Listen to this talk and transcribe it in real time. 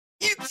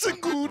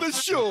Segura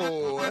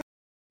Show.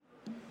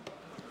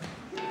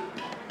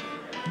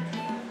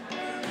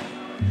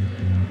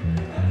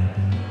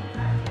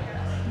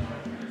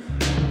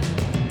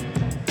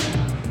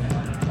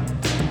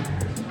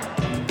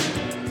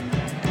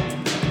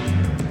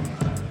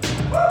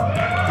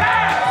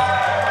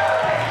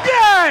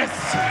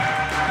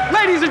 Yes!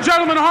 Ladies and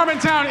gentlemen,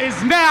 Harmontown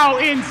is now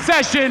in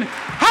session.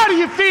 How do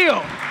you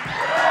feel?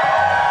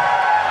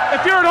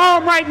 If you're at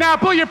home right now,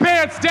 pull your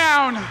pants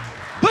down.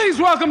 Please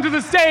welcome to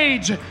the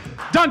stage,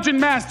 Dungeon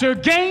Master,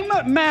 Game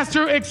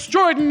Master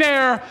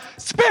Extraordinaire,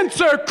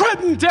 Spencer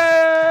Crittenden!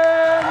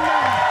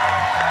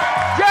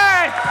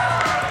 Yes!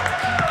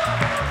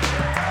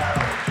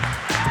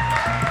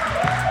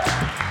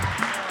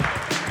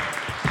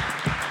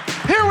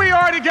 Here we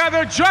are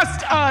together,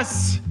 just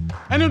us.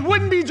 And it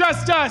wouldn't be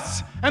just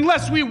us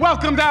unless we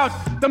welcomed out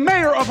the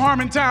mayor of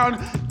Harmontown,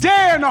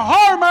 Dan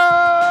Harmon!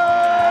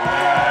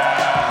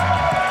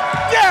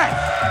 Yes!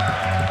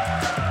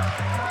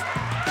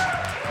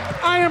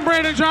 I am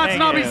Brandon Johnson.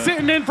 I'll be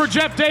sitting in for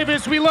Jeff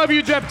Davis. We love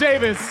you, Jeff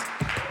Davis.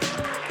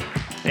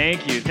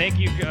 Thank you. Thank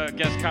you,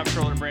 guest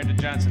comptroller Brandon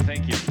Johnson.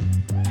 Thank you.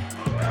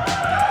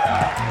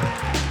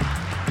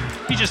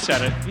 He just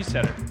said it. He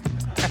said it.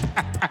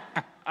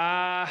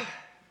 I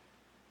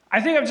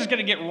think I'm just going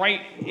to get right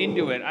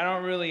into it. I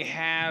don't really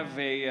have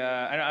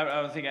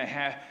I don't think I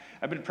have.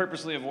 I've been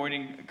purposely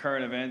avoiding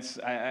current events.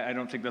 I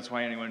don't think that's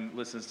why anyone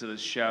listens to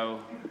this show.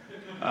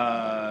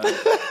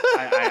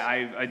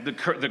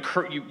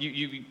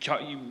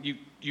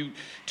 You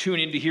tune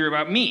in to hear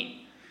about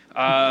me.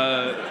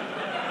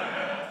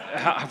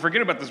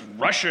 Forget about this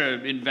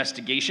Russia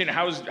investigation.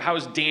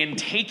 How's Dan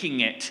taking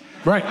it?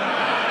 Right.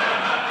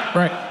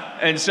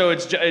 And so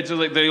it's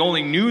like the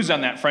only news on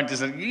that front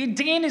is that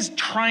Dan is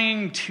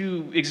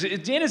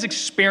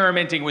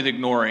experimenting with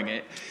ignoring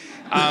it.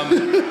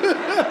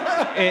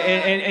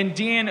 And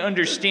Dan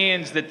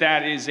understands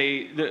that is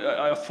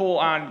a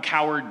full-on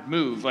coward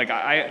move. Like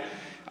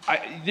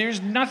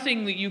there's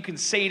nothing that you can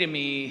say to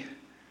me,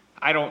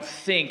 I don't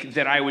think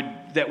that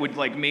would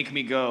like make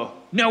me go,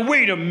 now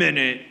wait a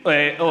minute,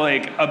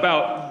 like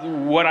about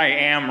what I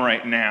am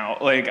right now.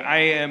 Like I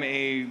am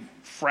a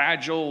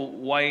fragile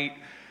white,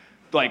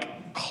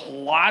 like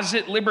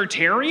closet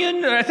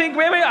libertarian. I think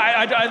maybe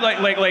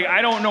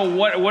I don't know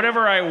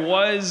whatever I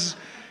was.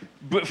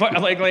 But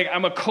like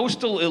I'm a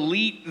coastal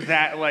elite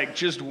that like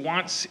just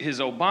wants his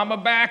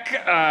Obama back,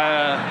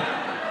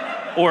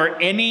 or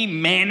any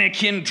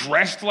mannequin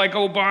dressed like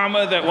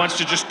Obama that wants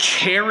to just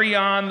carry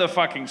on the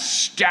fucking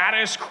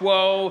status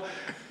quo.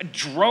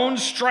 Drone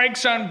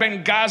strikes on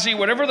Benghazi,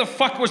 whatever the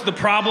fuck was the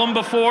problem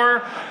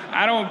before,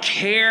 I don't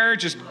care.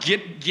 Just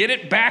get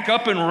it back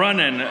up and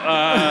running.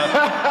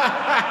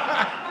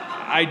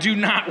 I do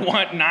not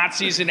want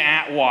Nazis in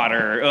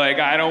Atwater. Like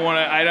I don't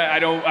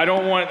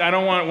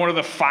want one of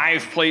the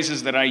 5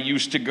 places that I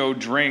used to go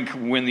drink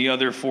when the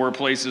other 4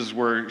 places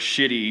were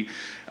shitty.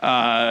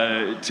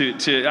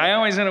 I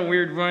always had a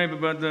weird vibe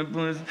about that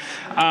place.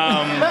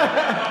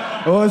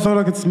 I always thought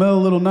I could smell a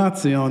little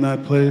Nazi on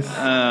that place.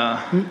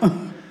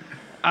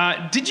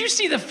 Did you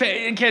see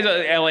in case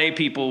LA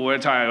people were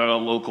talking about a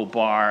local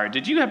bar?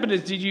 Did you know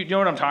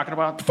what I'm talking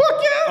about?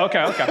 Fuck yeah!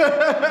 Okay.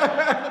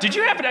 Did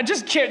you happen to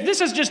just care?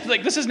 This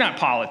is not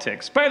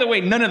politics. By the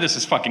way, none of this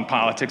is fucking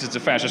politics. It's a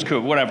fascist coup,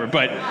 whatever.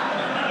 But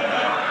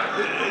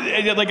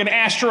like an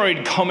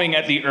asteroid coming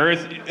at the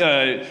Earth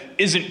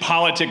isn't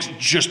politics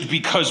just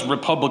because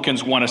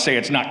Republicans want to say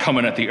it's not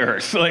coming at the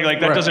Earth. Like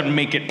that doesn't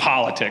make it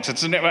politics.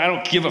 I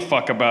don't give a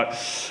fuck about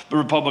the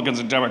Republicans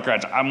and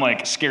Democrats. I'm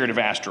like scared of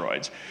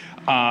asteroids.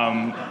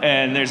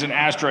 And there's an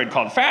asteroid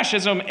called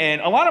fascism,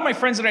 and a lot of my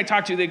friends that I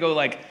talk to, they go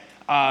like,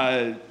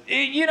 I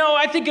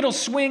think it'll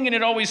swing, and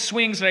it always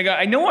swings. And I go,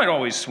 I know it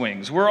always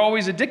swings. We're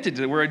always addicted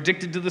to it. We're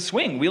addicted to the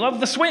swing. We love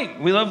the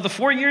swing. We love the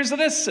 4 years of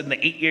this, and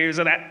the 8 years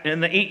of that,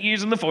 and the 8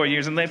 years, and the 4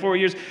 years, and the 4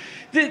 years.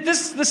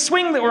 The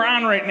swing that we're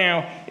on right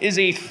now is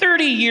a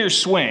 30-year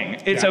swing.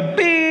 It's a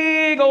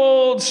big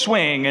old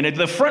swing, and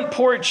the front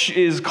porch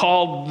is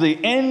called the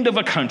end of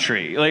a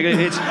country. Like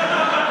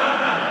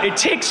it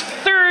takes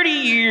 30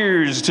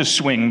 years to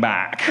swing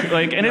back.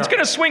 And it's going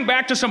to swing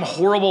back to some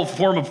horrible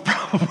form of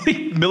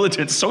probably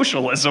militant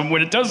socialism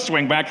when it does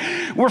swing back.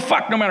 We're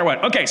fucked no matter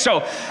what. Okay,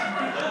 so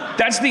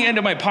that's the end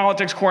of my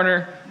politics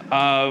corner.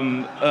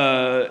 What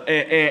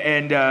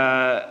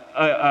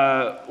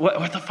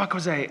the fuck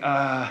was I?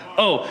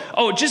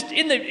 Just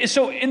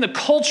in the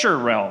culture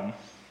realm,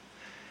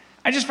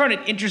 I just found it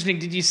interesting.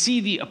 Did you see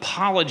the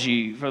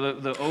apology for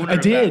the owner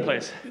of that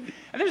place?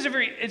 And there's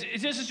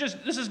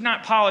this is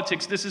not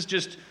politics. This is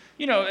just,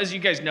 as you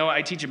guys know,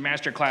 I teach a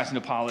master class in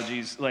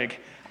apologies.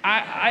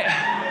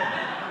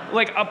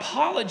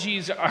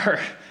 Apologies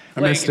are, I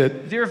missed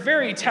it. They're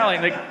very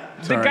telling.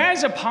 The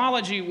guy's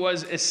apology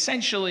was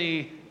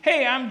essentially,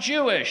 hey, I'm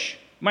Jewish.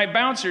 My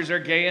bouncers are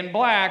gay and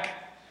black,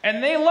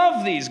 and they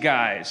love these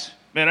guys.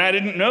 And I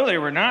didn't know they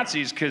were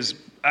Nazis because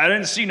I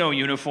didn't see no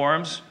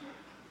uniforms.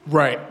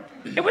 Right.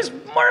 It was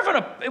more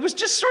of it was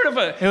just sort of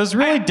It was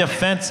really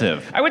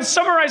defensive. I would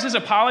summarize his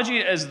apology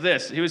as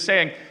this. He was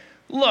saying,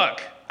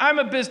 look, I'm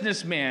a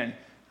businessman.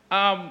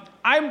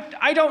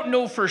 I don't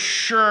know for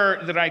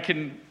sure that I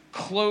can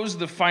close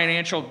the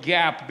financial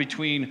gap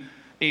between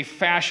a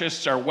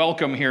fascists are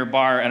welcome here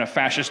bar and a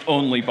fascist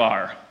only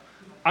bar.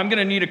 I'm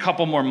gonna need a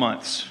couple more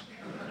months.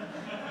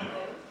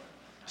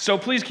 So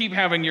please keep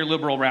having your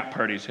liberal rap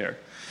parties here.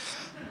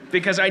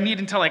 Because I need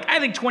until I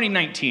think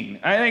 2019.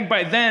 I think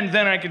by then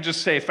I could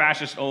just say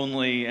fascist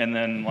only and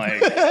then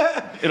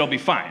it'll be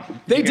fine.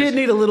 They did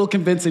need a little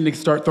convincing to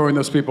start throwing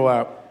those people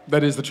out.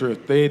 That is the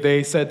truth.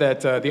 They said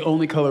that the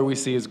only color we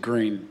see is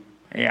green.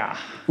 Yeah.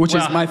 Which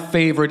is my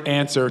favorite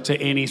answer to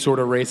any sort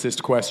of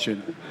racist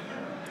question.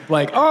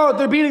 Like, oh,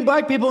 they're beating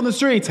black people in the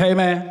streets. Hey,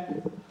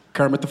 man.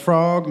 Kermit the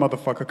Frog,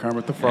 motherfucker,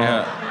 Kermit the Frog.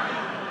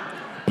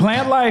 Yeah.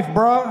 Plant life,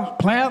 bruh.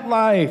 Plant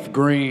life.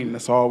 Green.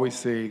 That's all we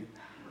see.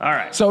 All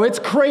right. So it's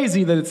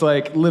crazy that it's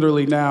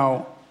literally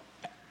now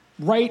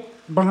right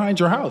behind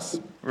your house.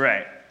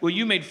 Right. Well,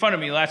 you made fun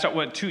of me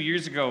 2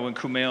 years ago when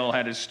Kumail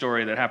had his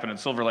story that happened in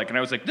Silver Lake, and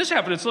I was like, this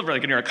happened in Silver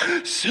Lake, and you're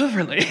like,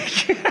 Silver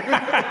Lake?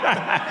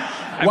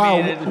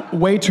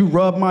 Way to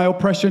rub my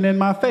oppression in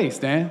my face,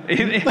 Dan.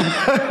 It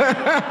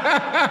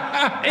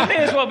may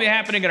as well be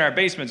happening in our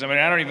basements. I mean,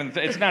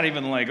 it's not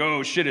even like,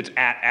 oh shit, it's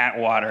at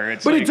Atwater.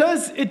 But it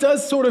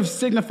does sort of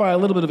signify a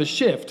little bit of a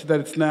shift that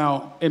it's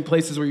now in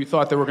places where you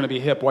thought there were going to be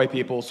hip white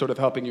people sort of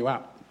helping you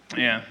out.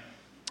 Yeah.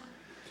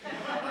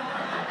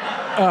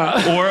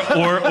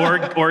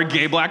 Or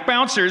gay black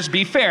bouncers,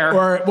 be fair.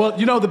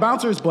 The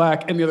bouncer is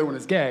black and the other one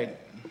is gay.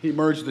 He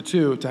merged the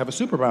two to have a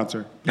super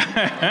bouncer.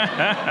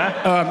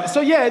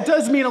 So yeah, it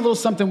does mean a little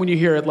something when you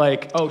hear it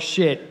like, oh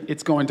shit,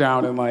 it's going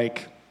down in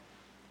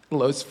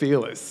Los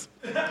Feliz.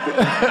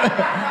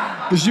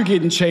 Because you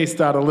getting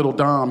chased out of little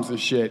doms and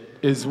shit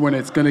is when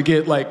it's gonna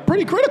get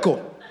pretty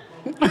critical.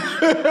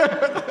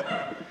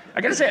 I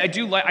gotta say, I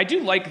do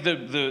like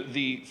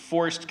the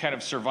forced kind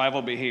of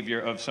survival behavior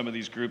of some of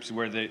these groups,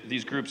 where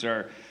these groups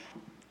are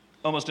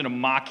almost in a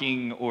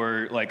mocking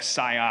or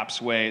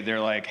psyops way. They're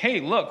like, hey,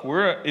 look,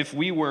 if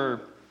we were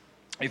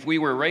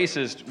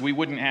racist, we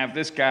wouldn't have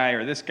this guy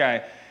or this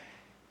guy,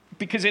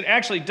 because it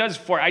actually does.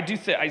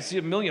 I see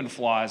a million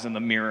flaws in the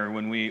mirror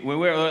when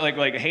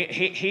we're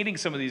hating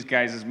some of these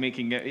guys is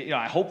making it.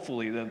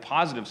 Hopefully the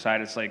positive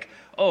side. It's like,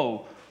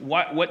 oh.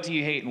 What do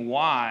you hate and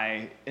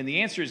why? And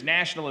the answer is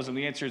nationalism.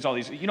 The answer is all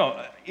these,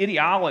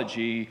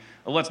 ideology.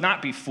 Let's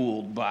not be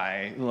fooled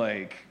by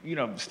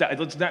let's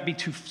not be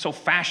so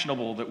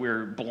fashionable that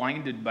we're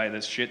blinded by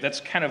this shit. That's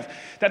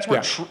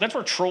where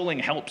trolling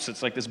helps.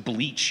 It's like this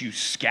bleach you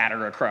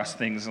scatter across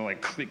things, and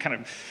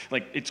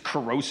it's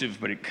corrosive,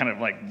 but it kind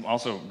of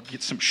also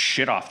gets some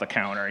shit off the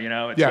counter.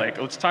 It's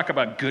let's talk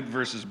about good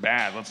versus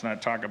bad. Let's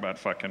not talk about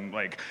fucking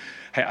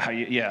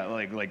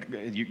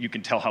you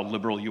can tell how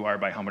liberal you are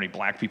by how many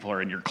black people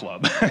are in your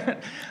club.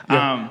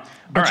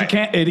 But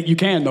you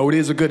can though. It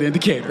is a good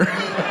indicator.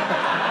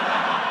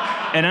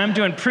 And I'm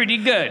doing pretty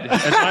good.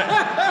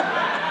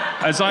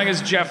 As long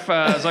as Jeff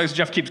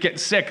keeps getting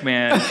sick,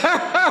 man.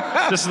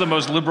 This is the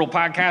most liberal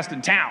podcast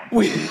in town.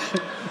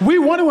 We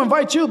want to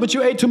invite you, but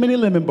you ate too many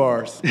lemon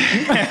bars.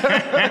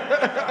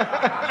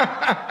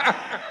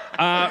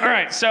 All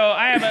right, so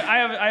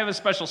I have a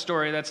special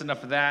story. That's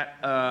enough of that.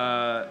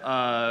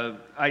 I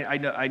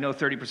know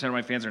 30% of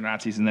my fans are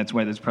Nazis, and that's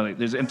why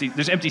there's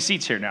empty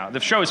seats here now. The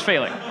show is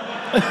failing.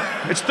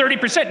 It's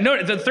 30%.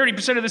 No, the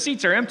 30% of the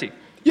seats are empty.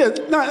 Yeah,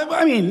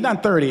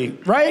 not 30,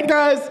 right,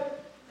 guys? All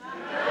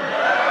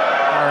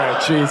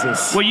right,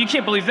 Jesus. Well, you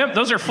can't believe them.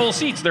 Those are full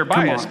seats. They're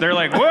biased. They're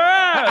like,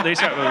 whoa! They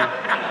start.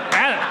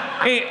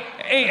 Hey,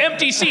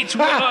 empty seats.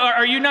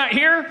 Are you not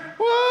here?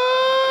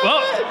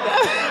 What?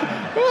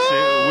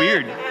 Well,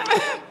 weird. Where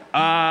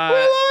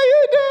are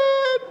you,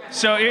 Dad?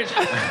 So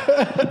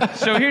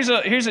here's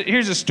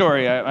a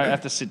story I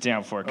have to sit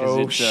down for.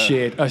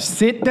 Shit! A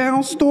sit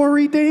down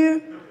story,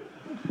 Dan?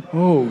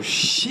 Oh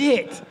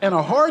shit! And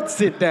a hard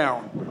sit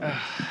down.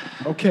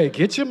 Okay,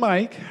 get your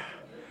mic.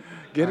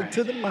 Get it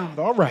to the mouth.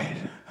 All right.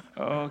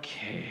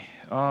 Okay.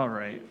 All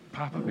right.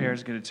 Papa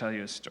Bear's gonna tell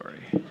you a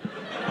story.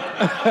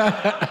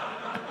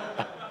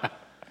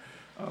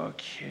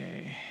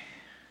 Okay.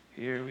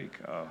 Here we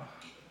go.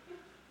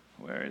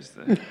 Where is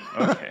the...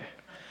 Okay.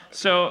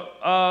 So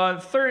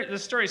the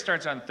story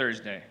starts on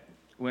Thursday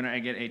when I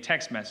get a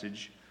text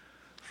message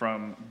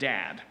from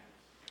Dad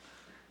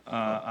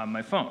on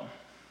my phone.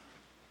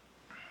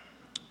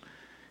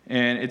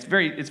 And it's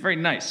very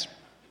nice.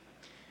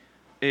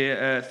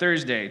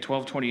 Thursday,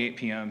 12:28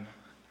 p.m.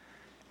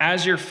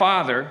 As your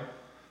father,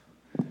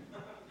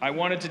 I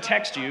wanted to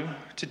text you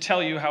to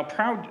tell you how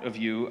proud of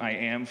you I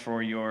am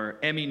for your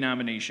Emmy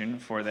nomination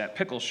for that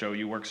pickle show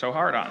you work so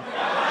hard on.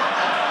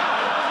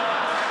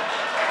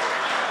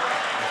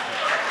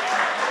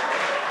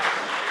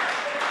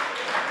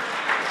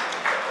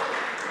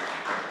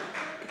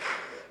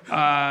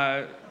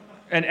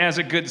 And as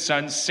a good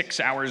son, 6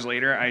 hours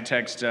later, I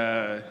text,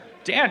 Dad,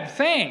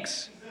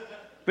 thanks.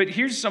 But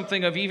here's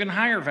something of even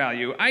higher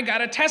value. I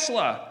got a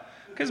Tesla.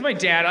 Because my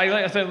dad,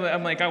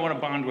 I'm like, I want to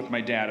bond with my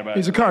dad about it.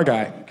 He's a car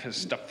guy. Because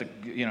stuff that,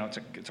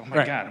 it's oh my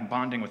right. God, I'm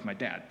bonding with my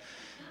dad.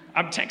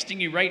 I'm texting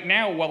you right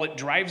now while it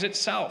drives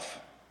itself.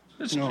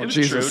 It was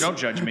Jesus. true. Don't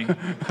judge me.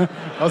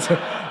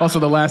 Also,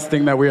 the last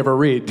thing that we ever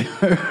read.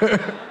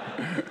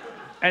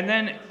 And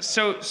then,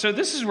 so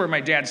this is where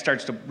my dad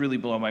starts to really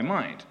blow my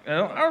mind.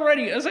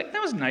 Already, I was like,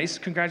 that was nice.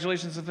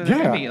 Congratulations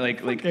to me.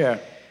 Yeah.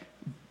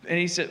 And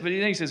he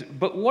says,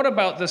 but what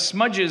about the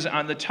smudges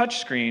on the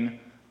touchscreen?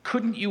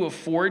 Couldn't you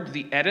afford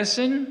the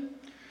Edison?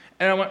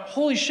 And I went,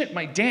 holy shit,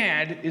 my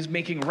dad is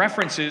making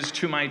references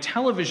to my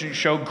television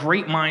show,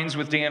 Great Minds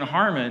with Dan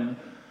Harmon,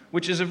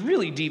 which is a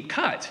really deep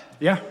cut.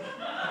 Yeah.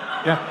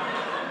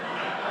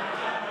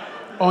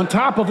 On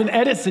top of an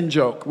Edison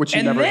joke, which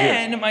you never hear.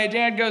 And then my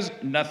dad goes,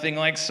 nothing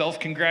like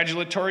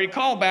self-congratulatory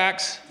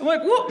callbacks. I'm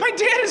like, whoa, my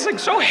dad is like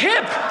so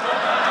hip.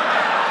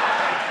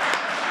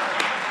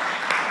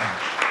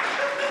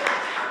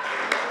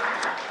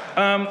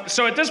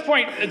 So at this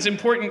point, it's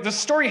important. The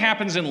story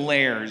happens in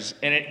layers,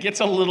 and it gets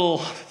a little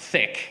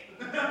thick.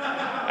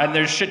 And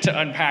there's shit to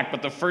unpack,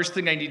 but the first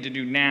thing I need to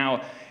do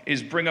now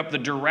is bring up the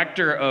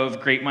director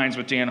of Great Minds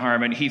with Dan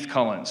Harmon, Heath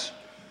Cullens.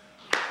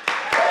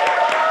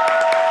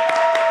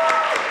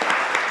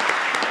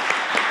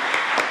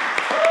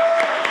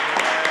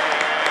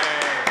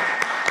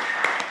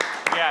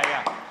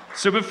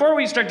 So before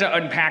we start to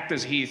unpack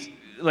this, Heath,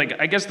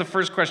 I guess the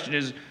first question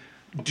is,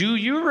 do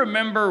you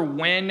remember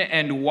when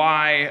and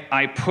why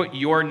I put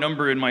your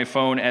number in my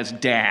phone as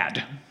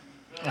Dad?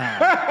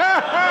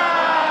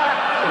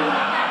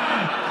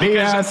 He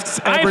asks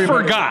everybody. I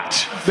forgot,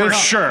 for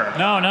sure.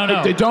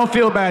 No. Don't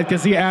feel bad,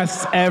 because he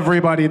asks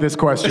everybody this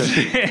question.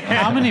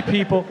 How many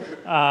people?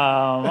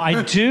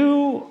 I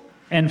do,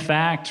 in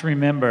fact,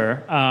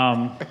 remember.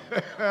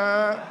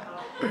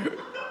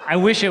 I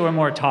wish it were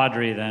more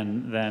tawdry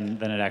than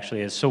it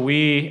actually is. So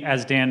we,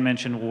 as Dan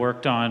mentioned,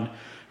 worked on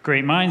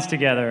Great Minds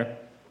together,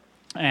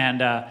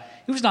 and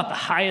it was not the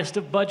highest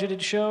of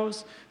budgeted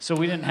shows, so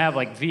we didn't have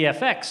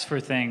VFX for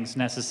things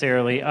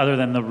necessarily, other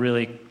than the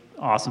really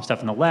awesome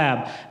stuff in the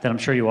lab that I'm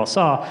sure you all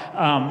saw.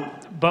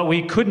 But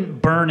we couldn't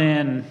burn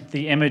in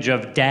the image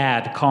of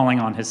Dad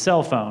calling on his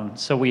cell phone,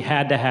 so we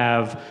had to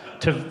have,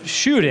 to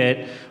shoot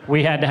it,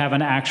 we had to have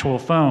an actual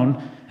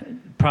phone.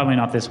 Probably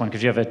not this one,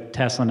 because you have a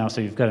Tesla now, so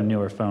you've got a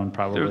newer phone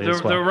probably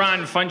as well. The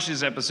Ron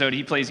Funches episode,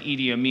 he plays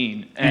Idi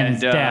Amin. And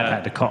his dad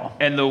had to call.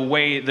 And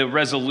the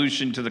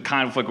resolution to the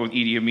conflict with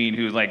Idi Amin,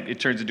 who, it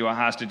turns into a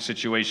hostage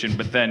situation,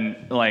 but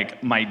then,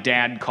 my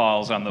dad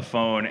calls on the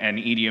phone, and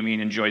Idi Amin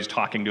enjoys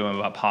talking to him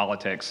about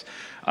politics.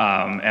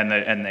 And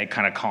they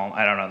kind of calm,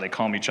 I don't know, they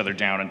calm each other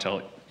down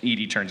until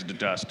Edie turns into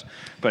dust.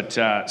 But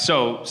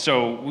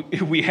so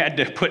we had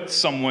to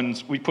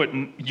we put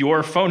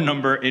your phone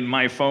number in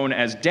my phone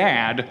as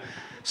Dad,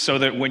 so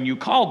that when you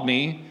called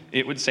me,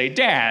 it would say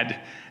Dad,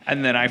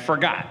 and then I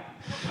forgot.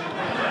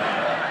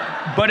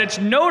 But it's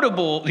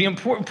notable, the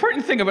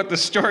important thing about the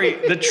story,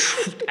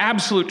 the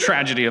absolute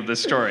tragedy of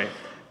this story,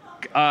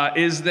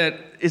 is that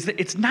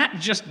it's not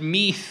just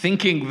me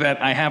thinking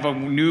that I have a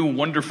new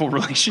wonderful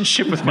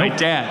relationship with my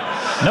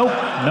dad. No,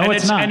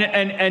 it's not.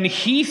 And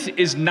Heath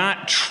is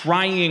not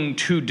trying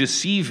to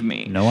deceive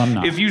me. No, I'm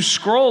not. If you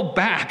scroll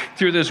back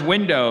through this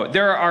window,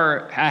 there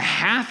are a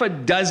half a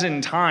dozen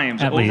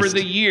times At over least.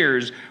 the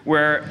years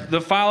where the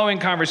following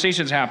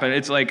conversations happen.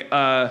 It's like,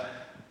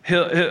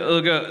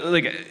 he'll go,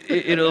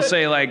 it'll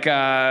say let's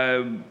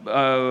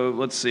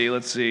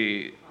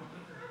see.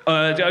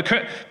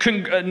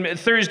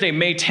 Thursday,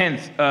 May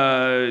 10th,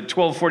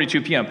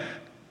 12:42 p.m.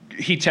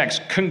 He texts,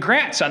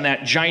 "Congrats on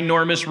that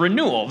ginormous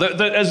renewal."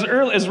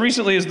 As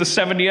recently as the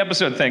 70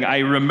 episode thing, I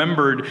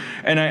remembered,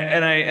 and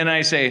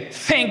I say,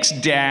 "Thanks,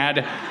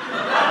 Dad."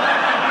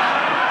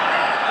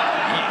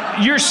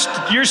 You're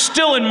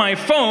still in my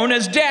phone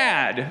as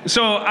Dad,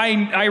 so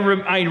I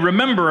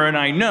remember and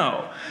I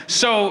know.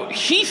 So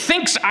he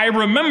thinks I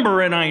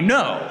remember and I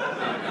know.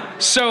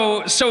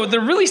 So the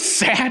really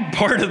sad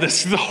part of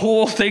this, the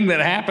whole thing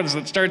that happens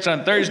that starts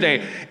on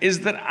Thursday,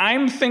 is that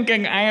I'm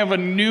thinking I have a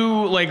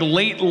new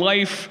late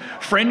life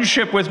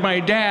friendship with my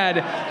dad,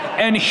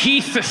 and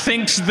Heath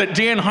thinks that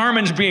Dan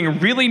Harmon's being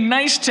really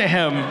nice to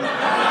him.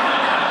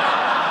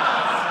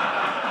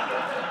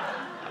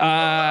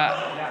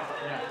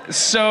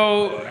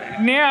 So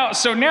now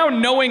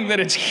knowing that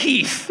it's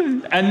Heath,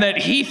 and that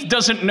Heath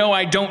doesn't know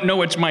I don't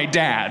know it's my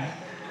dad,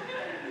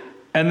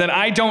 and that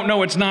I don't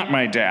know it's not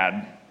my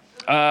dad.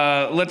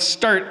 Let's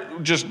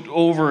start just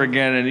over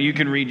again, and you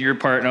can read your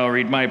part, and I'll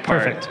read my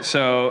part. Perfect.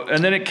 So,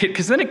 and then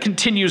it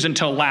continues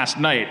until last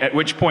night, at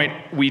which point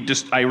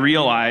I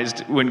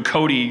realized when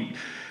I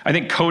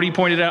think Cody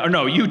pointed out, or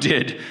no, you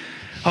did.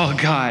 Oh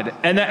God!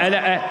 And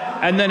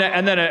then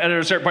at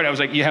a certain point, I was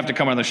like, "You have to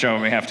come on the show,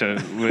 and we have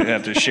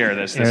to share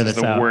this. This is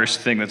the worst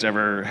thing that's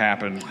ever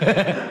happened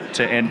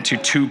to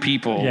two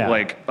people."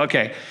 Yeah.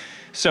 Okay.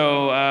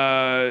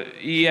 So,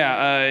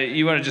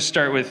 you want to just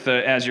start with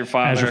As Your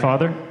Father? As Your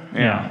Father?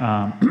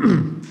 Yeah.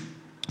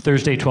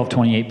 Thursday,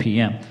 12:28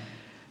 p.m.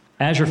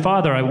 As your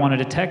father, I wanted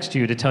to text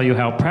you to tell you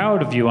how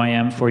proud of you I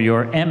am for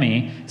your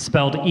Emmy,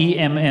 spelled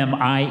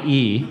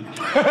E-M-M-I-E.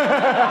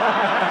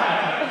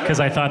 because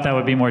I thought that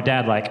would be more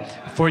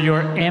dad-like. For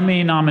your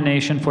Emmy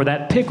nomination for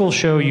that pickle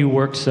show you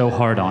worked so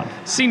hard on.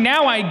 See,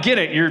 now I get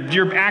it.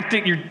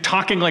 You're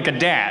talking like a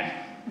dad.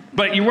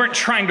 But you weren't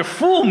trying to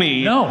fool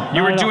me. No,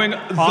 you were doing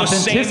the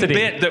same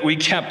bit that we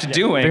kept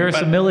doing.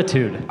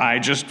 Verisimilitude. I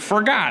just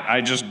forgot.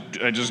 I just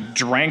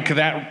drank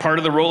that part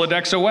of the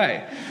Rolodex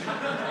away.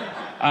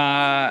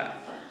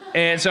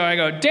 And so I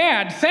go,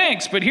 Dad,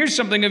 thanks, but here's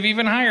something of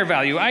even higher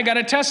value. I got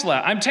a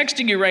Tesla. I'm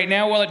texting you right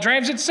now while it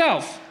drives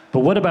itself.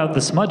 But what about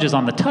the smudges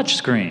on the touch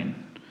screen?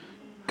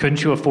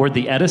 Couldn't you afford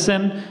the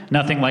Edison?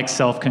 Nothing like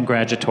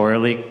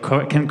congratulatory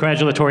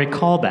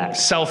callbacks.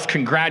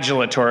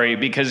 Self-congratulatory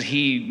because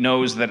he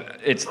knows that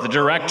it's the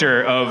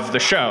director of the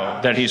show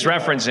that he's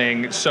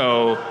referencing,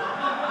 so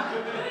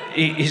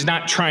he's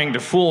not trying to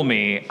fool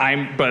me.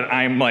 But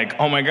I'm like,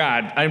 oh my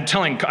God. I'm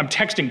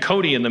texting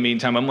Cody in the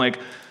meantime. I'm like,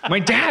 my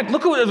dad,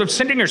 look at what I'm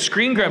sending her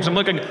screen grabs. I'm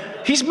looking,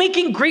 he's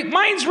making Great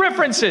Minds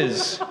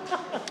references.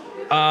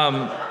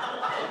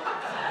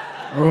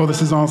 Oh,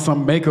 this is on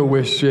some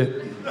Make-A-Wish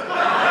shit.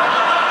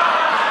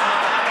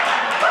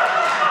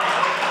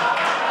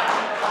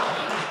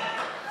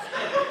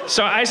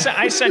 So I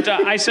sent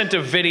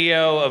a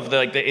video of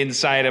the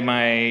inside of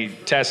my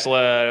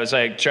Tesla.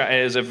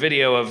 It was a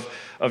video of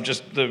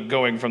just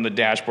going from the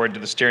dashboard to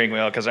the steering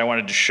wheel because I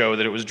wanted to show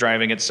that it was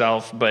driving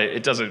itself, but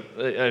it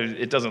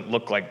doesn't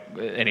look like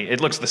any. It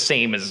looks the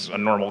same as a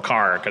normal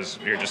car because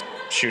you're just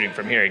shooting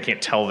from here. You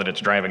can't tell that it's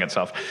driving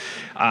itself.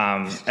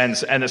 And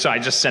so I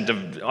just sent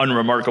an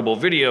unremarkable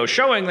video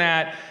showing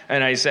that,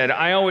 and I said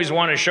I always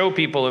want to show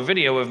people a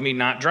video of me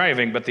not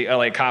driving, but the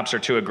LA cops are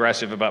too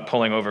aggressive about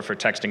pulling over for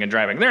texting and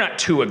driving. They're not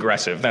too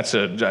aggressive. I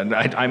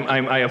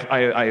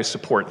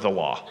support the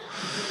law.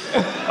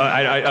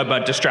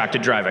 About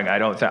distracted driving. I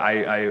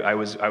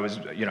was,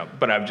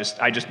 but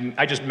I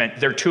just meant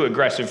they're too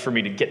aggressive for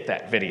me to get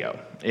that video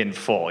in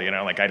full,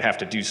 like I'd have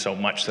to do so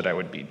much that I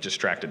would be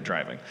distracted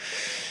driving.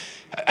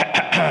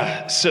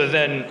 So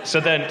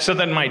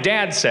then my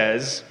dad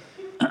says,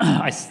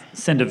 I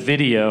send a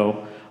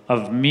video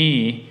of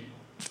me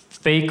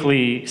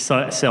fakely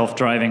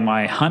self-driving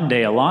my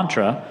Hyundai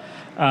Elantra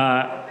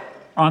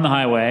on the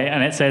highway,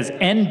 and it says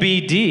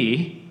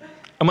NBD.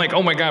 I'm like,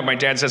 oh my God, my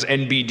dad says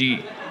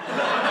NBD.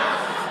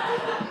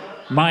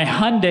 My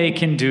Hyundai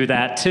can do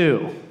that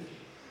too,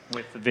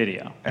 with the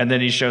video. And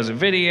then he shows a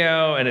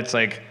video, and it's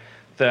like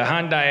the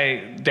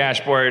Hyundai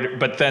dashboard,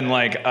 but then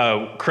like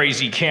a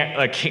crazy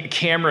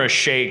camera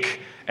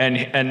shake,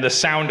 and the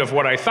sound of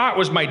what I thought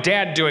was my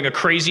dad doing a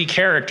crazy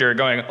character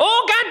going,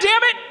 oh, God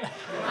damn it!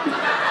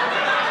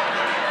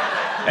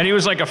 And he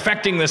was like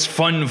affecting this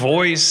fun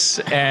voice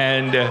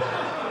and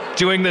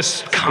doing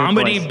this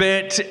comedy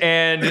bit,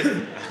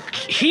 and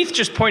Heath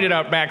just pointed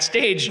out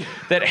backstage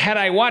that had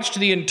I watched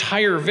the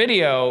entire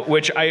video,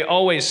 which I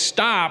always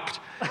stopped,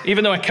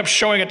 even though I kept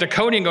showing it to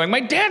Cody and going, my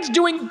dad's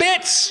doing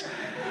bits.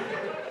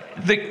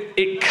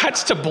 It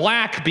cuts to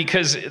black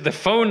because the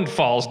phone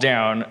falls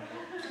down.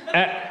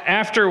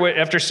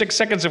 After 6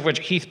 seconds of which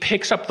Heath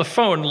picks up the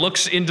phone,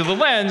 looks into the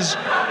lens,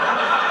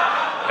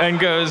 and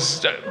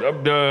goes,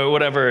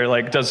 whatever,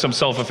 like does some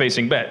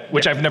self-effacing bit,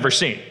 which I've never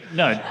seen.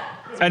 No.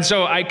 And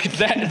so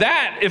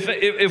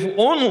if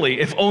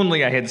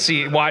only I had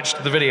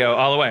watched the video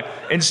all the way.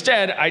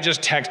 Instead, I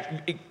just text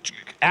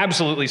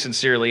absolutely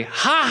sincerely,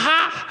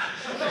 ha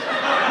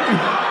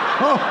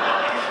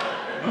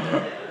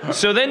ha.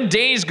 So then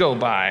days go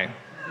by.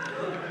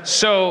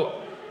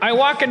 So I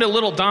walk into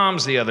Little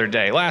Dom's the other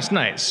day,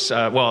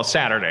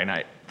 Saturday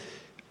night.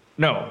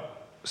 No,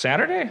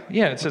 Saturday?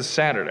 Yeah, it says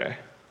Saturday.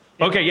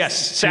 Okay, yes,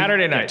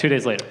 Saturday night. 2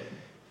 days later.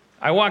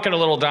 I walk into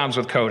Little Dom's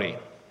with Cody.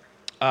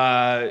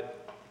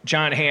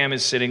 John Hamm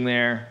is sitting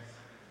there.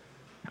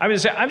 I'm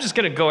just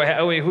gonna go ahead.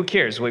 Who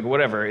cares? Like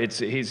whatever.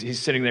 He's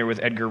sitting there with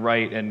Edgar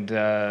Wright and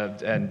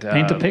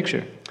paint a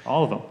picture.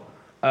 All of them.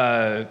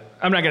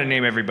 I'm not gonna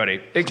name everybody.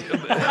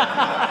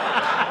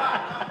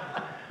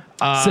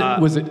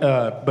 Was it?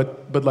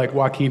 But like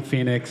Joaquin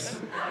Phoenix,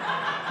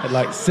 and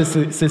like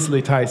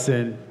Cicely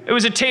Tyson. It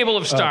was a table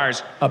of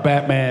stars. A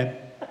Batman.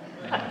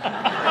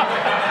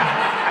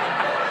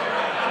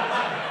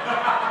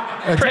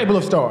 A table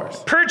of stars.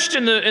 Perched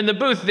in the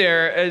booth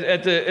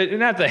there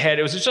not the head.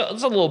 It's a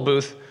little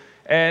booth,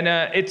 and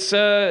it's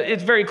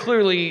very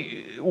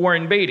clearly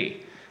Warren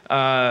Beatty,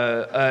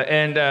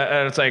 and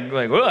it's like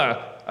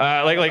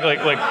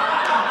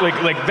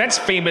that's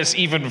famous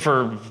even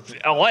for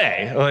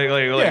L.A.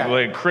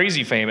 Like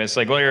crazy famous,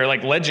 like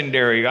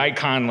legendary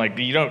icon. Like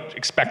you don't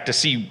expect to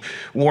see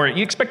Warren.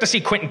 You expect to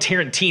see Quentin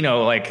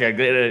Tarantino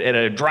at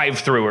a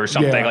drive-through or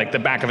something, like the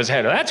back of his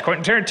head. That's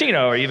Quentin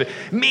Tarantino, or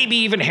maybe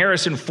even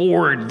Harrison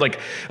Ford. Like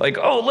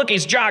oh look,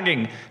 he's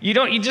jogging.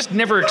 You just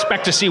never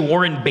expect to see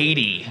Warren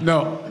Beatty.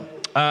 No.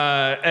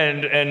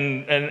 And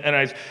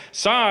I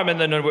saw him, and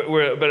then I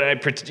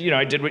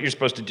did what you're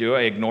supposed to do.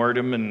 I ignored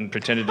him and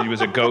pretended he was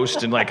a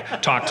ghost, and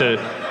talked to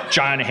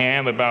John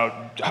Hamm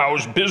about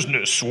how's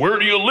business. Where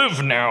do you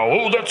live now?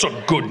 Oh, that's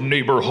a good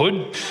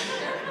neighborhood.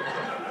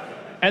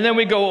 And then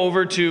we go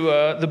over to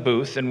the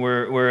booth, and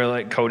we're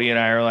like, Cody and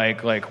I are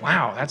like,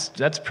 wow,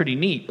 that's pretty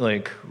neat.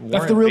 Like, That's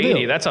Warren the real Beatty,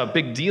 deal. that's a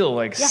big deal.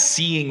 Like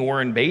seeing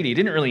Warren Beatty,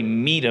 didn't really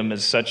meet him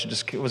as such.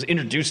 Just was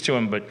introduced to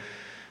him, but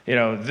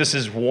this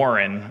is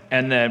Warren.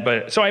 And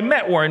then, so I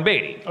met Warren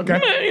Beatty.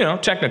 Okay.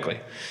 Technically.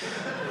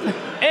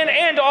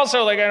 And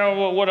also, like, I don't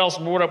know what else.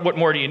 What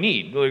more do you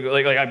need?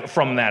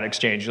 From that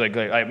exchange,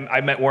 I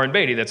met Warren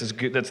Beatty. That's as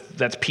good.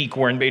 That's peak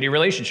Warren Beatty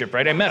relationship,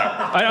 right? I met him.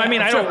 I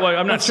mean,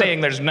 I'm not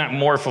saying there's not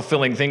more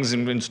fulfilling things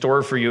in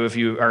store for you if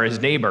you are his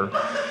neighbor.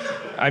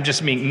 I'm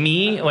just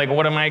me. Like,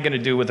 what am I going to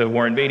do with a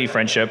Warren Beatty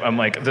friendship? I'm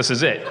like, this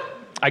is it.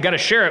 I got to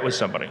share it with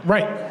somebody.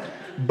 Right.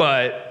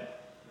 But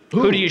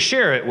who do you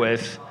share it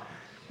with?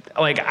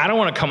 Like, I don't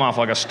want to come off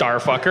like a star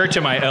fucker to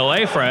my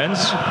LA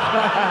friends.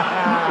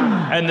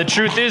 And the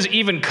truth is,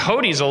 even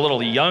Cody's a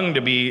little young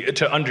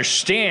to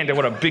understand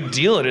what a big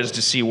deal it is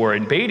to see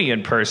Warren Beatty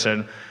in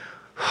person.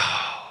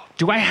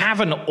 Do I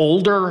have an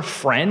older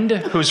friend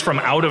who's from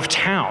out of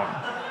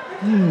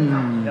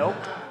town? Nope.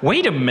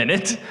 Wait a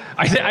minute.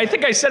 I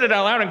think I said it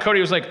out loud, and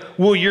Cody was like,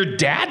 well, your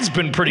dad's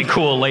been pretty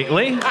cool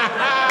lately.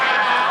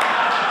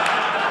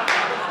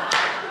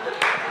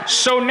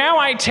 So now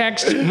I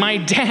text my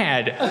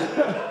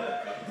dad.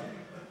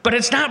 But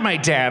it's not my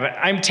dad.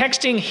 I'm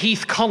texting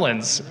Heath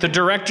Cullens, the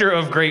director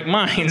of Great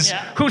Minds,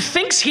 who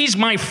thinks he's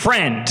my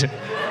friend. He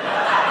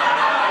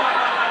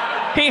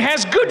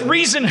has good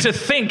reason to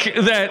think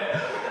that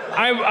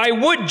I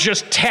would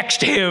just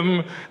text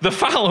him the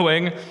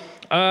following,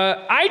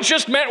 I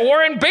just met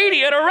Warren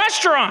Beatty at a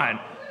restaurant!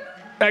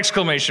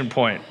 Exclamation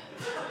point.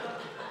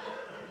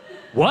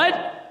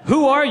 What?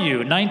 Who are you?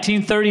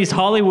 1930s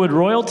Hollywood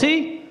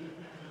royalty?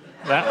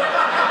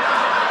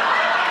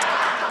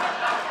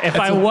 If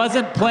I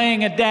wasn't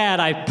playing a dad,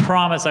 I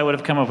promise I would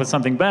have come up with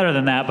something better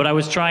than that, but I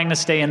was trying to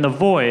stay in the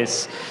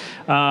voice.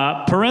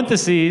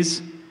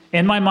 Parentheses,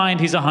 in my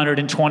mind, he's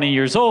 120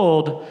 years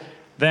old.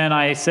 Then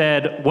I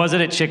said, was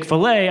it at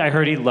Chick-fil-A? I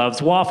heard he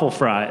loves waffle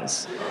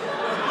fries.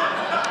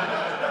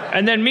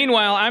 And then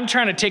meanwhile, I'm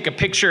trying to take a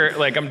picture,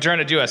 like I'm trying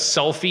to do a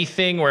selfie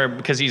thing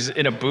because he's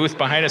in a booth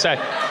behind us.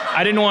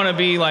 I didn't want to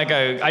be like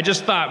I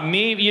just thought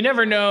maybe, you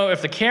never know,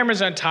 if the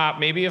camera's on top,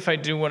 maybe if I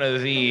do one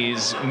of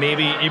these,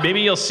 maybe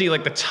you'll see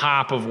like the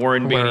top of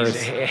Warren Beatty's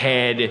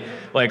head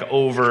like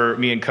over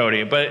me and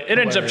Cody. But it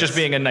ends up just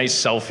being a nice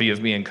selfie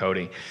of me and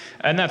Cody.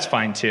 And that's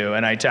fine too.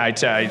 And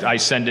I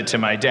send it to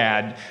my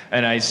dad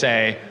and I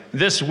say,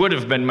 this would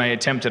have been my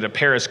attempt at a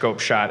Periscope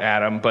shot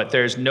at him, but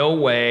there's no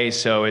way,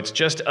 so it's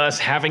just us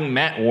having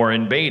met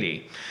Warren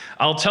Beatty.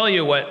 I'll tell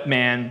you what,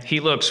 man, he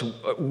looks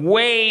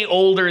way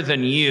older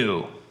than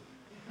you.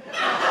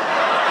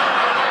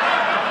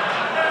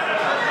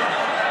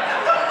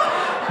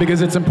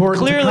 Because it's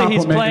important to Clearly,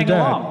 he's compliment playing your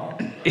dad. along.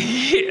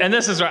 And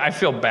this is where I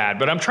feel bad,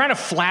 but I'm trying to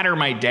flatter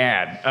my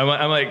dad.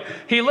 I'm like,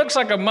 he looks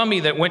like a mummy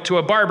that went to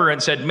a barber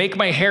and said, make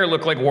my hair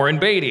look like Warren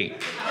Beatty.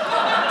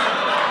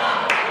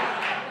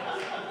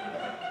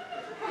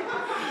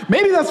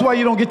 Maybe that's why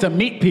you don't get to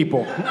meet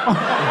people.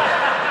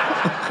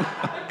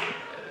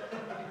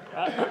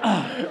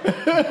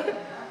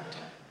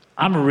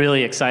 I'm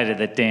really excited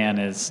that Dan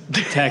is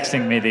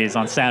texting me these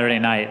on Saturday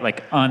night,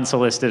 like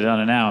unsolicited,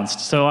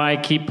 unannounced. So I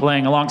keep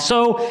playing along.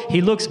 So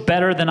he looks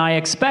better than I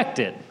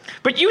expected.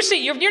 But you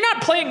see, you're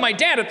not playing my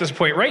dad at this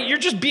point, right? You're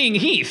just being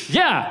Heath.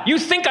 Yeah. You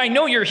think I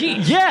know you're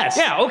Heath. Yes.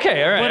 Yeah,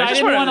 okay, all right. But I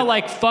didn't want to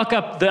like fuck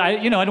up the, I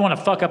didn't want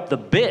to fuck up the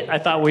bit. I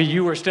thought, well,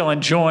 you were still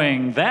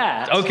enjoying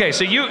that. Okay,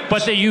 so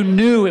But that you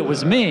knew it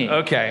was me.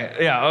 Okay,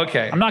 yeah,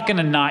 okay. I'm not going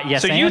to not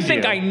yes and you. So you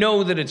think I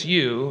know that it's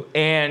you,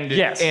 and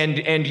yes.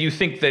 and you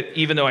think that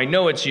even though I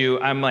know it's you,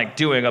 I'm like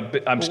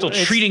I'm still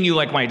treating you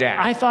like my dad.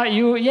 I thought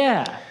you,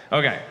 yeah.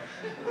 Okay.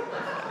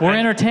 We're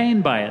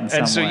entertained by it in some way.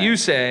 And so you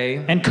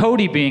say... And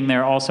Cody being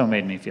there also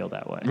made me feel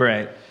that way.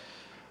 Right.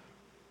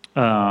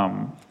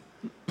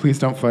 Please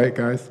don't fight,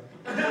 guys.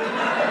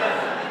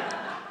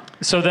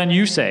 So then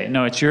you say,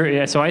 no, it's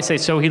your... So I say,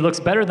 so he looks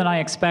better than I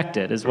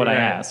expected, is what I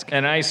ask.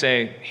 And I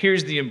say,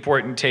 here's the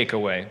important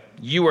takeaway.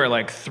 You are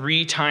like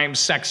 3 times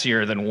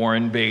sexier than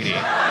Warren Beatty.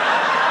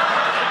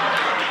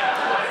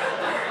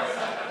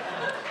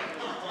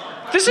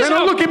 This is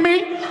Don't look at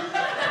me.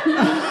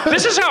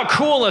 This is how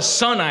cool a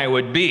son I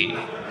would be.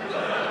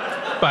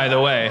 By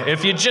the way,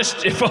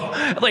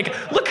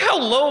 look how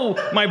low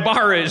my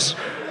bar is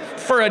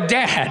for a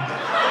dad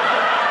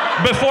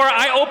before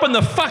I open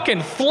the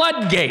fucking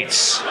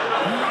floodgates.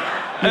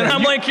 And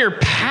I'm like your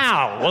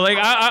pal. Like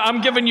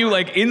I'm giving you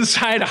like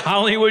inside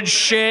Hollywood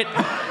shit.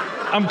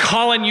 I'm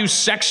calling you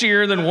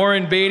sexier than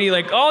Warren Beatty.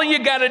 Like all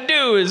you gotta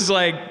do is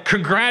like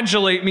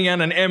congratulate me on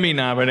an Emmy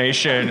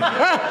nomination, and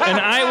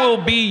I will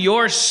be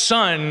your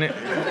son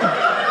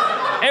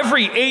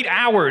every 8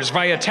 hours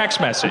via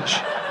text message.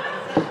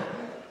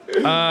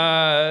 So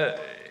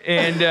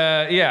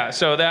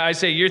I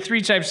say, you're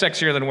 3 times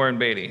sexier than Warren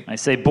Beatty. I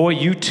say, boy,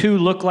 you two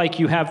look like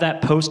you have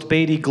that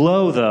post-Beatty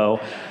glow, though.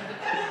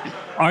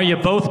 Are you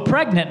both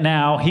pregnant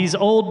now? He's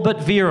old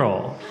but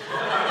virile.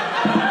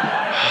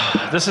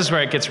 This is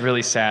where it gets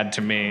really sad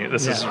to me.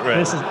 This is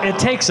right. It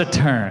takes a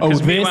turn. Oh, Because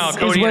this meanwhile, is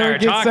Cody and where I are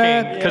it gets talking.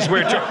 sad?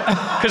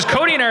 Because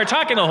Cody and I are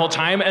talking the whole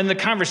time, and the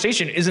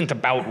conversation isn't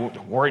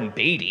about Warren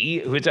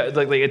Beatty.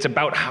 It's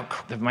about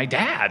my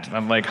dad.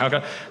 I'm like, how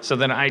come? So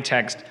then I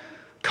text,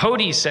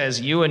 Cody says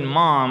you and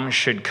Mom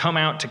should come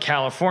out to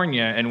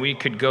California, and we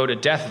could go to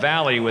Death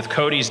Valley with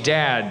Cody's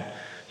dad.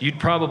 You'd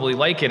probably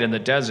like it in the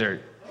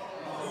desert.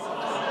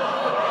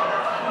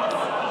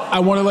 I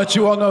want to let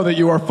you all know that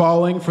you are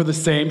falling for the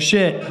same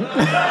shit.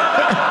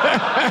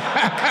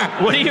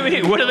 What do you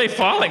mean? What are they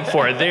falling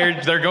for?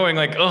 They're going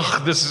like,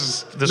 ugh,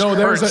 this No,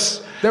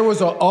 hurts. there was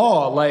a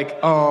like,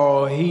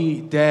 oh,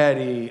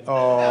 daddy,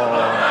 oh.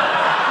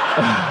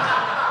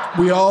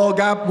 we all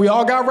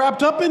got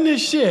wrapped up in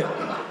this shit.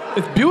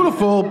 It's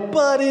beautiful,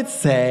 but it's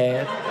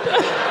sad.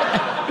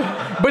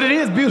 But it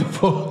is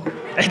beautiful.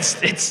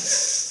 It's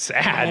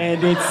sad.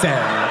 And it's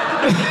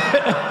sad.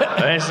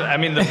 I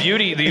mean, the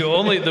beauty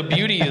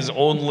is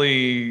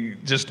only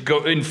just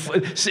go.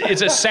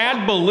 It's a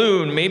sad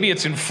balloon. Maybe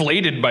it's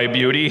inflated by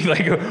beauty.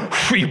 Like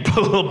we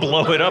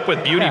blow it up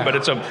with beauty, but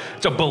it's a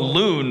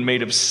balloon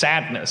made of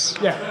sadness.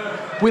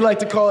 Yeah, we like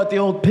to call it the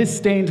old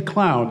piss-stained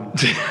clown.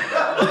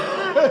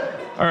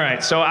 All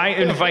right, so I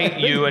invite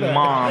you and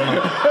Mom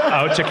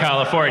out to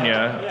California,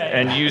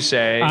 and you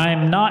say,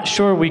 I'm not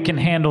sure we can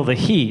handle the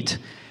heat.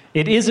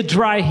 It is a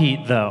dry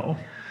heat, though.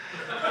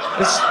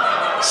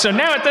 So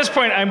now at this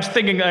point, I'm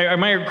thinking,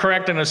 am I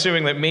correct in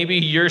assuming that maybe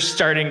you're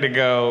starting to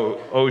go,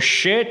 oh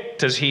shit,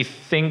 does he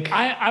think?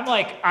 I'm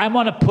like, I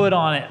want to put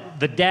on it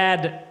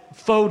the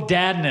faux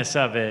dadness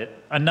of it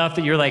enough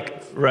that you're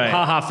like, right.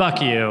 haha,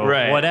 fuck you,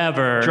 right.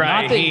 whatever.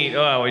 Dry heat,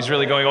 oh, he's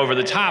really going over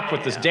the top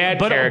with this dad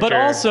character. But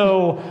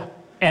also,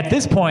 at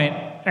this point,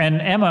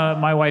 and Emma,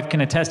 my wife,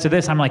 can attest to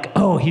this, I'm like,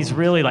 oh, he's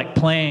really like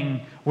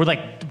playing, we're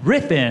like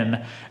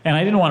riffing, and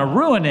I didn't want to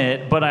ruin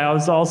it, but I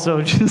was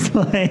also just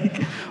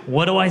like,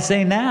 what do I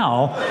say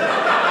now?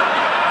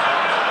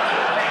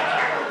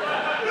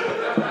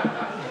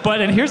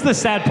 And here's the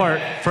sad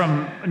part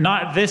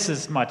this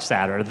is much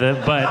sadder,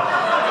 but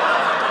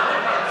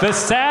the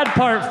sad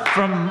part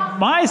from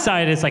my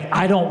side is like,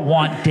 I don't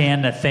want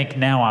Dan to think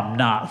now I'm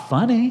not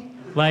funny,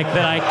 like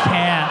that I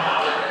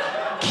can't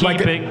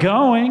keep it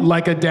going.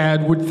 Like a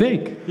dad would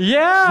think.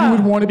 Yeah. You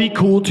would want to be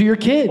cool to your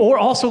kid. Or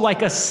also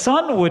like a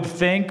son would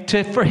think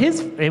for his,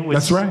 it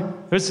was. That's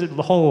right. There's a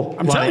whole.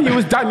 I'm telling you, it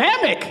was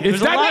dynamic.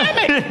 It's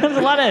dynamic. There's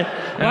a lot of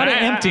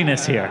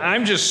emptiness here.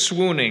 I'm just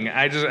swooning.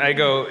 I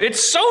go, it's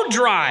so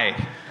dry.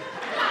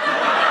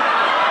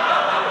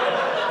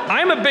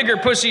 I'm a bigger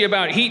pussy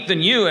about heat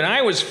than you, and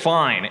I was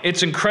fine.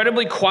 It's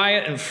incredibly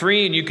quiet and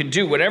free, and you can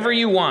do whatever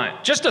you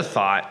want. Just a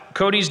thought.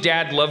 Cody's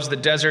dad loves the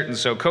desert, and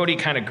so Cody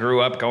kind of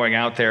grew up going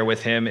out there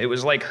with him. It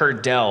was like her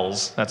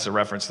Dells. That's a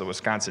reference to the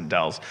Wisconsin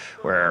Dells,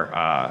 where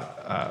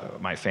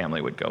my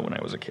family would go when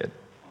I was a kid.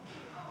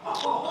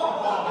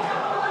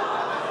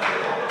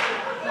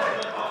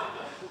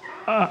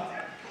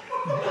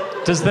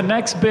 Does the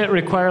next bit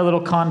require a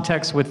little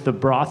context with the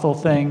brothel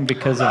thing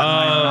because of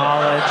my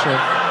knowledge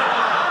of...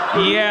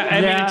 Yeah,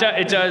 I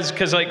mean, it does,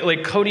 because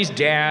like Cody's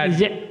dad...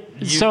 Yeah.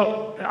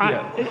 So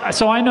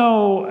I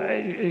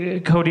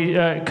know Cody,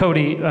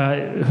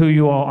 who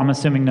you all, I'm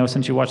assuming, know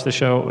since you watch the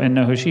show and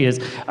know who she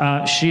is.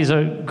 She's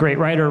a great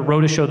writer,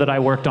 wrote a show that I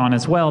worked on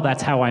as well.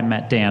 That's how I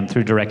met Dan,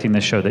 through directing the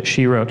show that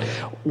she wrote.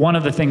 One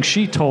of the things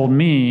she told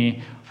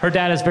me, her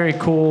dad is very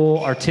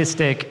cool,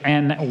 artistic,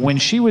 and when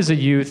she was a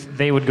youth,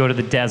 they would go to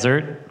the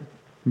desert.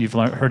 You've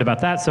heard about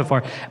that so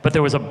far. But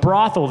there was a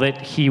brothel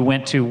that he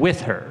went to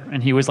with her,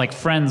 and he was like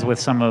friends with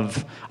some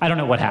of, I don't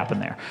know what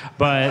happened there,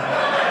 but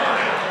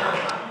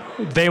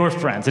they were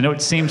friends, and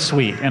it seemed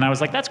sweet. And I was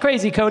like, that's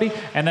crazy, Cody.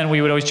 And then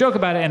we would always joke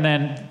about it, and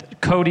then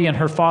Cody and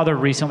her father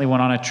recently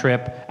went on a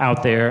trip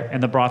out there,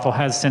 and the brothel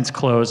has since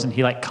closed, and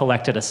he like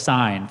collected a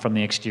sign from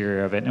the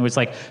exterior of it. And it was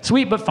like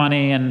sweet but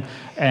funny, and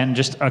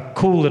just a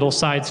cool little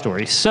side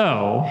story.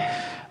 So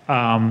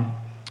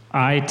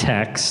I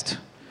text...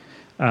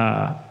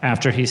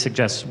 after he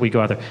suggests we go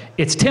out there.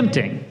 It's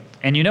tempting,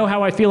 and you know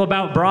how I feel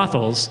about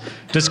brothels.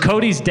 Does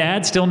Cody's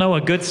dad still know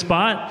a good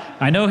spot?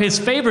 I know his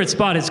favorite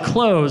spot is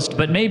closed,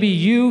 but maybe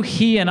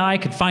he and I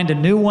could find a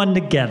new one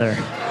together.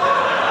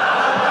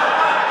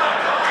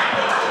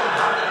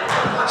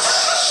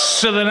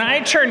 So then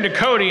I turn to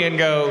Cody and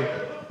go,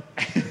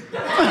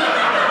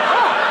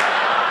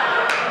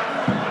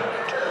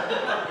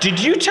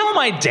 did you tell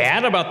my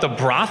dad about the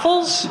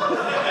brothels?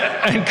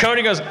 And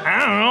Cody goes,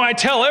 I don't know, I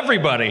tell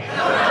everybody.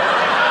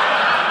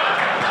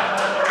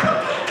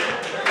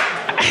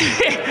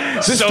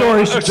 So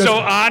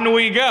on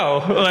we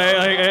go.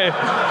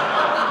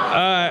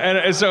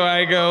 And so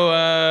I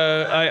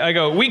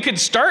go, we could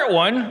start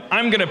one.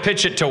 I'm gonna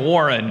pitch it to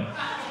Warren.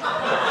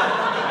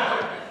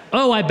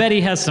 Oh, I bet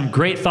he has some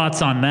great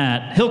thoughts on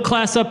that. He'll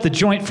class up the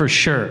joint for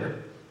sure.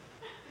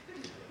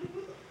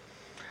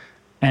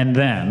 And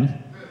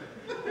then,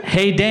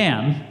 hey,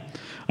 Dan,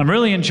 I'm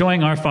really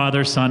enjoying our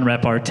father-son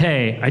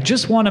repartee. I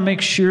just want to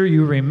make sure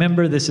you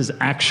remember this is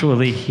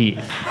actually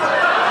Heath.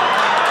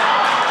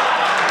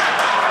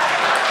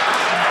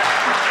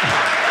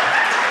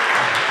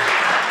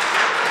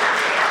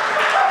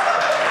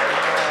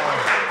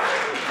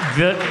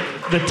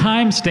 The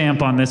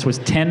timestamp on this was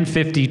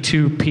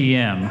 10:52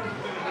 p.m.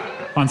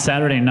 on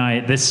Saturday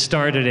night. This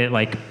started at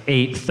like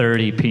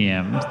 8:30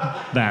 p.m.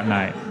 that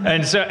night.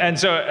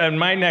 And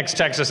my next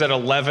text is at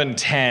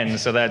 11:10,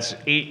 so that's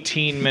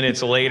 18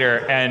 minutes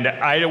later, and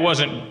I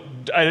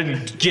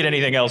didn't get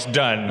anything else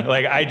done.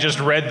 Like, I just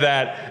read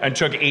that and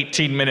took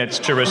 18 minutes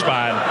to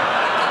respond.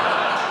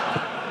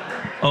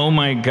 Oh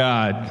my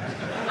God.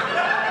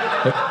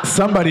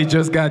 Somebody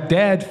just got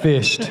dad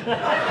fished.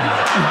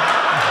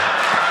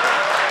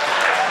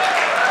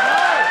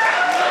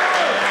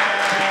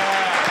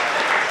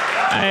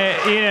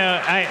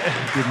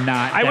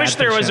 I wish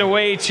there was a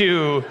way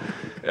to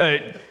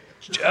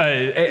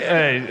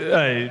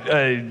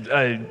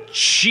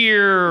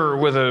cheer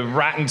with a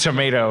rotten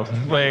tomato.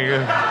 Like,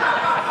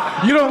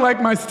 you don't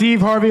like my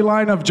Steve Harvey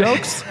line of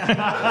jokes?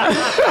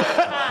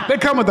 They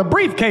come with a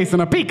briefcase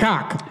and a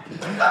peacock.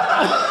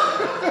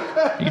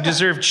 You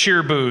deserve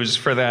cheer boos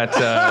for that.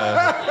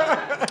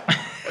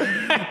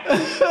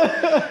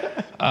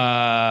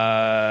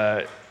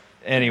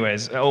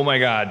 Anyways, oh my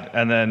God,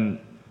 and then,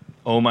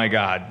 oh my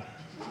God.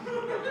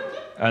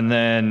 And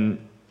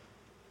then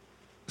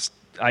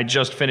I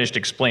just finished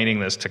explaining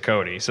this to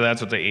Cody, so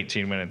that's what the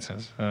 18 minutes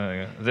is.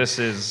 This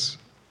is,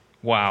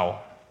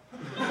 wow.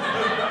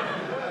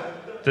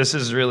 This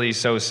is really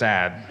so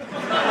sad.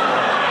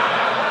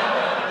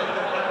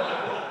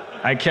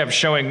 I kept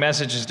showing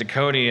messages to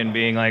Cody and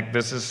being like,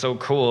 this is so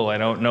cool. I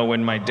don't know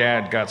when my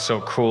dad got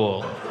so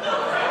cool.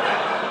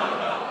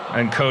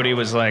 And Cody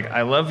was like,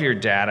 I love your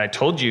dad. I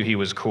told you he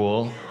was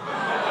cool.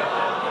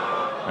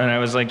 And I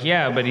was like,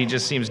 yeah, but he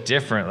just seems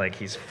different. Like,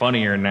 he's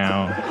funnier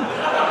now.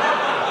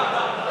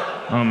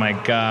 Oh my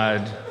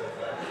God.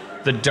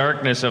 The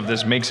darkness of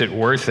this makes it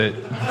worth it.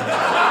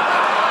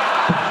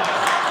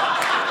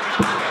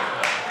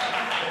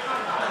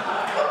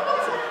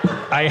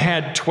 I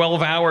had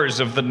 12 hours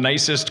of the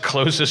nicest,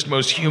 closest,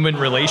 most human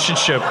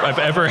relationship I've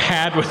ever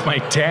had with my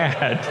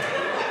dad.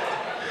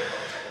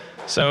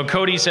 So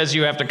Cody says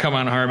you have to come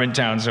on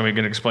Harmontown so we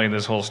can explain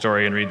this whole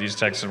story and read these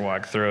texts and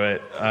walk through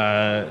it.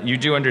 You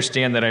do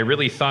understand that I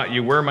really thought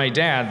you were my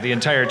dad the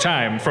entire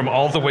time, from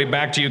all the way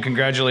back to you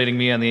congratulating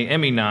me on the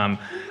Emmy nom.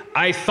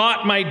 I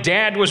thought my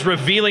dad was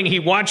revealing he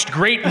watched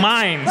Great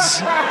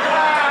Minds.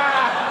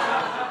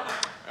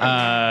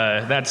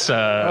 That's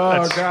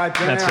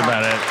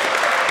about it.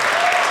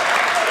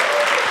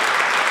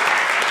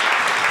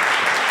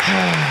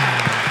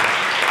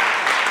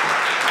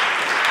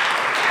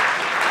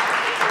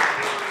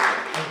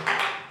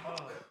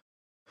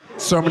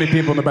 So many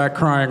people in the back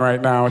crying right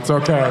now. It's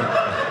okay.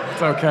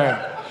 It's okay.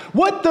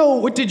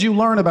 What did you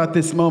learn about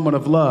this moment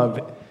of love?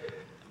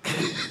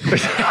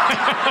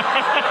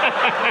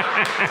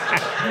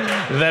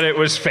 That it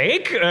was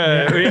fake?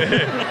 I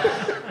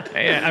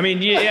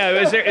mean, yeah.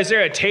 Is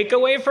there a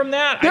takeaway from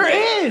that? There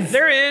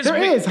is.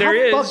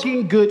 How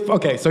fucking good.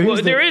 Okay, so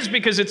here's there is,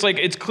 because it's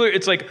clear.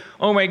 It's like,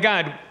 oh my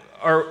God,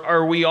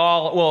 are we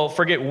all? Well,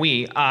 forget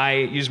we. I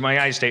use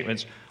my I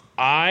statements.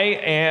 I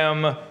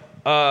am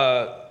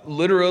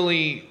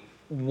literally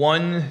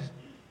one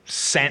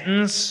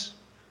sentence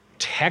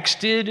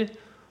texted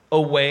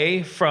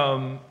away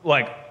from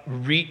like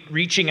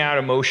reaching out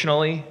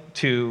emotionally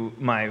to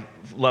my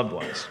loved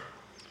ones.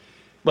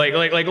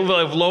 Like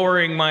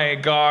lowering my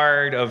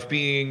guard, of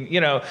being,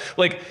 it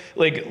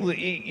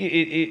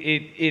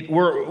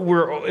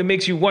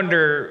makes you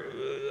wonder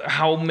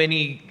how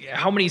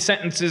many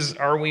sentences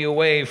are we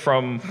away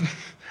from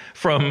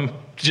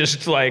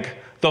just like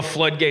the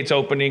floodgates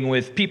opening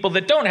with people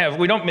that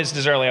we don't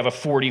necessarily have a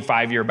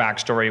 45-year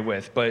backstory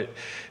with, but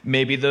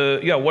maybe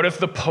what if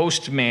the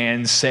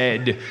postman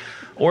said,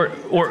 or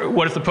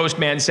what if the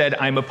postman said,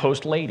 I'm a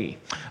post lady?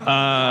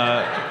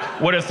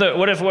 What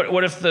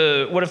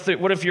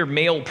if your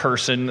mail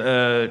person,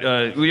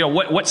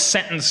 what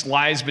sentence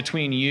lies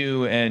between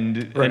you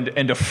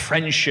and a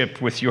friendship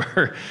with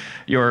your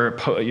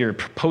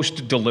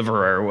post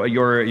deliverer,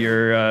 your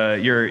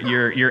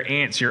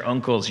aunts, your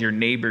uncles, your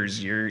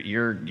neighbors,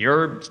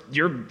 your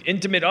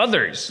intimate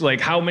others? Like,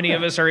 how many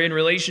of us are in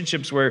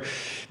relationships where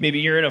maybe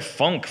you're in a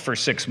funk for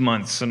 6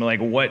 months, and like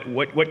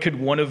what could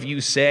one of you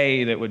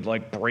say that would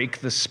like break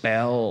the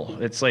spell?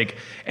 It's like,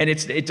 and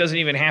it doesn't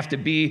even have to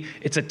be,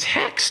 it's a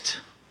text.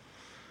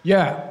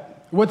 Yeah.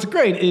 What's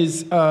great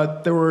is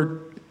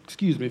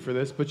excuse me for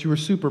this, but you were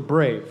super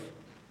brave.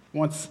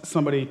 Once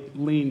somebody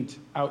reached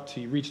out to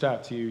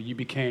you, you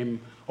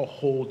became a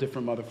whole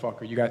different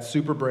motherfucker. You got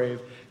super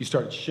brave. You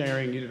started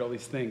sharing. You did all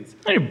these things.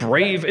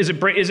 Brave? Is it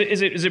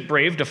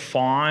brave to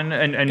fawn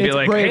and be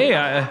like, brave.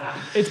 Hey?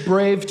 It's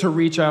brave to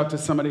reach out to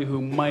somebody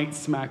who might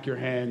smack your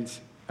hand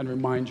and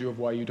remind you of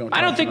why you don't.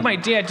 I don't think my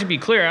dad. To be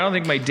clear, I don't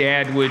think my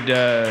dad would.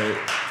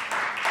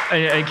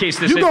 In case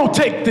this. You gonna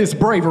take this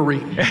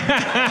bravery.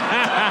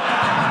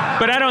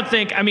 But I don't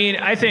think. I mean,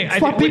 I think.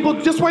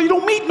 That's why you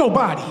don't meet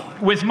nobody.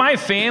 With my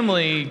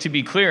family, to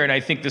be clear, and I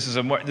think this is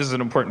an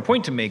important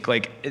point to make.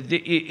 Like, Do you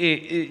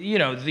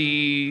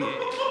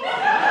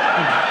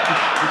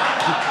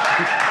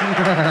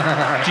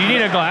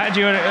need a glass? Do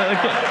you want to?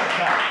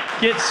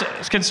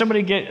 Can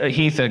somebody get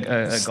Heath a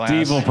glass?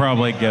 Steve will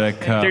probably get a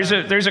cup.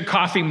 There's a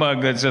coffee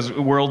mug that says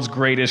 "World's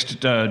Greatest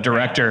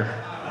Director."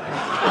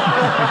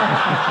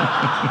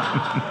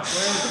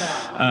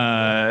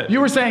 You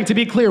were saying, to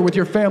be clear, with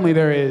your family,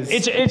 there is.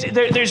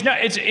 There's no.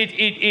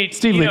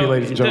 Steve Levy,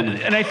 ladies and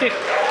gentlemen. And I think.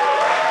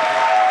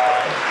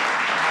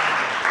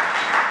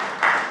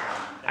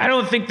 I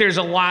don't think there's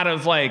a lot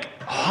of like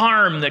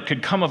harm that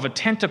could come of a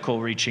tentacle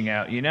reaching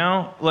out, you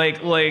know?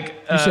 Like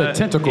You said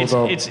tentacle,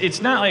 though.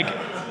 It's not like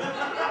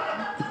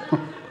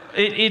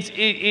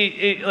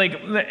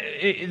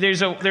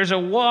there's a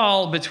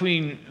wall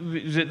between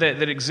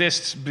that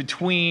exists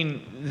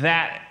between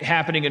that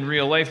happening in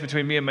real life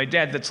between me and my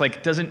dad that's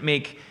like doesn't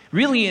make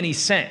really any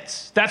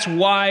sense. That's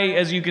why,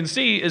 as you can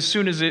see, as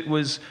soon as it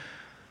was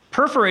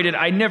perforated,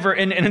 I never,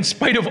 and in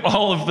spite of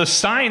all of the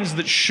signs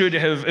that should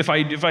have, if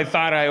I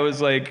thought I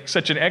was like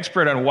such an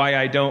expert on why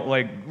I don't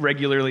like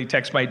regularly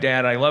text my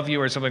dad "I love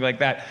you" or something like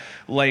that,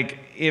 like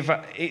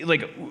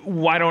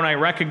why don't I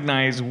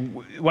recognize?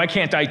 Why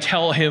can't I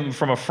tell him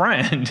from a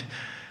friend?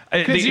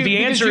 The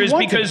answer is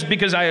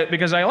because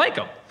I like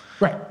him.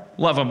 Right.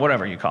 Love him,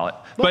 whatever you call it.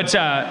 But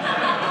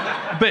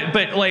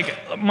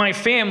like my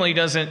family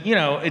doesn't, you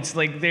know, it's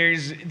like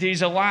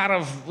there's a lot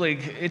of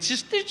like, it's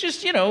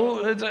just you know,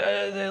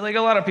 like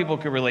a lot of people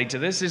could relate to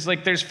this. Is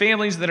like there's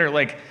families that are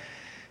like,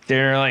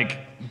 they're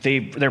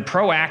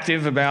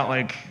proactive about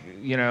like,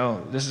 you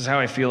know, this is how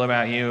I feel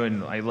about you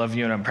and I love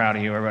you and I'm proud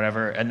of you or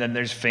whatever. And then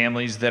there's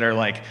families that are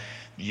like,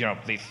 you know,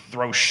 they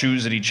throw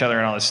shoes at each other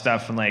and all this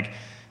stuff and like.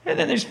 And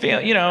then there's,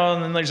 you know,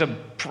 and then there's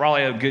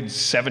probably a good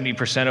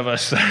 70% of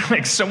us that are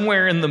like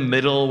somewhere in the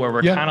middle where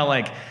we're kind of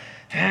like,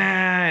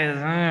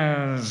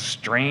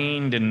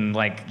 strained and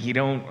like, I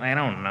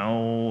don't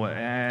know.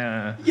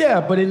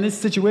 Yeah, but in this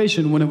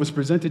situation, when it was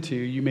presented to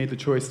you, you made the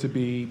choice to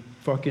be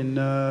fucking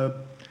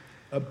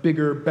a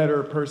bigger,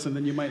 better person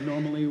than you might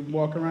normally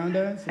walk around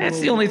as? That's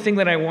the only thing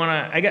that I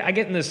want to... I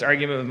get in this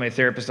argument with my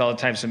therapist all the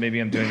time, so maybe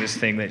I'm doing this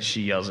thing that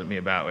she yells at me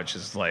about, which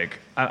is like...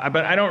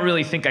 but I don't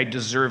really think I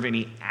deserve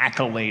any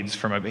accolades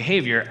for my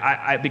behavior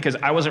because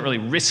I wasn't really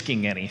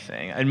risking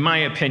anything, in my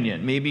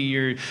opinion. Maybe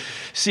you're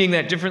seeing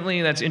that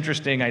differently. That's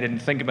interesting. I didn't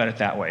think about it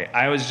that way.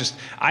 I was just...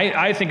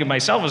 I think of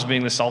myself as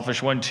being the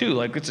selfish one, too.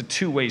 Like, it's a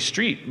two-way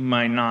street.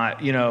 Mine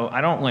not... You know,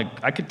 I don't,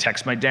 like... I could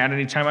text my dad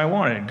anytime I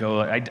wanted and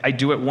go... I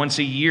do it once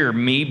a year,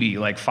 maybe,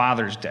 like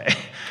Father's Day.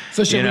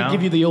 So should we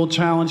give you the old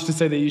challenge to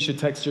say that you should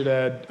text your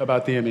dad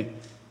about the Emmy?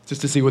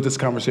 Just to see what this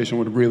conversation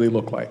would really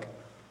look like.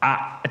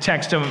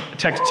 Text my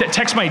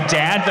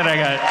dad that I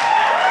got...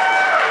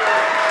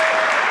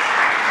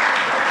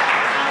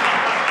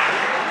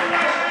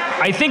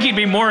 I think he'd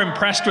be more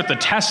impressed with the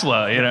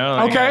Tesla, you know?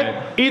 Like,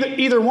 okay,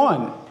 either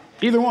one.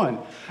 Either one.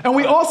 And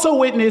we also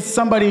witnessed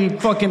somebody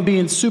fucking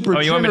being super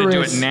generous. Oh, you want me to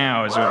do it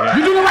now? Is what, yeah.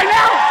 You're doing it right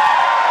now?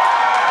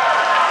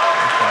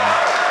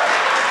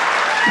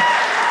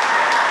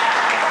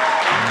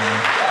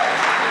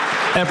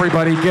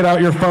 Everybody, get out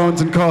your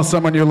phones and call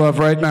someone you love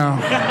right now.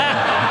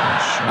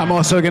 I'm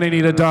also going to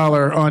need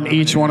 $1 on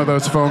each one of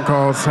those phone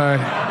calls.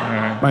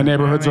 Hi. My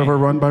neighborhood's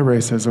overrun by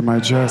racism.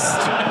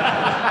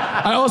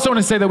 I also want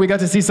to say that we got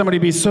to see somebody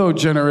be so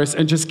generous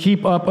and just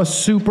keep up a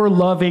super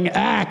loving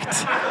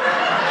act.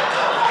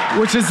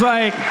 Which is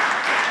like,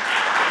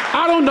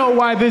 I don't know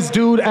why this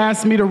dude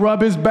asked me to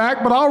rub his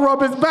back, but I'll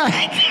rub his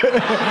back.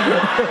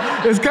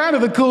 It's kind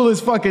of the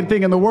coolest fucking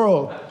thing in the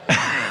world.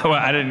 Well,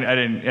 I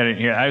didn't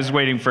hear. I was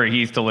waiting for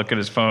Heath to look at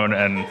his phone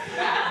and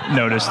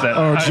notice that.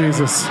 Oh,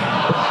 Jesus.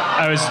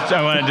 I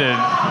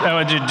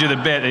wanted to do the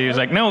bit. And he was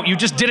like, "No, you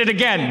just did it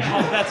again."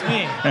 Oh, that's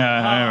me. All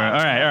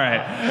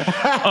right.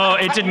 Oh,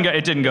 it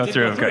didn't go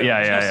through.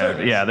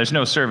 Yeah. There's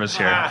no service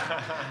here.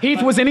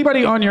 Heath, was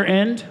anybody on your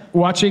end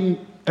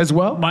watching as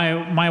well?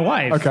 My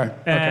wife. Okay.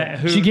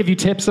 Did she give you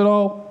tips at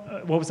all?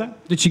 What was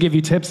that? Did she give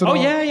you tips at all?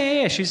 Oh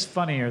yeah. She's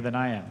funnier than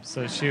I am.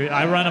 So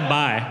I run them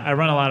by. I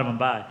run a lot of them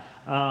by.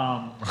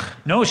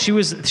 No, she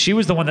was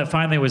the one that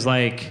finally was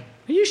like,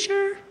 "Are you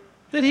sure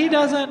that he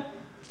doesn't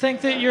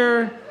think that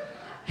you're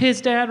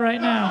his dad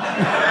right now?"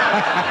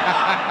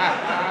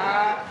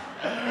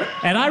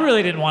 And I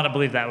really didn't want to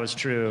believe that was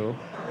true.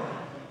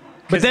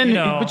 But then,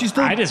 but you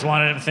still... I just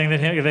wanted him to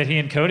think that he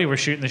and Cody were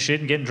shooting the shit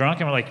and getting drunk,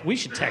 and we're like, we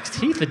should text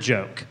Heath a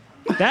joke.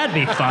 That'd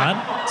be fun.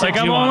 It's like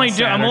I'm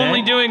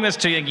only doing this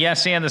to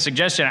yes and the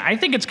suggestion. I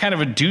think it's kind of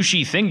a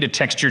douchey thing to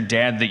text your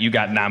dad that you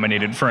got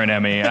nominated for an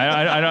Emmy.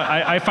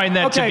 I find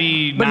that to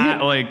be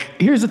not like.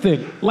 Here's the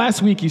thing.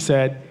 Last week you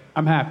said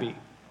I'm happy.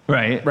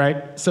 Right.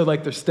 Right. So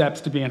like there's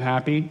steps to being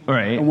happy.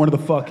 Right. And one of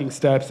the fucking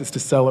steps is to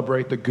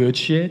celebrate the good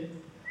shit.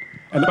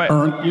 And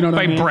earn. You know what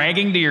I mean? By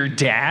bragging to your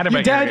dad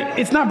about your dad.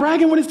 It's not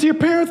bragging when it's to your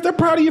parents. They're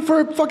proud of you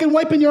for fucking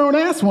wiping your own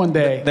ass one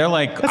day. They're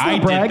like, I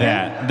did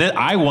that.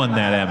 I won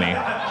that Emmy.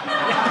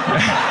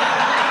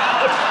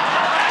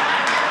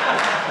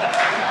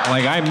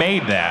 Like I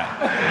made that.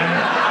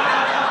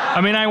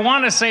 I mean, I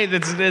want to say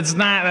that's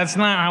not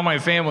how my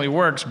family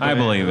works. But I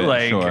believe it.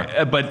 Like,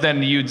 sure. But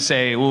then you'd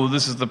say, well,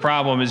 this is the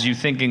problem: is you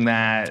thinking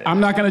that. I'm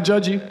not going to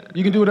judge you.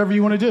 You can do whatever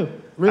you want to do.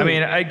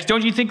 Really? I mean,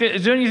 don't you think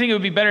it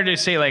would be better to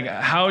say like,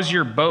 "How's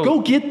your boat?"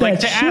 Go get that like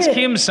to shit. ask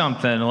him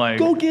something like.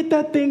 Go get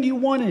that thing you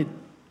wanted.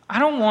 I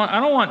don't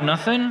want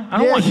nothing. I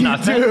don't want you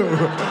nothing.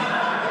 do.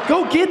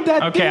 Go get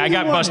that Okay, thing I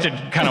got you busted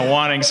wanted. kind of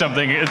wanting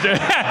something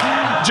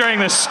during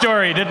this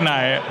story, didn't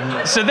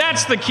I? So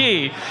that's the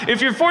key.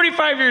 If you're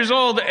 45 years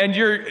old and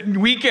your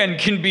weekend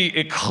can be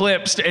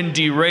eclipsed and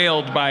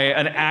derailed by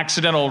an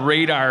accidental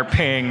radar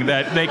ping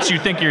that makes you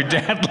think your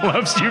dad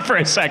loves you for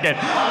a second,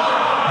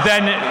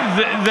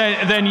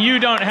 then you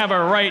don't have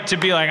a right to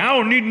be like, I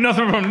don't need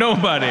nothing from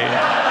nobody.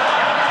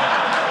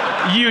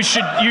 You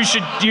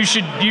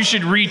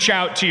should reach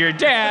out to your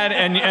dad,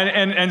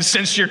 and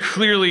since you're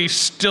clearly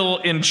still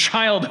in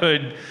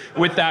childhood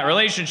with that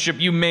relationship,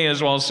 you may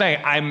as well say,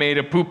 I made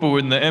a poo-poo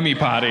in the Emmy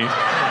potty. Okay.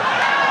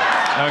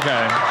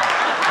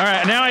 All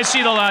right, now I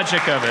see the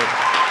logic of it.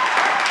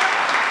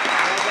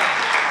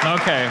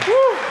 Okay.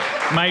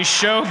 My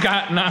show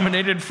got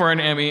nominated for an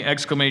Emmy,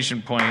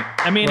 exclamation point.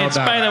 I mean, Well it's,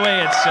 done. by the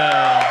way,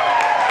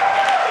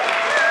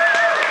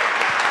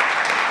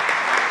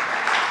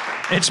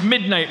 it's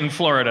midnight in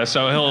Florida,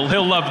 so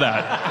he'll love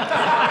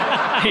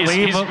that.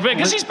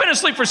 Because he's been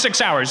asleep for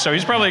 6 hours, so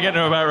he's probably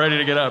getting about ready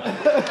to get up.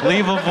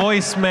 Leave a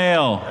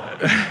voicemail.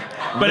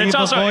 But Leave it's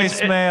also a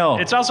voicemail.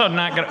 It's also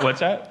not gonna. What's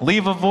that?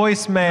 Leave a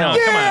voicemail.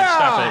 No, come on,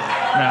 stop it.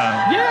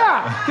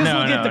 Yeah, because No,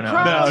 we'll get the no,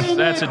 crowd in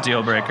that's it. a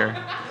deal breaker.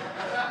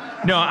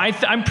 No,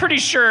 I'm pretty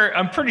sure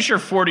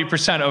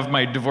 40% of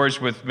my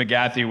divorce with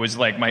McGathy was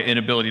like my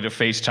inability to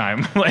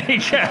FaceTime.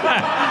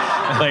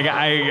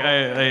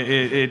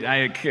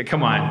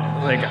 Come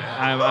on. Like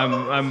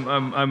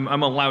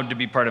I'm allowed to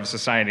be part of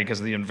society because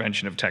of the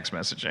invention of text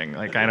messaging.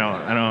 Like I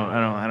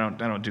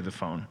don't do the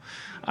phone.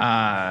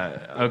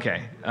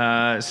 Okay.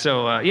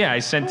 Yeah, I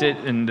sent it,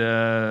 and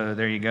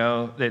there you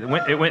go. It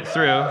went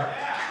through.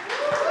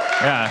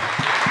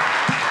 Yeah.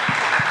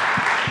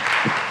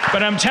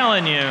 But I'm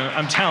telling you,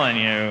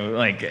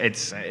 like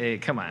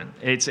come on,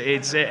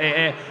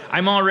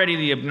 I'm already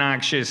the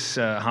obnoxious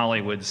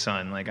Hollywood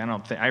son. Like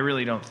I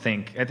really don't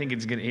think. I think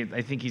he's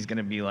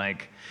gonna be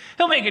like,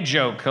 he'll make a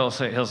joke. He'll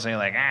say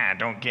like,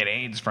 don't get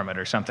AIDS from it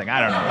or something.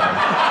 I don't know.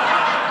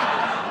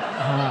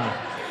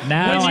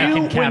 Now When I you-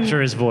 can when-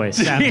 capture his voice.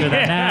 After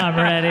that, now I'm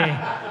ready.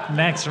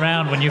 Next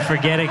round, when you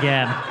forget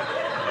again.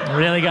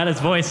 Really got his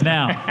voice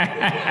now.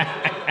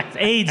 It's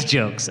AIDS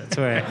jokes. That's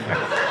where.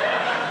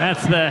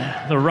 That's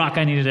the rock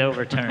I needed to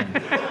overturn.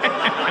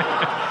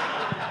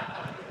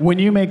 When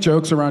you make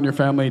jokes around your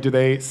family, do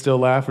they still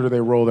laugh or do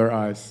they roll their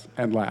eyes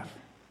and laugh?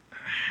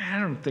 I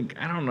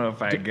don't know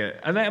if I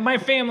get my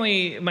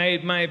family,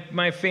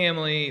 my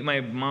family,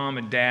 my mom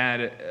and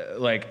dad,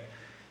 like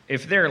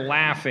if they're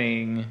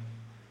laughing,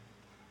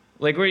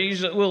 like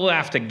we'll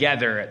laugh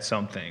together at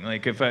something.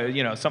 Like if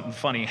something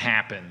funny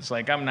happens,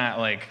 like I'm not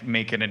like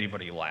making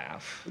anybody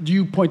laugh. Do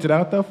you point it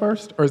out though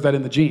first, or is that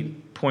in the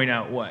gene? Point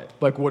out what?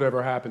 Like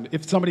whatever happened.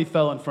 If somebody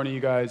fell in front of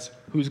you guys,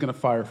 who's gonna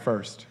fire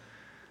first?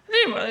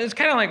 It's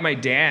kind of like my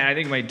dad. I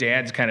think my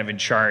dad's kind of in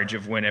charge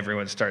of when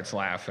everyone starts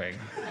laughing.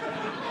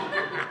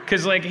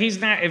 Cause like he's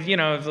not, if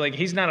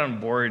he's not on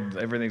board,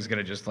 everything's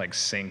gonna just like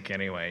sink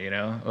anyway,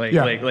 Like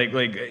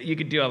you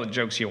could do all the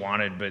jokes you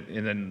wanted, but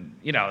and then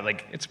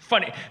like it's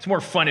funny. It's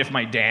more fun if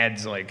my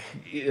dad's like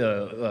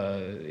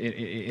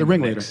the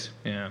ringleader.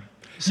 Yeah.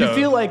 Do you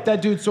feel like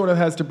that dude sort of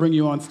has to bring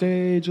you on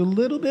stage a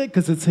little bit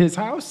because it's his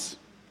house?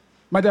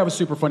 My dad was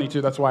super funny too.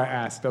 That's why I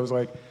asked. I was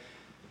like,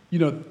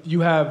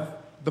 you have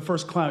the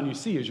first clown you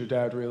see is your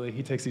dad. Really,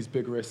 he takes these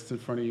big risks in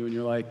front of you, and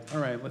you're like, all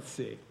right, let's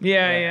see.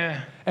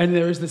 Yeah. And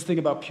there's this thing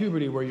about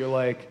puberty where you're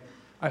like,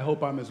 I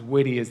hope I'm as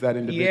witty as that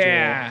individual.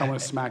 Yeah. I want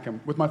to smack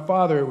him. With my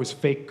father, it was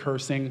fake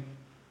cursing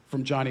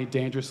from Johnny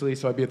Dangerously.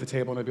 So I'd be at the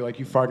table and I'd be like,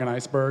 you farting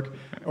iceberg,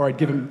 or I'd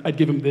give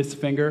him this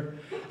finger,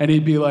 and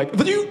he'd be like,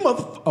 you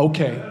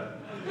okay.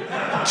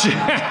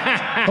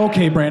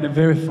 Okay, Brandon,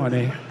 very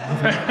funny.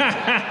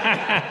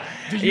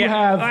 Do you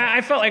have? I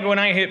felt like when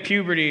I hit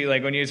puberty,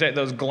 like when you said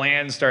those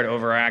glands start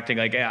overacting,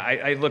 like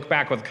I look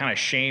back with kind of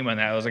shame on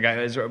that. I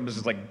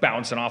was like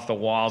bouncing off the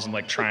walls and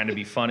like trying to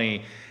be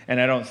funny,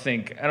 and I don't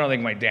think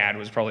my dad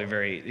was probably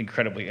very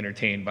incredibly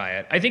entertained by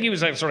it. I think he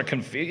was like sort of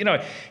confused.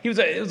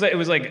 It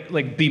was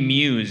like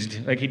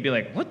bemused. Like he'd be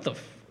like, "What the?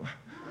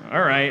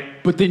 All right."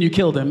 But then you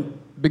killed him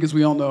because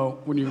we all know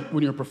when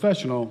you're a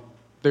professional,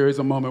 there is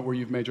a moment where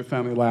you've made your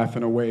family laugh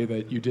in a way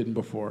that you didn't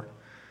before.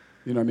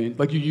 You know what I mean?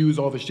 Like you use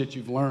all the shit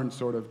you've learned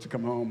sort of to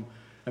come home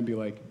and be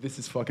like, this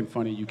is fucking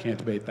funny, you can't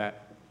debate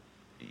that.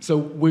 So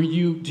do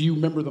you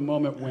remember the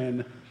moment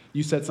when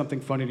you said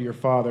something funny to your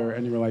father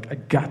and you were like, I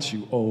got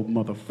you, old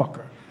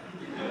motherfucker?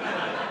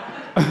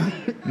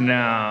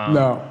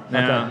 No.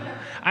 Okay.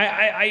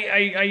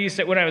 I used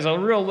to, when I was a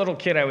real little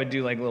kid, I would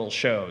do like little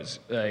shows,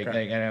 and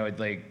I would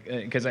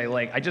because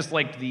I just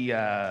liked the,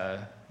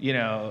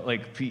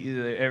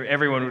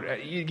 everyone would,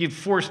 you'd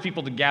force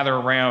people to gather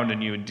around,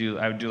 and I would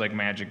do like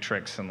magic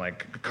tricks and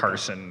like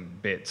Carson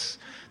bits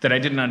that I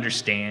didn't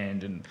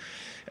understand, and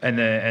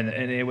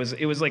it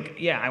was like,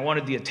 yeah, I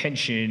wanted the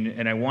attention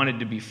and I wanted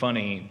to be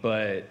funny,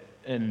 but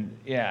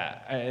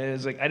it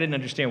was like I didn't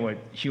understand what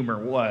humor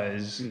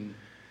was.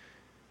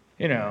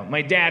 You know,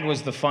 my dad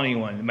was the funny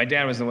one. My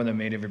dad was the one that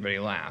made everybody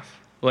laugh.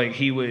 Like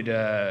he would,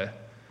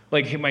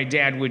 my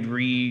dad would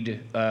read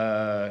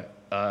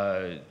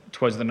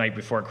 "'Twas the Night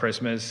Before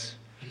Christmas,"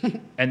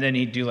 and then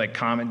he'd do like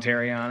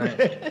commentary on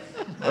it.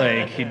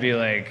 Like he'd be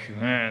like,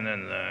 and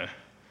then I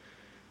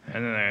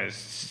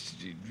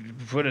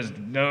put his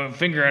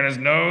finger on his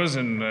nose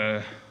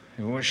and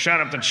shot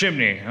up the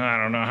chimney.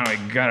 I don't know how he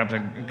got up the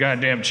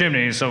goddamn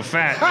chimney. He's so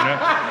fat, you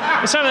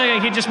know. It sounded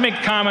like he'd just make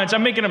comments.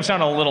 I'm making him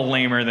sound a little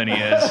lamer than he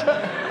is,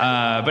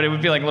 but it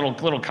would be like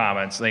little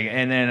comments, like,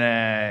 and then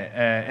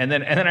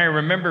I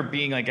remember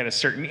being like at a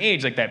certain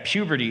age, like that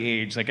puberty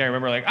age. Like I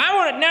remember like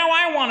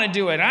I want to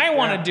do it. I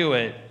want to do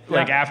it.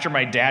 Like after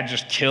my dad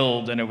just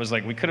killed, and it was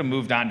like we could have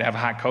moved on to have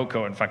hot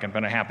cocoa and fucking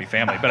been a happy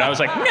family. But I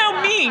was like,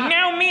 now me,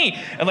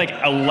 and like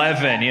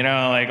 11, you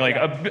know, like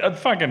a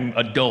fucking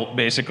adult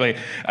basically,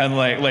 and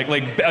like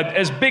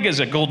as big as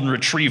a golden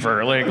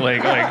retriever, like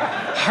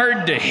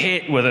hard to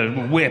hit with a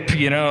whip,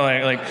 you know,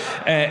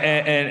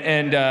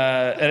 and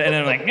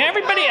then like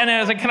everybody, and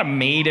I was like kind of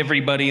made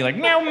everybody like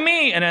now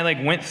me, and I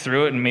like went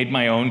through it and made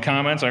my own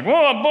comments like,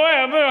 whoa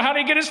boy, how do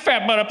you get his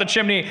fat butt up the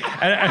chimney?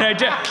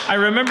 And I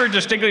remember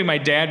distinctly my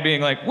dad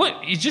being like,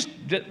 "What? He's just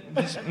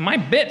my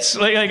bits."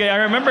 Like I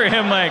remember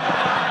him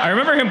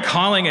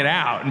calling it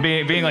out and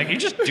being like, "You're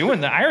just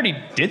doing that. I already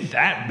did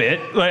that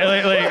bit."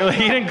 Like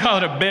he didn't call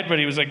it a bit, but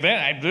he was like,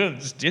 "That I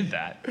just did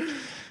that."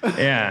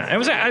 Yeah, it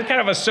was I kind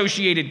of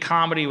associated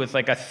comedy with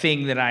like a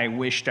thing that I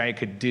wished I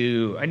could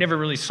do. I never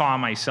really saw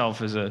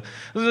myself as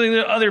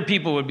other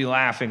people would be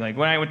laughing. Like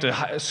when I went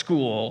to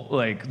school,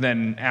 like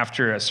then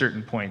after a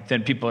certain point,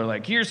 then people are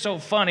like, "You're so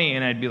funny,"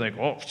 and I'd be like,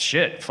 "Oh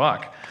shit,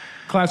 fuck."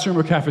 Classroom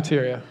or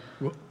cafeteria?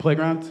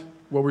 Playground?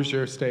 What was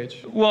your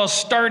stage? Well,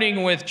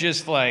 starting with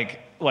just like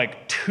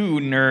two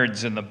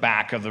nerds in the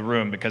back of the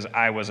room because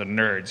I was a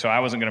nerd, so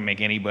I wasn't gonna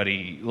make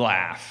anybody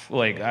laugh.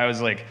 Like I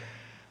was like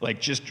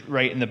just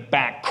right in the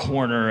back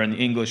corner in the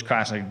English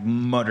class, like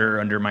mutter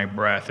under my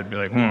breath and be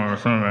like,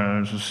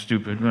 "Oh, this is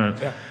stupid."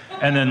 Yeah.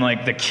 And then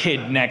like the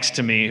kid next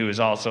to me who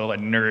was also a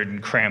nerd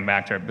and crammed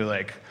back there, I'd be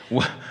like,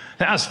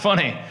 "That was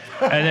funny,"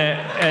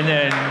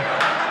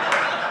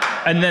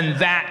 and then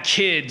that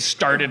kid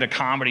started a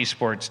comedy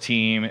sports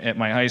team at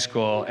my high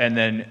school, and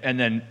then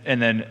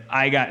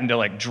I got into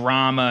like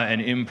drama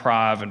and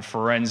improv and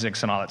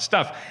forensics and all that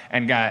stuff,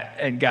 and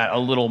got a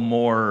little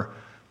more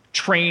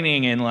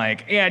training in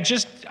like,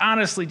 just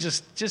honestly,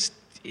 just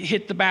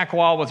hit the back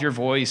wall with your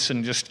voice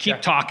and just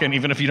keep talking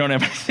even if you don't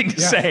have anything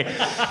to say,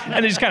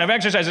 and these kind of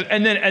exercises,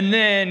 and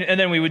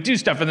then we would do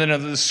stuff, and then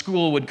the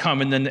school would come,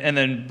 and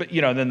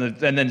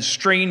then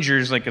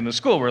strangers like in the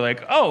school were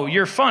like, "Oh,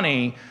 you're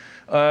funny.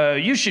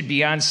 You should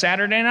be on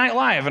Saturday Night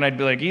Live," and I'd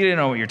be like, "You didn't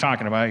know what you're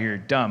talking about. You're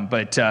dumb."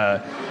 But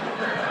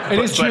it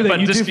is true that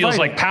you this do feels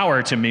fight like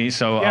power to me,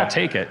 so I'll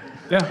take it.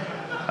 Yeah.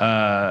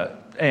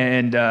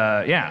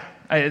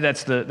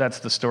 That's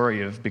the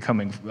story of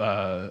becoming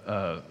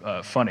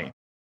funny.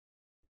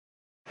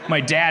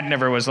 My dad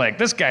never was like,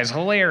 "This guy's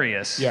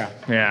hilarious." Yeah.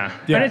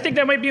 And I think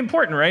that might be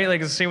important, right?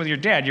 Like it's the same with your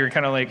dad. You're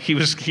kind of like he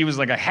was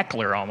like a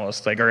heckler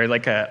almost, like or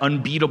like a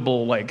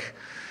unbeatable like.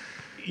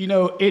 You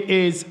know, it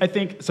is, I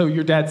think, so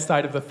your dad's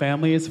side of the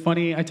family is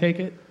funny, I take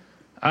it?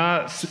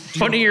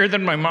 Funnier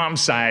than my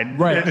mom's side,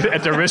 right?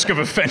 At the risk of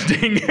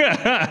offending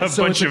a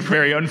bunch of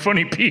very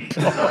unfunny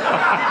people.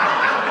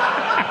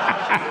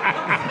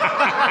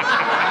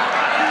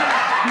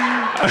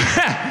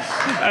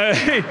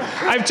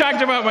 I've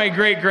talked about my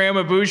great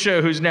grandma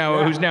Busha, who's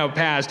now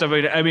passed.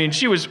 I mean,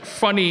 she was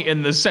funny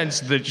in the sense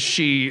that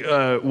she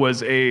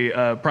was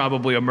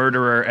probably a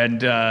murderer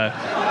and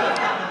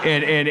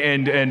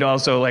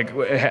also like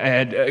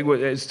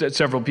had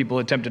several people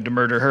attempted to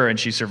murder her and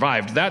she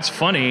survived. That's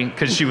funny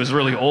because she was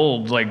really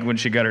old, like when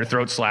she got her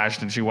throat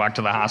slashed and she walked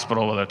to the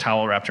hospital with a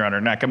towel wrapped around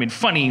her neck. I mean,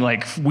 funny,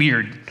 like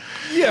weird.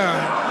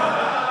 Yeah.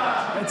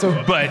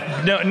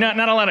 But no,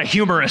 not a lot of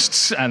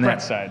humorists on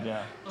that side.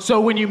 Yeah. So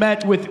when you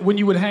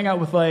would hang out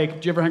with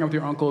like, do you ever hang out with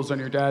your uncles on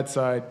your dad's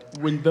side?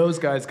 When those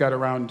guys got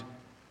around,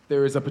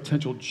 there is a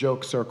potential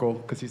joke circle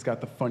because he's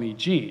got the funny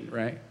gene,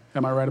 right?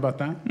 Am I right about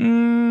that?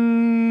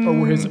 Or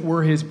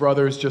were his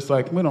brothers just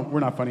like, we're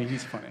not funny,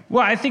 he's funny?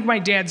 Well, I think my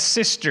dad's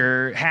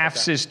sister,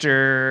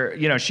 half-sister,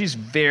 you know, she's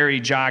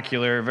very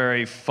jocular,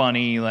 very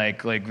funny,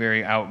 like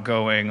very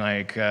outgoing,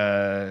 like...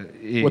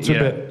 What's her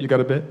bit? You got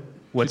a bit?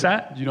 What's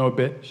that? Do you know a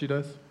bit she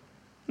does?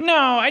 No,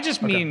 I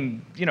just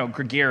mean, you know,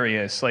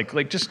 gregarious,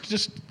 like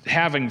just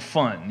having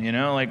fun, you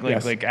know,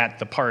 like at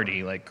the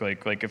party, like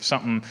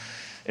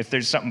if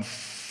there's something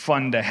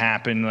fun to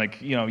happen,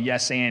 like, you know,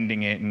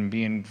 yes-anding it and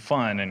being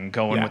fun and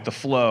going with the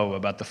flow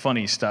about the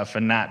funny stuff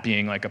and not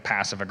being like a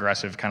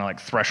passive-aggressive kind of like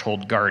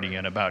threshold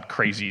guardian about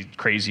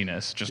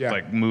craziness, just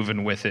like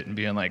moving with it and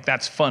being like,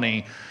 that's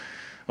funny,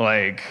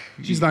 like...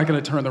 She's not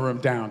going to turn the room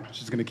down.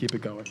 She's going to keep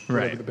it going,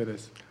 whatever the bit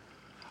is.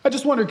 I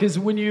just wonder, because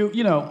when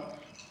you know,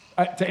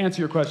 to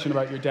answer your question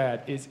about your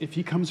dad, is if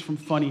he comes from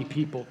funny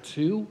people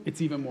too,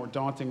 it's even more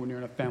daunting when you're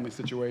in a family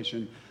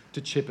situation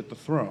to chip at the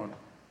throne.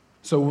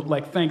 So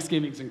like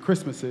Thanksgivings and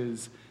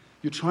Christmases,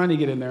 you're trying to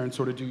get in there and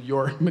sort of do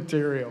your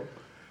material.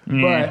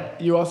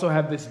 But you also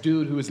have this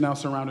dude who is now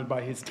surrounded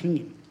by his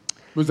team.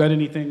 Was that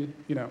anything,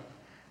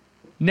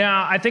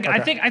 No, I think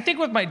Okay.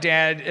 with my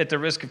dad, at the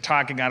risk of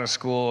talking out of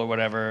school or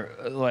whatever,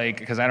 like,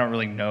 because I don't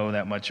really know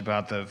that much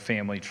about the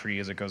family tree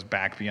as it goes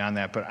back beyond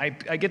that, but I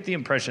get the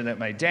impression that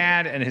my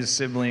dad and his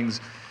siblings,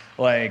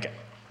 like,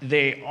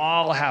 they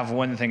all have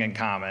one thing in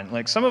common.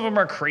 Like, some of them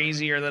are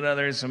crazier than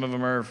others, some of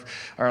them are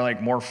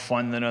like more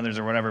fun than others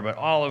or whatever, but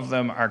all of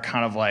them are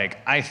kind of like,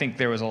 I think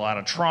there was a lot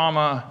of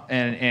trauma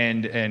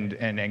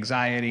and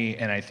anxiety,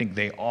 and I think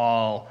they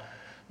all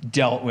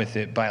dealt with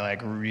it by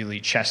like really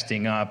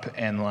chesting up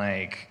and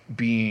like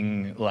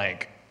being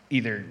like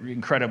either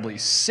incredibly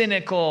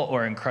cynical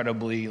or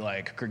incredibly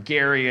like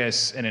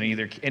gregarious, and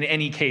in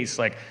any case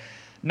like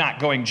not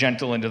going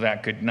gentle into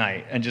that good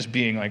night and just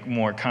being like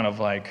more kind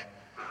of like,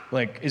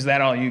 is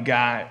that all you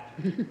got,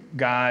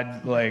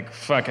 God? Like,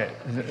 fuck it.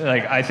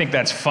 Like, I think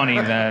that's funny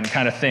then,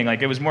 kind of thing.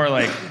 Like, it was more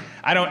like,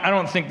 I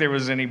don't think there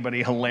was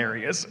anybody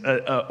hilarious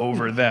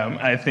over them.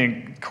 I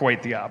think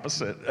quite the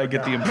opposite. I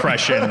get the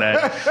impression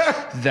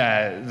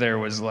that there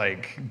was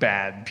like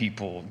bad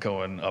people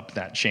going up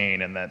that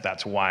chain, and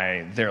that's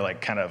why they're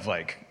like kind of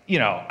like,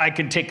 I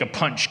can take a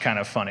punch kind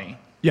of funny.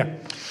 Yeah.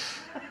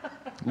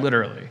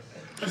 Literally.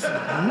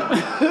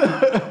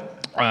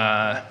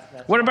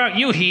 What about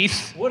you,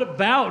 Heath? What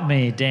about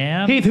me,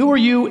 Dan? Heath, who are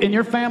you in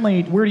your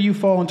family? Where do you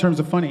fall in terms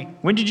of funny?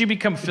 When did you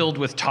become filled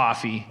with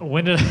toffee?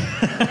 When did?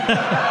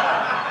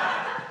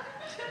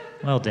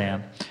 Well,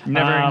 Dan.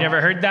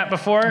 Never heard that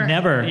before?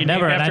 Never. You And I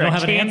after don't a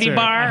have an candy answer.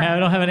 bar? I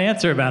don't have an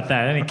answer about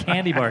that. Any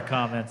candy bar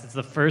comments? It's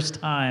the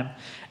first time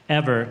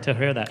ever to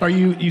hear that. Are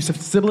you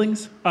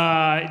siblings?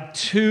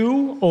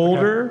 2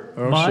 older,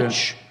 Okay. Oh, much.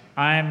 shit.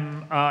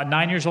 I'm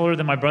 9 years older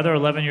than my brother,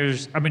 9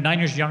 years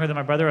younger than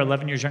my brother,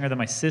 11 years younger than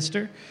my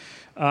sister.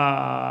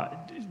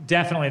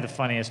 Definitely the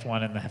funniest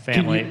one in the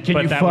family, can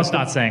but you that fuck was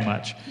them? not saying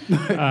much.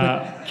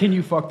 Can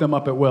you fuck them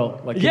up at will?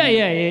 Like, Yeah.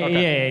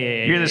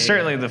 You're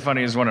certainly the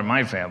funniest one in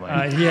my family.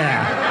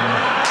 Yeah.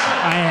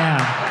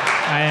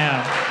 I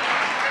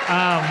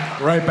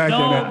am. Right back in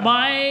No, it.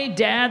 my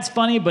dad's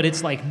funny, but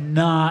it's like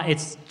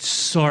it's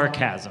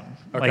sarcasm,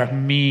 Okay. like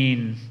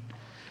mean,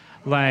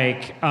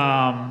 like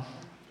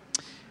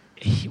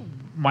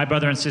my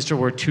brother and sister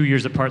were 2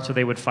 years apart, so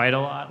they would fight a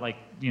lot, like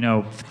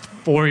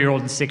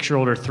 4-year-old and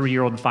 6-year-old or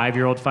 3-year-old and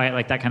 5-year-old fight,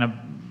 like that kind of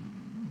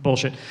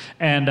bullshit.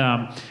 And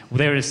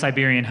they were a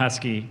Siberian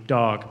Husky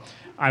dog.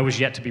 I was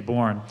yet to be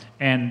born,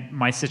 and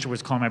my sister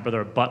was calling my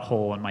brother a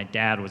butthole, and my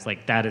dad was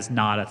like, "That is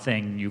not a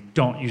thing. You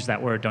don't use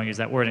that word. Don't use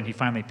that word." And he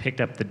finally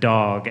picked up the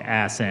dog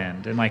ass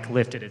end and like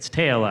lifted its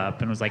tail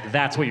up and was like,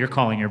 "That's what you're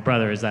calling your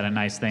brother? Is that a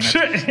nice thing?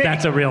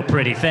 That's a real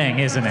pretty thing,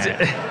 isn't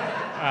it?"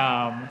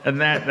 And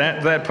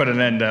that put an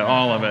end to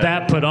all of it.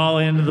 That put all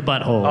into the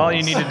butthole. All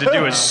you needed to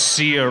do is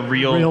see a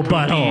real poopy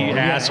butthole.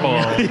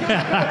 asshole.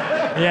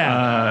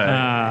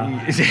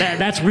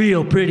 That's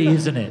real pretty,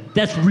 isn't it?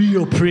 That's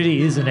real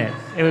pretty, isn't it?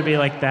 It would be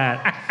like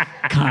that,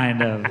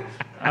 kind of.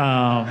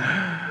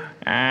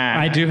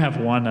 I do have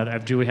one other.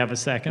 Do we have a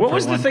second? What for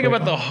was the one thing quick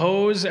about the one?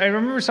 hose? I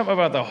remember something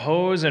about the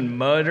hose and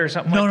mud or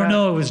something like that.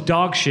 No. It was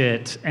dog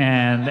shit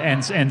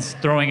and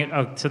throwing it.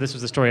 Oh, so this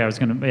was the story I was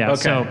gonna. Yeah.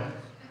 Okay.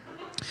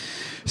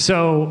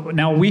 So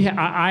now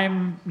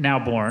I'm now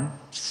born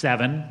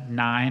 7,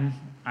 9,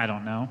 I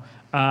don't know,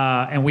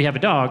 and we have a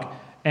dog,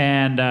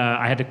 and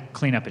I had to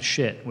clean up its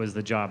shit. Was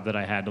the job that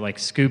I had to like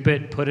scoop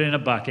it, put it in a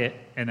bucket,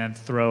 and then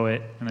throw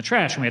it in the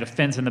trash. And we had a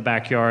fence in the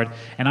backyard,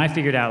 and I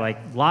figured out like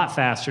a lot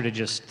faster to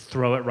just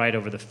throw it right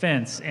over the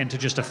fence into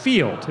just a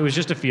field. It was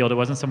just a field. It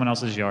wasn't someone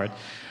else's yard.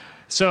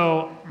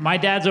 So my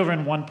dad's over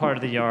in one part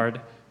of the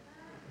yard,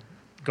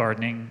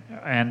 gardening,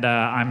 and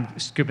I'm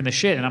scooping the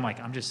shit, and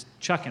I'm just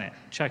chucking it,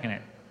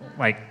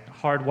 like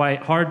hard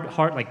white,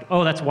 hard, like,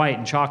 oh, that's white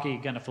and chalky,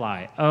 gonna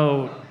fly.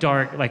 Oh,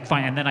 dark, like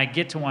fine. And then I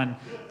get to one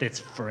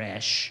that's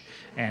fresh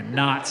and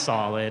not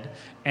solid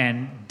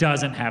and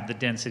doesn't have the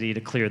density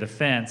to clear the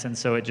fence, and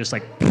so it just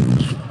like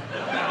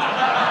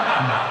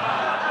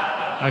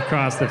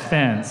across the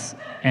fence,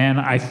 and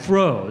I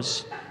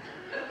froze,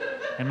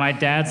 and my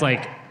dad's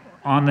like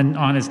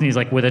on his knees,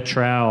 like with a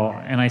trowel,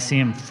 and I see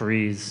him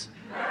freeze.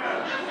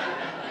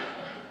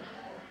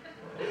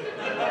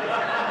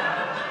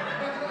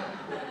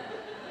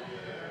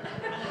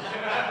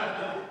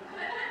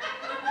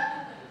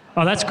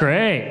 Oh, that's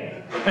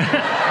great.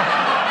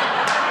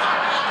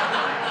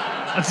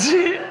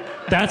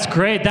 That's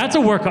great. That's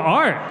a work of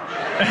art.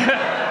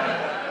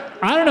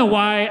 I don't know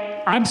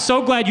why. I'm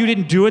so glad you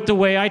didn't do it the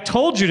way I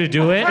told you to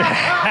do it.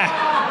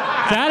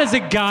 That is a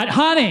god.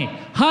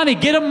 Honey,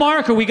 get a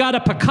marker. We got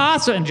a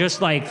Picasso, and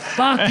just like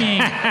fucking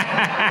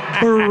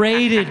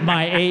berated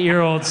my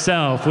 8-year-old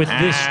self with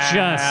this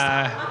just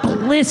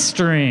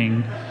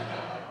blistering.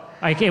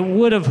 Like, it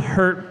would have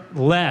hurt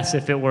less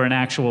if it were an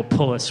actual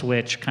pull a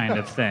switch kind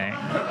of thing.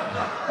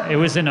 It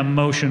was an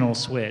emotional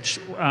switch.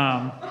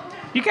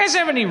 You guys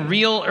have any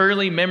real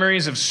early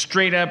memories of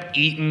straight up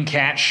eating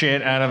cat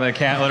shit out of a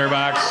cat litter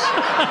box?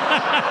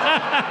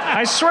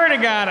 I swear to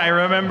God, I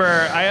remember,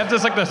 I have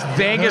this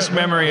vaguest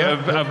memory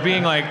of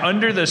being like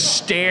under the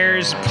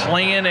stairs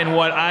playing in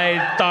what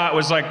I thought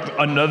was like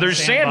another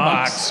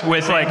sandbox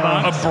with like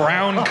a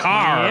brown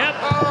car. Yep.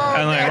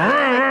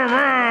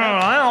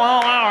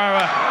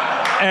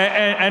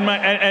 And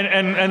like,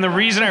 and the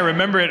reason I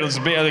remember it was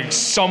like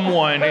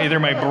someone, either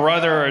my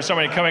brother or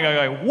somebody coming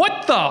out like,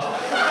 what the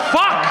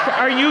fuck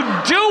are you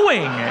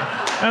doing?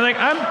 I'm like,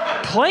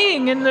 I'm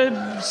playing in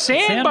the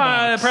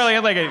sandbox. Probably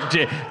had like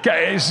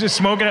a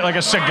smoking it like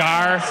a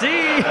cigar. See?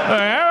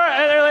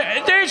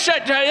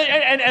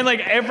 And like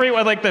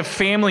everyone, like the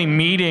family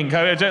meeting,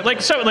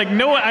 like so, like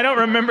no, I don't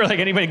remember like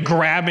anybody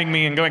grabbing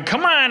me and going,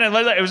 "Come on!" And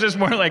it was just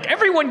more like,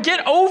 "Everyone,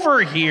 get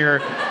over here!"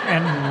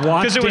 And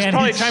watch. Because it was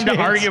probably Danny's time to shit.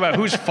 argue about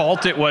whose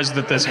fault it was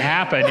that this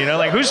happened. You know,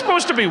 like who's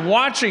supposed to be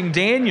watching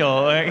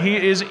Daniel? He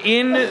is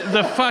in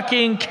the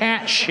fucking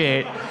cat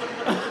shit,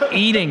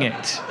 eating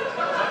it.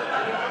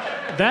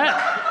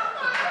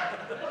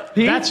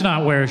 That's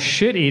not where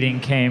shit eating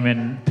came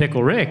in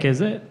Pickle Rick,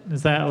 is it?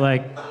 Is that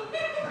like?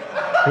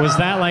 Was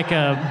that like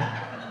a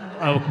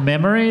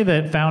memory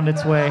that found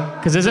its way?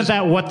 Because isn't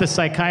that what the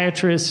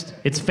psychiatrist?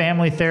 It's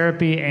family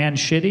therapy and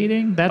shit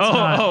eating. That's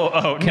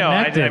not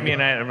connected.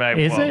 No.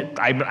 Is it?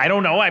 I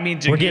don't know. I mean,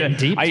 We're getting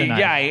deep tonight.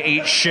 Yeah, I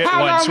ate shit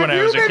How once long when have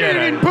I was you a been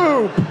kid. eating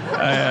poop?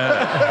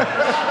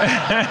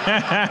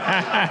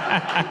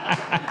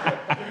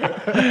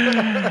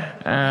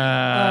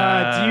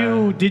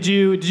 Did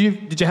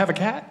you have a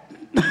cat?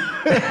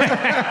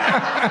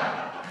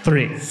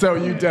 3. So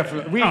you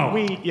definitely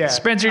yeah.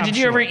 Spencer, did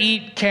you ever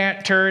eat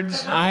cat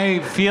turds? I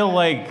feel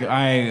like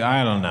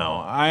I don't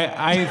know.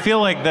 I feel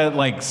like that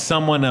like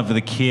someone of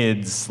the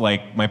kids,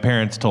 like my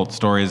parents told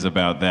stories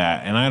about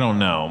that, and I don't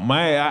know.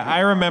 I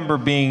remember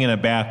being in a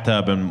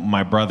bathtub and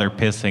my brother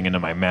pissing into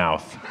my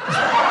mouth.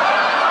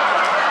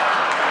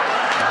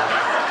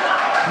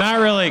 Not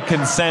really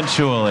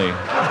consensually,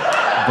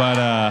 but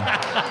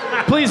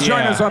Please join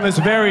Yeah. us on this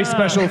very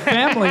special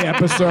family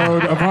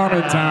episode of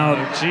Harmontown.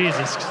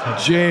 Jesus.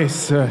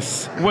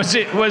 Jesus. Was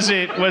it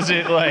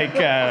like?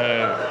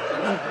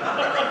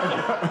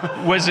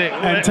 Was it?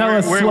 And tell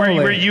us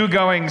slowly. Were you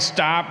going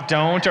stop,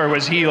 don't, or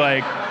was he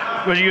like?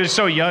 Was he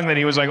so young that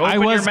he was like, open I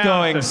your was mouth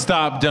going and-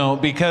 stop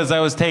don't because I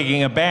was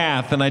taking a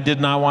bath and I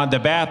did not want the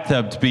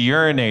bathtub to be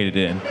urinated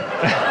in.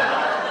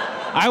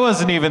 I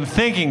wasn't even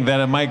thinking that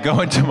it might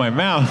go into my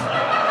mouth.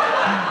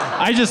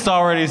 I just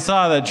already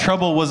saw that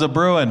trouble was a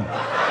brewing.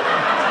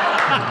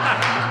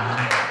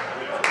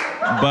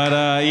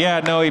 But yeah,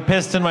 no, he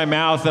pissed in my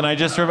mouth, and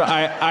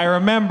I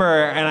remember,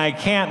 and I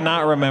can't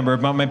not remember,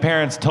 but my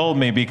parents told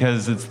me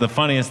because it's the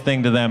funniest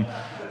thing to them,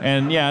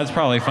 and yeah, it's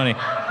probably funny.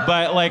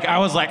 But like, I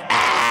was like,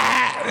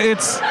 ah,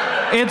 it's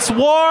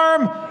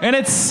warm and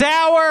it's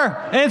sour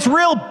and it's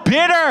real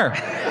bitter.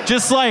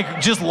 Just live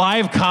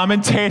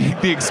commentating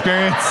the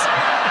experience.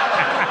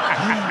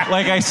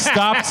 Like I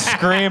stopped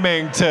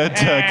screaming to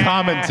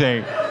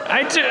commentate.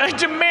 I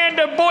demand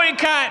a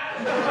boycott.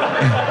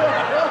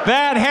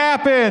 That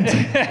happened.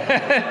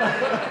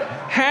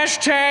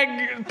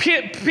 Hashtag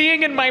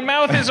peeing in my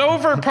mouth is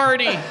over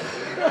party.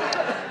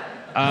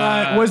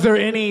 Was there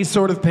any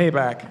sort of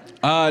payback?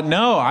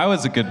 No, I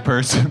was a good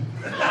person.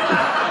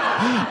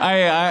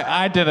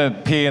 I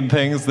didn't pee in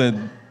things that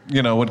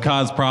would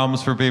cause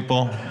problems for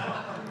people.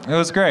 It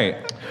was great.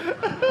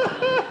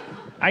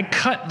 I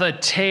cut the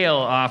tail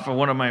off of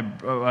one of my,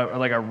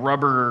 like a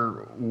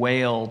rubber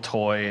whale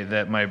toy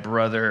that my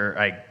brother,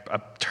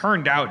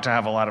 turned out to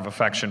have a lot of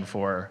affection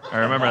for. I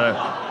remember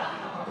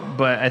that.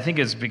 But I think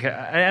it's because,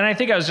 and I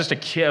think I was just a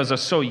kid. I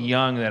was so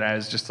young that I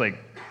was just like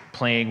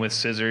playing with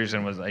scissors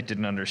and I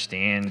didn't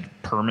understand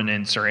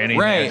permanence or anything.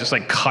 Right. I just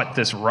like cut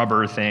this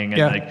rubber thing and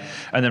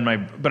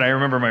Yeah. but I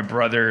remember my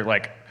brother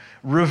like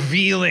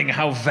revealing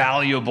how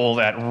valuable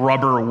that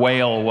rubber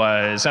whale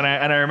was. And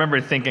I remember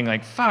thinking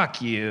like,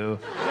 fuck you.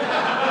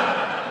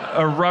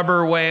 A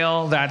rubber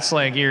whale, that's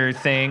like your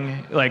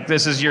thing. Like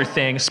this is your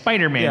thing.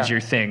 Spider-Man's Yeah.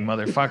 your thing,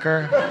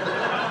 motherfucker.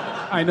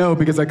 I know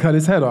because I cut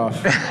his head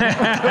off.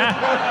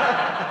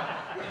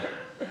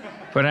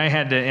 But it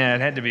had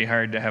to be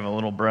hard to have a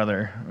little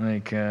brother.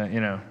 Like,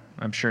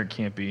 I'm sure it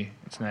can't be.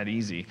 It's not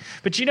easy.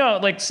 But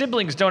like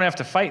siblings don't have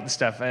to fight and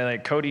stuff.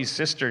 Like Cody's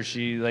sister,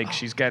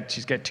 she's got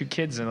 2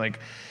 kids and like,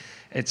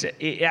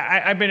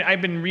 I've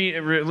been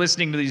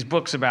listening to these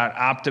books about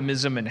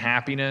optimism and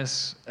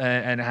happiness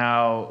and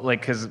how like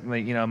because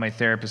my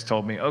therapist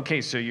told me,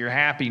 okay, so you're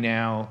happy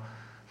now.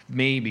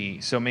 Maybe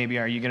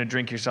are you going to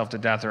drink yourself to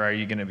death or are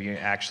you going to be you're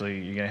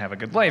going to have a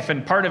good life?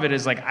 And part of it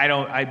is like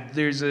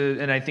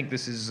and I think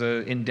this is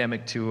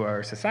endemic to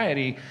our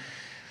society,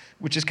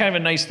 which is kind of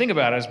a nice thing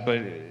about us,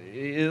 but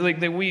like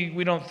that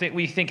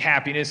we think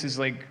happiness is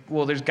like,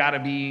 well, there's got to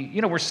be,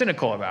 we're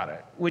cynical about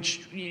it,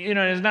 which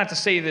is not to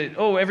say that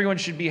everyone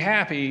should be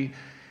happy,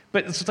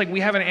 but it's like we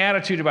have an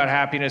attitude about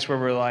happiness where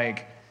we're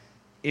like,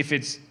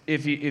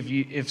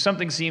 if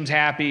something seems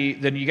happy,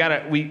 then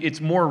it's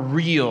more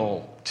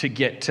real to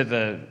get to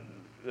the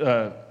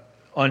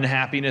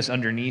unhappiness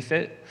underneath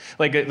it.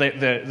 Like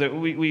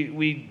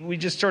we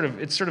just sort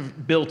of, it's sort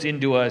of built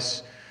into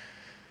us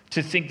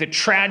to think that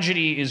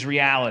tragedy is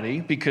reality,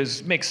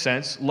 because it makes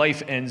sense,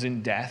 life ends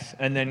in death,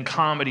 and then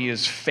comedy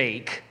is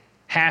fake,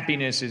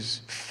 happiness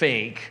is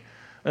fake.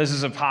 This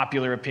is a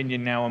popular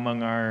opinion now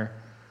among our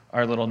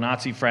little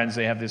Nazi friends.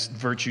 They have this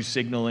virtue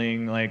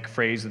signaling like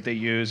phrase that they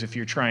use if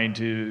you're trying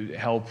to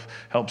help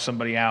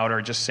somebody out, or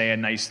just say a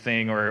nice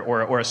thing,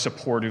 or a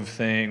supportive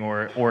thing,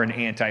 or an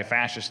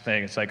anti-fascist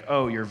thing. It's like,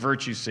 oh, you're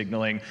virtue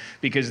signaling,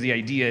 because the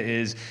idea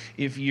is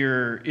if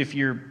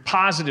you're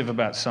positive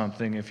about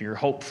something, if you're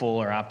hopeful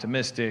or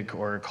optimistic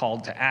or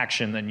called to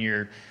action,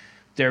 then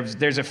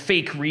there's a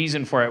fake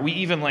reason for it. We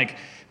even like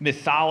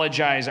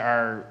mythologize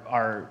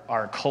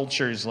our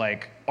cultures,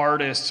 like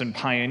artists and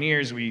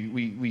pioneers.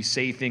 We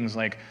say things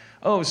like,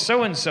 oh,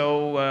 so and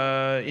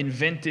so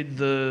invented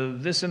the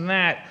this and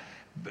that,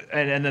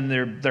 and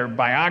then their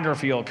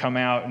biography will come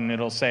out and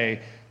it'll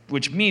say,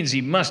 which means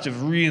he must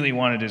have really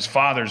wanted his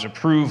father's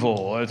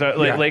approval.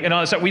 Like and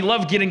all that stuff. We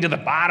love getting to the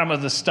bottom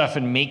of the stuff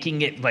and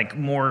making it like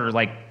more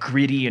like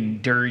gritty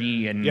and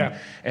dirty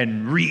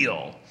and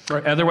real.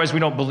 Right. Otherwise, we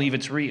don't believe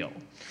it's real.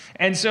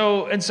 And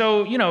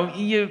so, you know,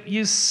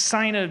 you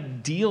sign a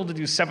deal to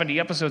do 70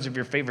 episodes of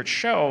your favorite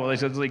show.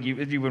 It's like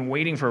if you've been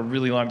waiting for a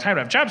really long time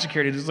to have job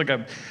security, there's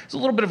a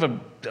little bit of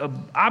a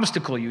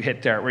obstacle you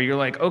hit there, where you're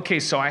like, okay,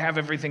 so I have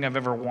everything I've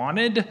ever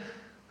wanted.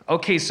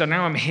 Okay, so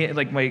now I'm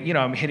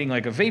hitting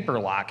like a vapor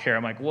lock here.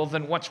 I'm like, well,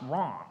 then what's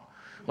wrong?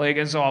 Like,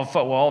 and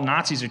so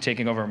Nazis are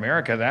taking over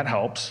America. That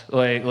helps.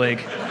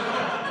 Like.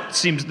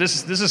 Seems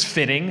this is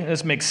fitting.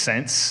 This makes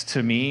sense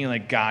to me.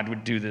 Like God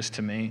would do this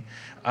to me,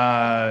 or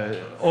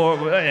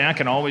I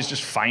can always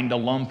just find a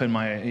lump in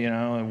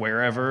my,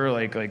 wherever.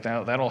 Like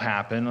that'll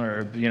happen,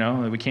 or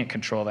we can't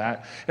control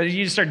that.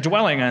 You start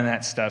dwelling on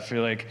that stuff.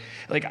 You're like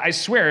I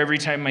swear, every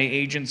time my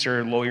agents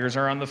or lawyers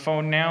are on the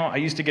phone now, I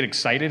used to get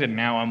excited, and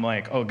now I'm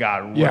like, oh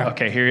God,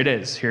 okay, here it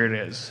is.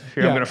 Here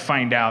I'm gonna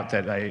find out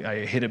that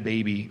I hit a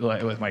baby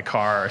with my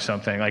car or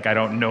something. Like I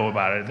don't know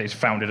about it. They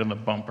found it in the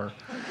bumper.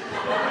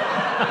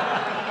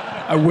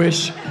 I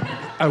wish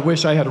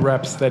I had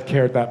reps that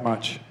cared that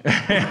much.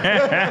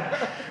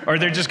 Or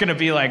they're just going to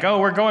be like, oh,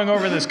 we're going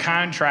over this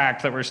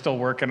contract that we're still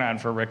working on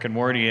for Rick and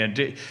Morty. And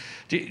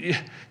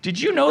did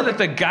you know that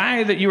the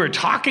guy that you were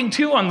talking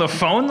to on the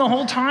phone the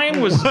whole time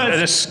was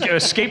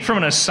escaped from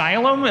an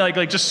asylum?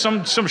 Like just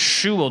some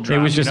shoe will drop.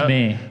 It was just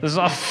me. This is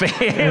all fake.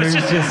 It was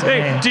just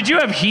hey, did you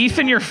have Heath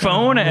in your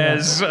phone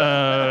as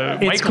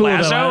Mike cool,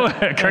 Lazo though.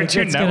 at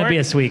Cartoon It's Network? going to be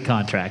a sweet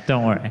contract.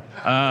 Don't worry.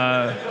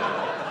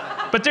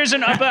 But there's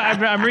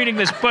I'm reading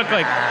this book,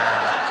 like,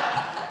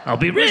 I'll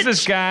be rich. There's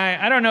this guy,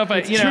 I don't know if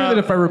It's true that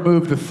if I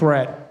remove the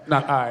threat,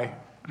 not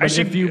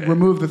if you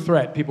remove the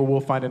threat, people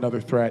will find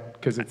another threat,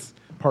 because it's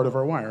part of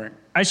our wiring.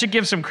 I should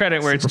give some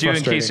credit where it's due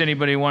in case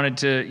anybody wanted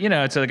to,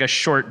 it's like a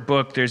short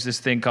book. There's this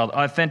thing called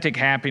Authentic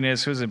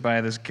Happiness. Who's it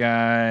by? This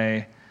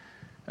guy,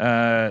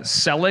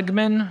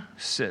 Seligman,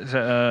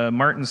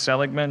 Martin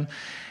Seligman.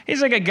 He's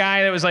like a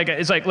guy that was like,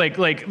 it's like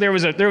there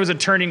was a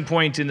turning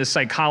point in the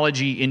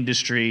psychology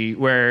industry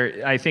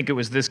where I think it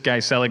was this guy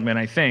Seligman,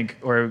 I think,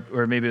 or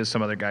maybe it was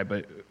some other guy,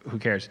 but who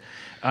cares?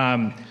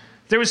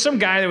 There was some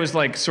guy that was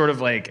like sort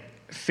of like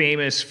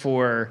famous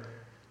for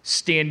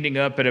standing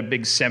up at a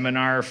big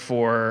seminar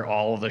for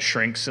all of the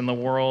shrinks in the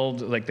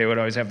world. Like they would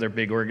always have their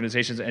big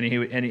organizations,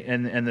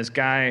 and this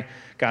guy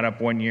got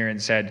up one year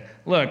and said,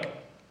 look,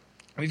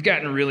 we've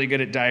gotten really good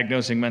at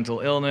diagnosing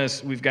mental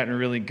illness. We've gotten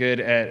really good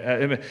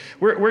at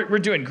we're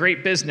doing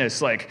great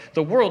business. Like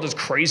the world is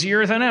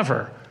crazier than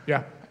ever.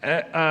 Yeah.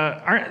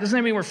 Doesn't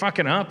that mean we're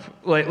fucking up?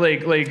 Have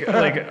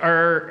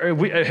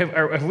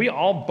we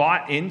all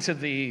bought into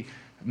the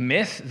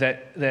myth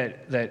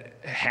that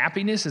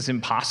happiness is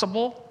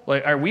impossible?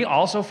 Like, are we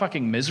also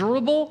fucking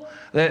miserable?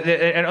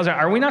 And I was like,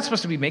 are we not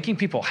supposed to be making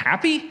people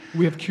happy?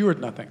 We have cured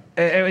nothing.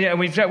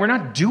 We're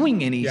not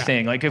doing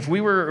anything. Yeah. Like if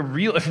we were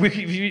real,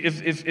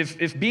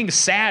 if being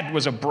sad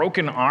was a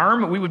broken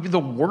arm, we would be the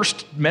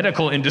worst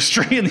medical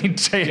industry in the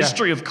entire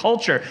history of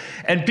culture.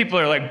 And people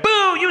are like,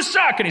 "Boo, you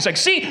suck!" And he's like,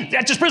 "See,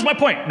 that just proves my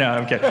point." No,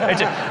 I'm kidding.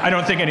 I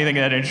don't think anything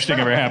that interesting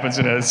ever happens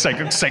in a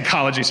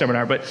psychology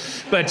seminar. But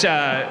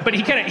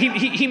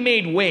he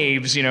made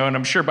waves, and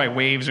I'm sure by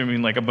waves I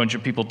mean like a bunch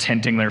of people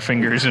tenting their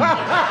fingers and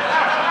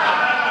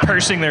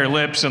pursing their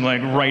lips and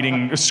like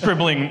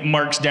scribbling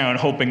marks down,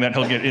 hoping that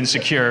he'll get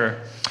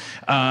insecure.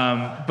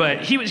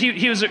 But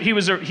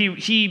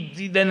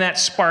then that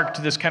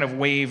sparked this kind of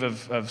wave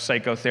of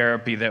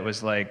psychotherapy that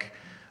was like,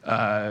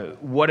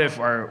 what if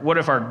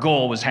our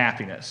goal was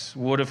happiness?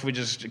 What if we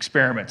just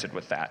experimented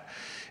with that?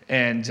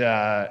 And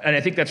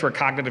I think that's where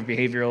cognitive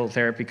behavioral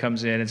therapy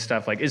comes in and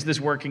stuff. Like, is this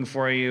working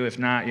for you? If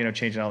not,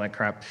 changing all that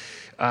crap.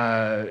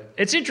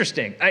 It's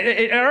interesting.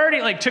 It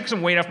already like took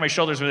some weight off my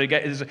shoulders when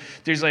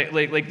there's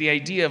like the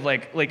idea of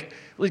like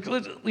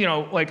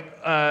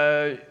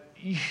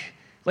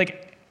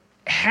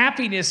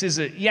happiness is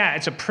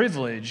it's a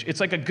privilege. It's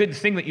like a good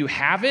thing that you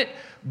have it,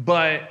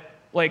 but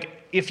like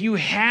if you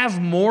have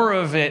more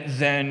of it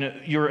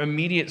than your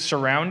immediate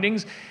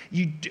surroundings,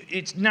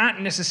 it's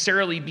not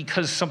necessarily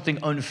because something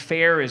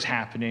unfair is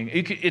happening.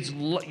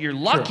 You're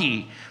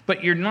lucky,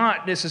 but you're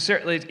not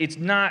necessarily. It's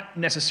not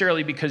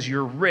necessarily because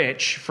you're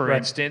rich, for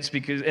instance,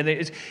 because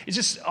it's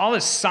just all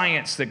this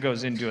science that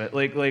goes into it,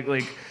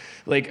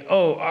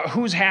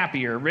 who's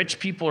happier, rich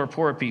people or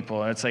poor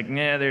people? And it's like,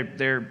 nah,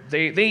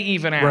 they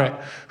even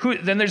out.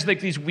 Right. Then there's like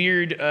these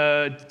weird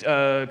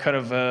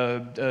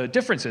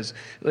differences.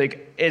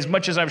 Like, as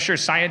much as I'm sure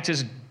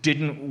scientists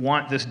didn't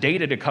want this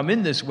data to come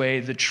in this way,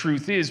 the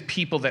truth is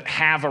people that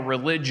have a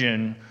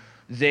religion,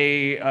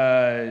 they're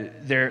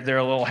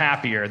a little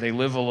happier. They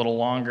live a little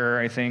longer,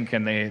 I think,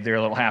 and they're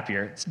a little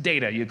happier. It's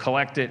data. You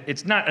collect it.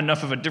 It's not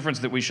enough of a difference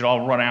that we should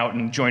all run out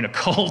and join a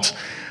cult.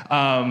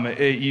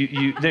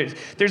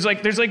 There's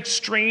like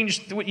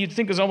strange, what you'd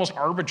think is almost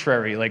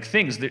arbitrary, like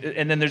things,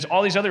 and then there's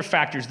all these other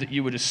factors that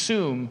you would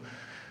assume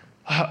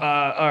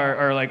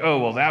are like, oh,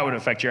 well, that would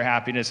affect your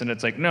happiness, and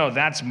it's like, no,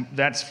 that's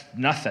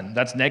nothing.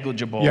 That's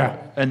negligible. Yeah.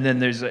 And then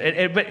there's,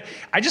 but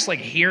I just like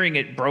hearing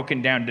it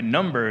broken down to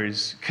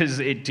numbers because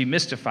it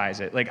demystifies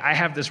it. Like, I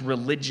have this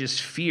religious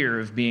fear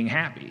of being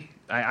happy.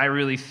 I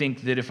really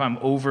think that if I'm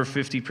over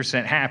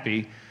 50%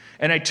 happy,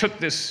 and I took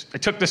this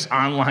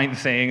online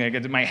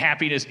thing. My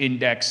happiness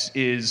index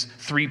is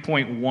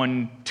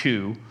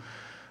 3.12.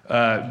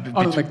 On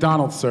the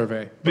McDonald's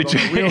survey, but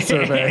on the real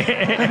survey.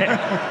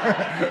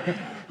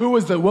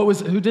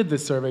 Who did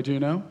this survey? Do you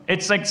know?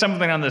 It's like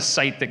something on the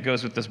site that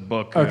goes with this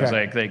book. Okay. It's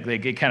like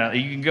they kind of,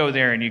 you can go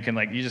there and you can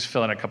you just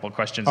fill in a couple of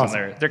questions.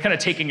 Awesome. And they're kind of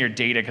taking your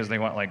data because they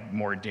want like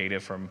more data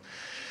from.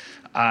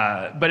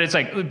 But it's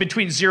like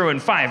between 0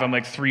 and 5, I'm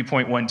like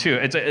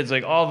 3.12. It's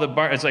like all the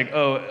it's like,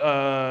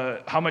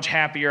 how much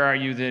happier are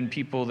you than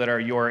people that are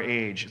your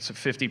age? It's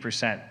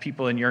 50%.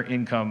 People in your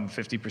income,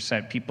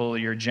 50%. People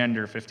your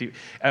gender, 50%.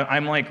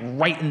 I'm like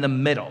right in the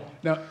middle.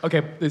 Now,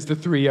 okay, is the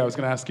 3? I was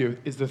going to ask you.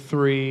 Is the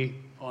 3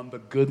 on the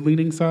good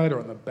leaning side or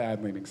on the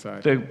bad leaning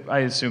side? I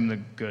assume the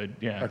good.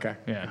 Yeah. Okay.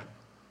 Yeah.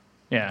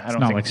 Yeah. It's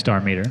not like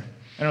Star Meter.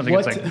 I don't think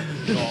it's like.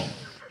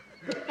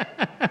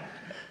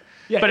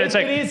 Yeah, but it's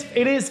like,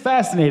 it is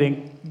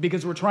fascinating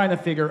because we're trying to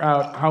figure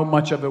out how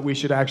much of it we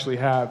should actually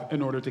have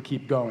in order to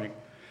keep going.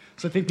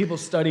 So I think people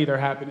study their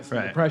happiness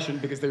and depression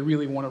because they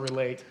really want to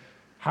relate.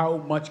 How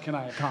much can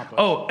I accomplish?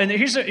 Oh, and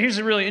here's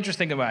a really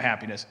interesting thing about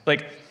happiness.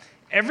 Like,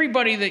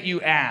 everybody that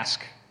you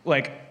ask,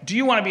 like, do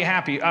you want to be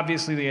happy?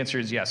 Obviously, the answer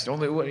is yes.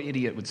 Only what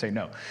idiot would say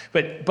no.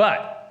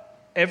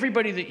 But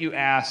everybody that you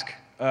ask,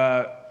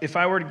 if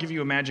I were to give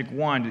you a magic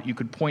wand that you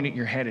could point at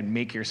your head and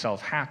make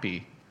yourself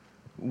happy,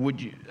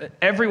 would you?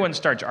 Everyone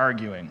starts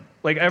arguing.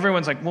 Like,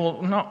 everyone's like,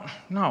 well, no,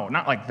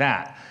 not like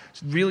that.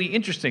 It's really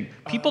interesting.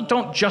 People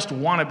don't just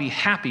want to be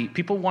happy.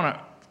 People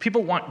want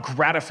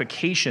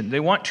gratification. They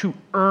want to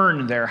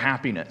earn their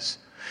happiness.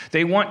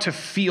 They want to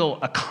feel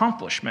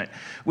accomplishment,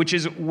 which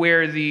is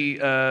where he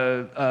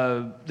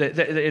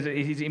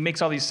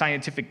makes all these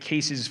scientific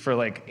cases for,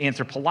 like,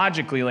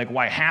 anthropologically, like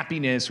why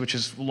happiness, which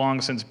has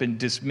long since been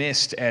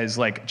dismissed as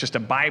like just a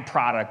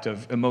byproduct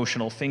of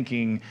emotional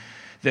thinking,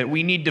 that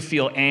we need to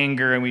feel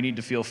anger and we need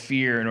to feel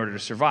fear in order to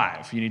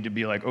survive. You need to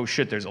be like, oh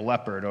shit, there's a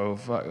leopard. Oh,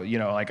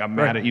 like I'm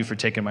mad at you for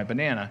taking my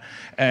banana,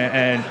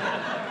 and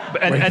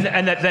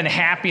that then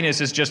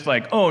happiness is just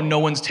like, oh, no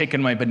one's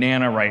taking my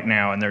banana right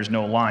now and there's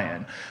no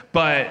lion.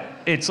 But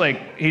it's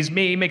like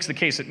he makes the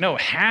case that no,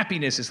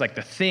 happiness is like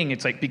the thing.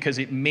 It's like because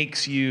it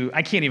makes you.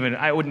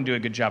 I wouldn't do a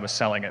good job of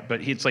selling it,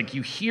 but it's like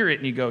you hear it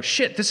and you go,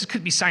 shit, this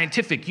could be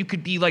scientific. You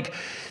could be like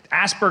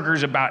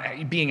Asperger's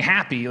about being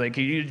happy, like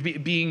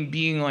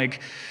being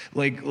like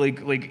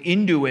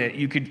into it.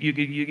 You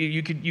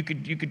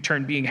could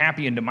turn being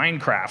happy into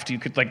Minecraft. You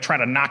could like try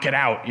to knock it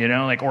out,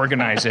 like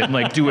organize it and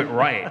like do it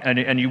right,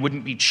 and you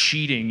wouldn't be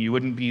cheating. You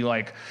wouldn't be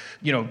like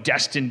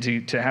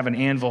destined to have an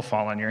anvil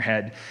fall on your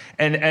head,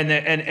 and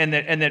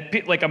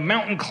that like a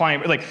mountain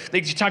climber, like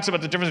he talks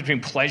about the difference between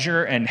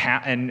pleasure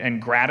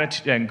and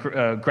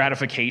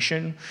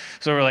gratification.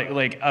 So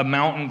like a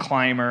mountain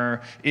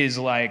climber is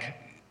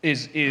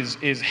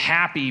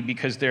happy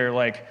because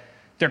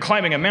they're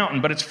climbing a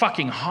mountain, but it's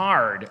fucking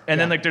hard. And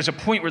then like there's a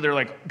point where they're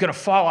like gonna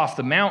fall off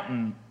the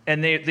mountain,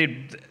 and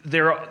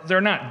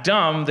they're not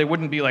dumb. They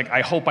wouldn't be like,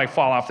 I hope I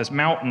fall off this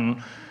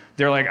mountain.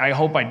 They're like, I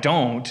hope I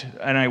don't,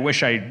 and I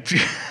wish I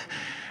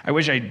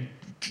was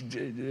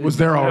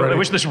there already. I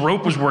wish this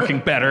rope was working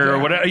better or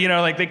whatever.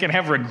 Like they can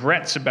have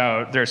regrets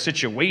about their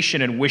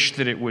situation and wish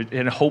that it would,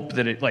 and hope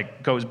that it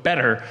like goes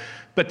better.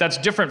 But that's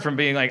different from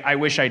being like, I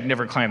wish I'd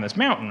never climbed this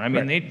mountain. I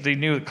mean, they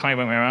knew that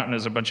climbing a mountain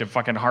is a bunch of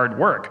fucking hard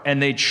work,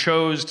 and they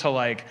chose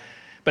to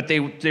but they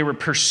were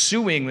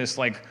pursuing this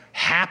like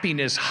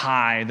happiness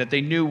high that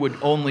they knew would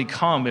only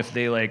come if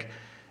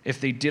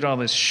they did all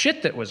this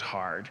shit that was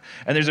hard.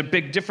 And there's a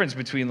big difference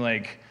between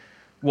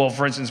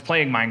for instance,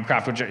 playing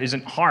Minecraft, which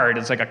isn't hard,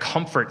 it's like a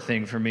comfort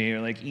thing for me,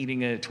 or like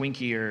eating a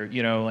Twinkie, or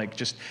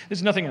just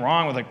there's nothing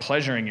wrong with like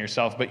pleasuring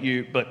yourself,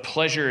 but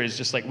pleasure is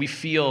just like we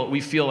feel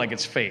like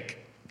it's fake.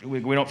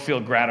 We don't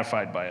feel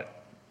gratified by it.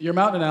 Your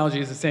mountain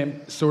analogy is the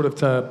same sort of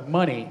to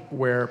money,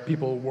 where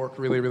people work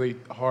really, really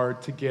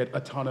hard to get a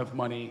ton of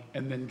money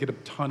and then get a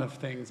ton of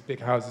things, big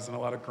houses and a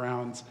lot of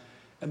grounds,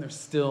 and they're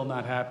still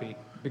not happy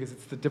because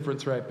it's the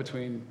difference, right,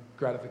 between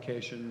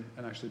gratification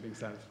and actually being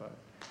satisfied.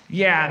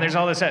 Yeah, there's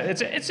all this.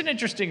 It's an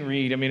interesting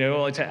read. I mean,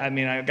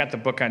 I got the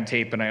book on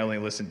tape and I only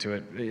listened to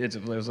it.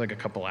 It was like a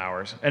couple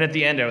hours, and at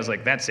the end I was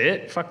like, "That's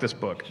it? Fuck this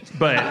book."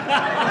 But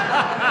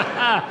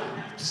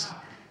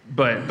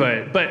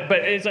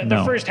it's like No.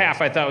 the first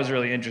half I thought was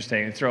really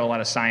interesting and throw a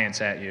lot of science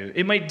at you.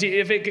 It might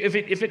if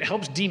it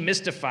helps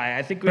demystify.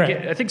 I think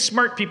I think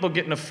smart people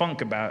get in a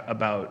funk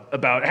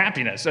about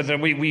happiness, and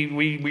then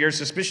we are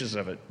suspicious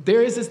of it.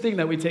 There is this thing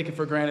that we take it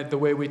for granted, the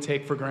way we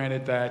take for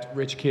granted that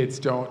rich kids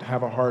don't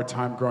have a hard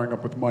time growing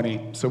up with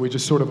money. So we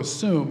just sort of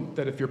assume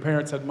that if your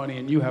parents had money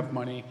and you have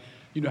money,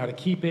 you know how to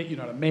keep it, you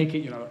know how to make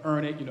it, you know how to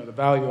earn it, you know the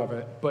value of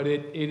it. But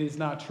it is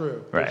not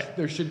true. Right.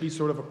 There should be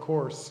sort of a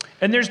course.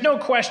 And there's no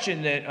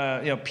question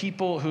that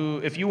people who,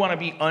 if you want to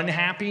be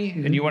unhappy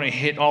and you want to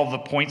hit all the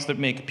points that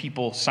make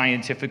people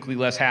scientifically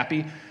less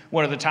happy,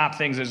 one of the top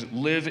things is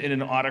live in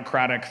an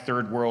autocratic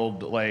third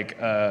world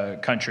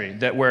country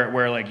that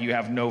where like you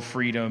have no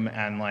freedom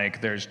and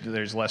like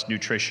there's less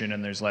nutrition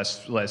and there's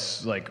less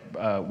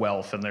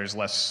wealth and there's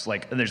less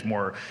and there's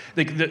more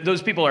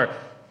those people are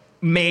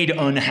made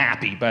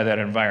unhappy by that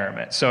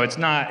environment. So it's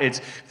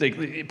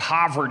like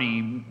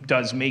poverty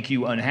does make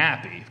you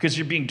unhappy because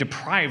you're being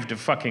deprived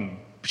of fucking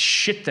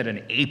shit that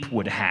an ape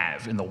would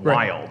have in the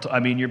wild. I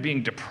mean, you're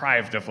being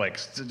deprived of like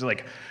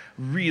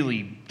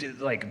really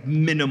like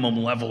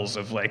minimum levels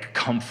of like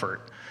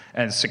comfort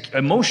and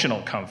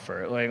emotional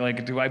comfort.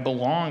 Like, do I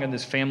belong in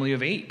this family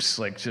of apes?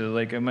 Like,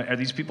 are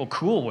these people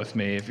cool with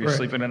me? If you're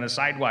sleeping on a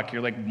sidewalk,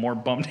 you're like more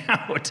bummed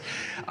out.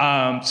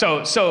 So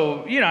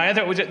I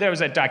thought there was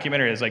that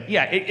documentary. It's like,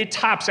 yeah, it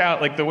tops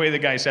out like the way the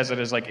guy says it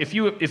is like, if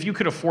you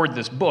could afford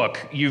this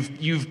book,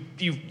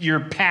 you're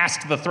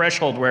past the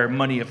threshold where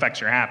money affects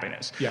your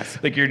happiness. Yes.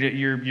 Like it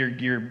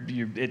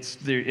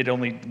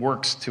only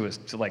works to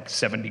like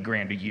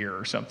 $70,000 a year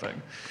or something.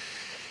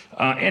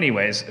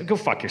 Anyways, go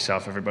fuck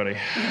yourself, everybody.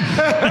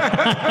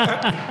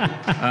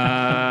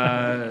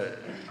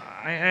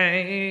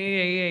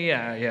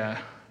 Yeah.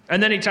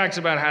 And then he talks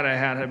about how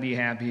to be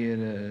happy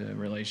in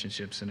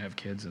relationships and have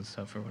kids and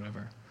stuff or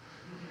whatever.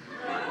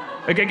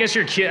 Like I guess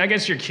your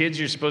kids,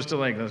 you're supposed to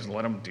like just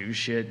let them do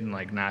shit and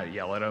like not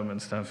yell at them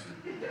and stuff.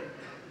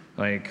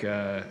 Like.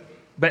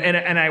 But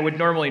I would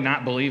normally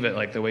not believe it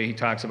like the way he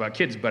talks about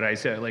kids, but I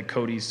said like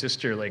Cody's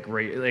sister,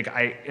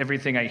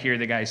 everything I hear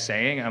the guy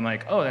saying, I'm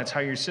like, oh, that's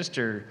how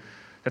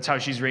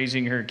she's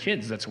raising her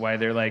kids. That's why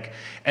they're like,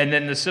 and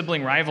then the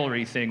sibling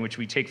rivalry thing, which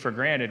we take for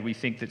granted, we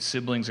think that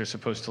siblings are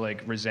supposed to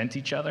like resent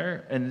each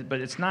other, but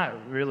it's not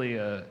really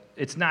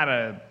it's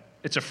a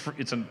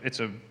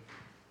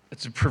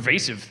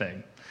pervasive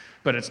thing,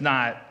 but it's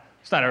not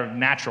a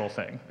natural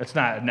thing. It's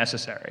not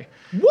necessary.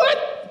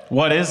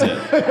 What is it?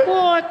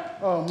 What?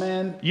 Oh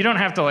man. You don't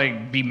have to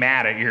like be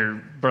mad at your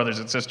brothers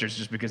and sisters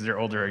just because they're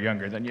older or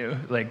younger than you.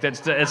 Like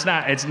it's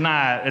not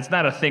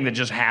a thing that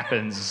just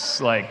happens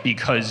like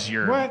because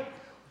you're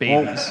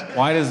babies. Well,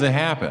 why does it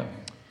happen?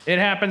 It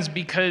happens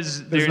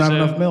because There's not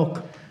enough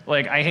milk.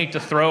 Like I hate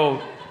to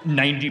throw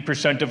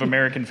 90% of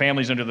American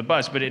families under the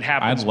bus, but it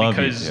happens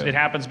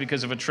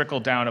because of a trickle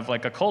down of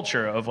like a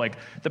culture of like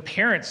the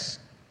parents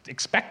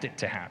expect it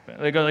to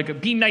happen. Like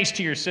be nice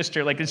to your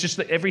sister. Like it's just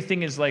that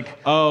everything is like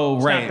it's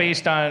not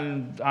based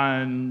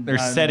on they're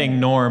setting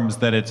norms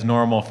that it's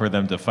normal for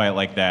them to fight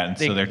like that, and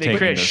so they're taking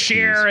create those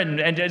share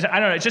cues. and I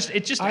don't know.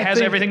 It just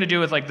has everything to do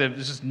with like the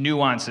just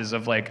nuances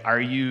of like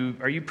are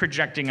you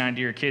projecting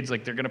onto your kids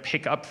like they're gonna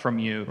pick up from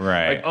you?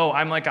 Right. Like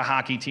I'm like a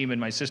hockey team and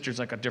my sister's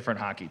like a different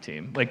hockey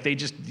team. Like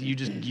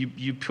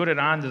you put it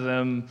onto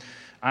them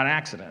on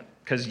accident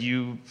because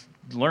you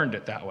learned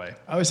it that way.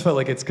 I always felt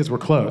like it's because we're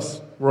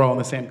close. We're all in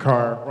the same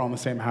car. We're all in the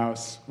same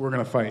house. We're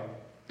gonna fight.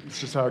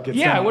 It's just how it gets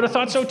Yeah, done. I would have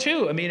thought so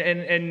too. I mean,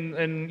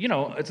 and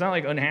it's not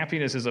like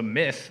unhappiness is a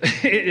myth.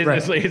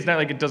 It's not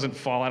like it doesn't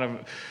fall out of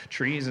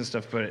trees and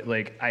stuff. But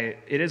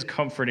it is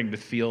comforting to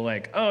feel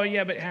like, oh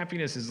yeah, but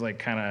happiness is like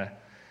kind of.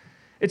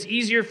 It's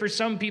easier for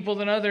some people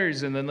than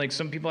others, and then like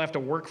some people have to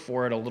work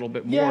for it a little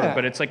bit more. Yeah.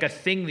 But it's like a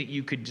thing that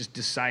you could just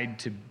decide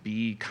to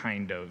be,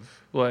 kind of.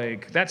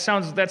 Like that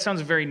sounds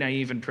very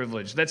naive and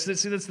privileged. That's the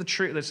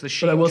shame.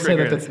 But I will say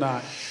that it's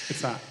not.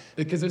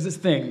 Because there's this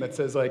thing that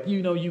says like,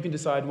 you can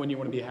decide when you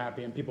want to be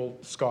happy, and people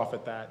scoff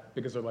at that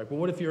because they're like, well,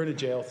 what if you're in a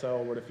jail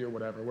cell? What if you're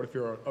whatever? What if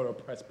you're an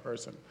oppressed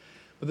person?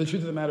 But the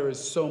truth of the matter is,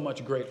 so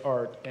much great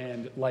art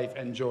and life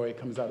and joy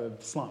comes out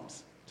of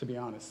slums, to be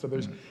honest. So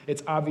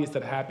it's obvious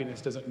that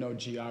happiness doesn't know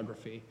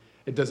geography.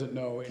 It doesn't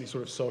know any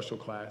sort of social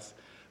class.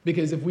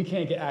 Because if we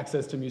can't get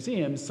access to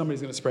museums,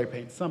 somebody's going to spray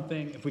paint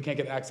something. If we can't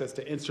get access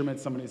to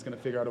instruments, somebody's going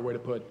to figure out a way to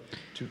put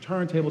two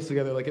turntables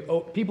together.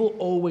 People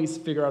always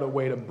figure out a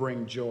way to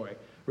bring joy,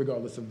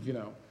 regardless of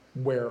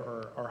where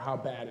or how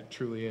bad it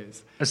truly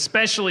is.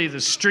 Especially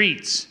the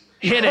streets.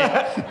 Hit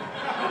it.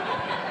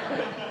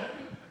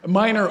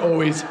 Mine are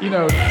always,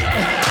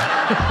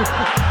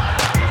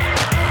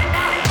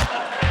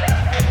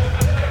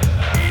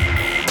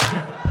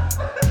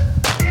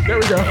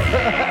 we go.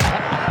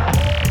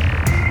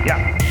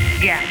 Yeah,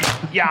 yeah,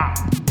 yeah,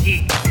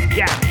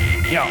 yeah,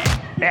 yo,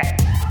 yeah,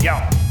 yo,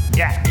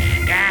 yeah,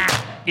 yeah,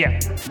 yeah,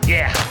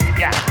 yeah,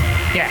 yeah,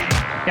 yeah,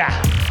 yeah,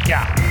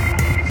 yeah.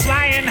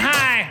 Flying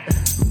high,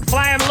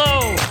 flying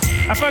low.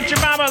 I fucked your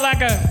mama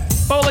like a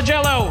bowl of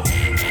Jello.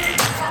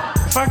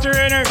 Fucked her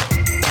in her.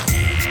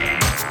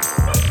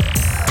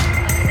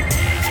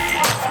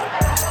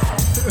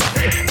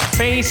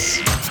 Face.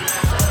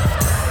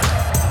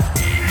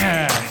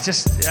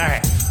 Just all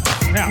right.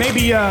 No.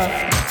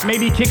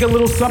 Maybe kick a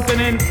little something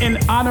in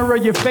honor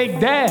of your fake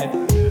dad.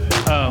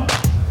 Oh,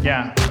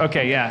 yeah.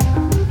 Okay, yeah.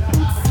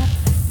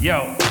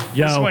 Yo,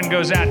 this one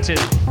goes out to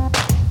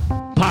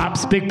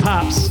Pops, big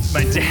Pops.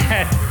 my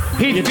dad.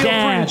 Heath, Your feel free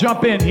dad. to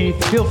jump in.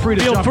 Heath, feel free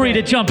to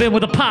jump in.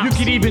 with a Pops.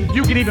 You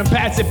can even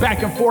pass it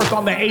back and forth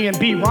on the A and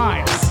B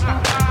rhymes.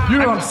 You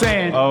know what I'm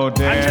saying? Oh,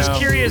 damn. I'm just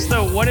curious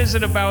though, what is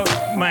it about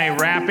my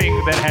rapping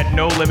that had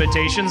no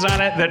limitations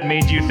on it that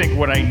made you think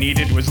what I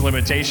needed was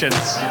limitations?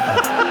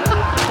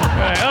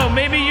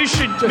 Maybe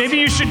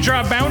you should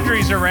draw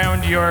boundaries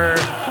around your.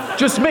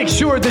 Just make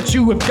sure that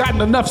you have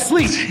gotten enough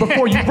sleep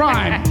before you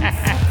rhyme.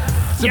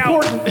 It's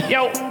important.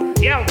 Yo.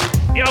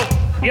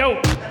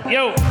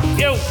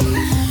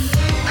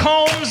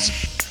 Combs,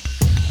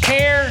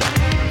 hair,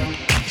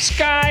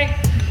 sky,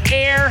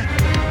 air,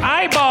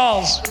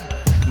 eyeballs,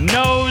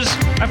 nose.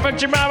 I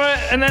fucked your mama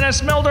and then I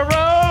smelled a rose.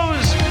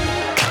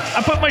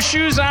 I put my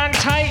shoes on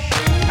tight.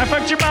 I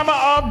fucked your mama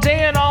all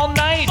day and all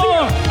night.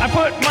 I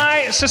put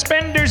my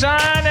suspenders on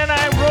and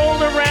I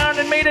rolled around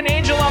and made an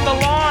angel on the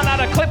lawn out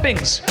of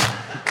clippings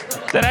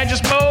that I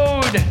just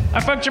mowed.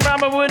 I fucked your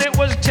mama when it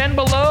was 10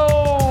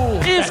 below.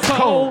 It's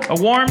cold. I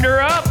warmed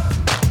her up.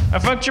 I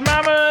fucked your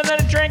mama and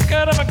then I drank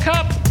out of a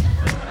cup.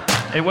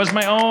 It was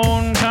my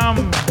own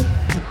cum.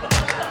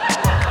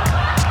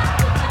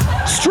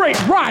 Straight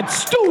Rod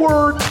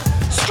Stewart.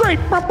 Straight.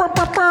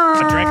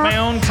 I drank my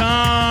own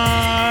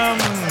cum.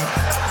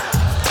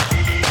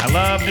 I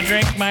love to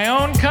drink my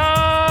own cum.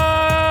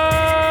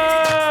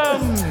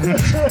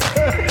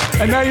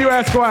 And now you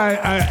ask why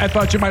I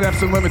thought you might have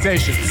some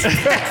limitations.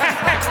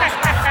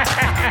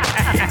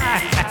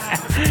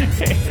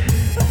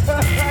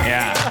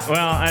 Yeah.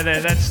 Well,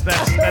 that's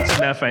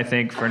enough, I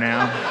think, for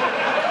now.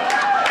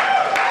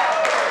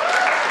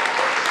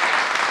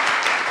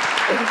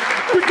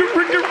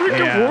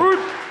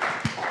 Yeah.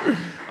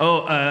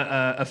 Oh,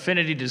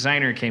 Affinity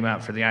Designer came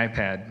out for the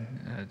iPad.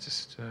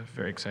 Just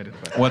very excited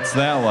about it. What's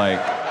that like?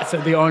 I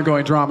said the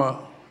ongoing drama,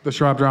 the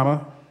Schraub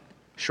drama.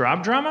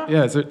 Schraub drama?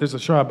 Yeah, there's a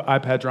Schraub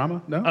iPad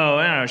drama? No? Oh,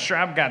 I don't know.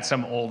 Schraub got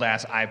some old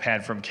ass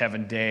iPad from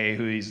Kevin Day,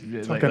 who he's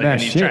like that and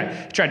he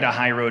shit. tried to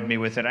high road me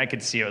with it. I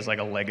could see it was like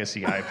a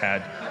legacy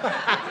iPad.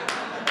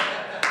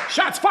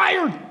 Shots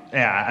fired!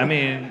 Yeah, I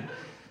mean,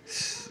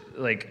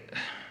 like,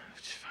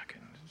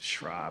 fucking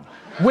Schraub.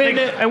 When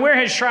And where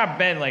has Schraub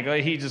been? Like,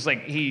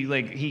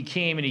 he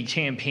came and he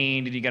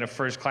campaigned and he got a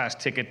first class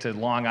ticket to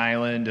Long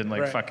Island and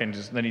like Right. fucking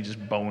then he just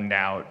boned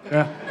out.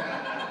 Yeah.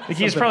 Like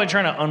he's probably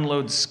trying to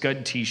unload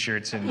Scud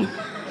T-shirts in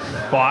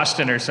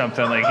Boston or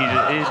something. Like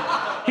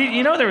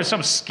he there was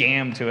some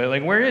scam to it.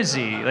 Like where is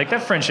he? Like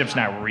that friendship's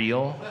not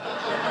real.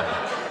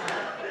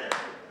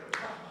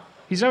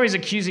 He's always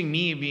accusing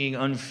me of being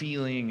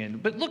unfeeling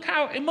but look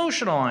how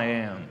emotional I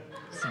am.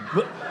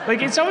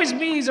 Like it's always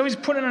me. He's always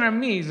putting it on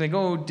me. He's like,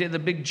 oh, the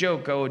big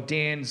joke. Oh,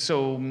 Dan's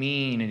so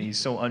mean and he's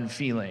so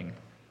unfeeling.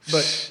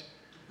 But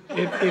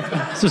if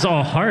This is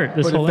all heart.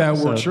 This but whole if that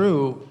episode. were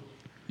true,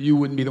 you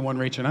wouldn't be the one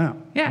reaching out.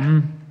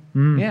 Yeah.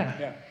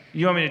 Yeah.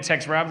 You want me to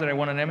text Rob that I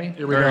won an Emmy?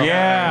 Here we go.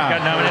 Yeah.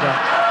 Got nominated?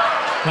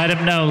 Let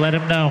him know. Let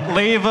him know.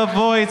 Leave a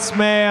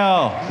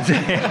voicemail.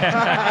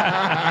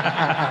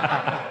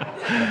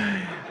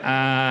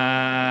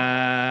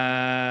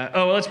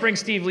 Well, let's bring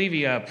Steve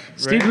Levy up.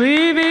 Steve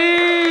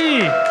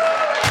Levy.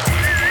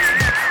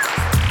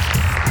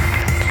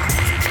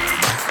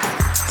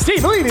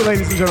 Steve Levy,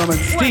 ladies and gentlemen.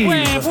 Steve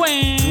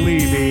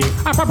Levy.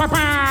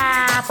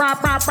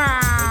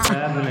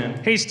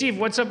 Hey, Steve,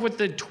 what's up with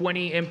the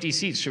 20 empty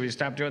seats? Should we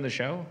stop doing the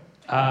show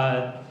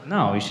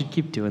No, we should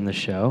keep doing the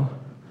show.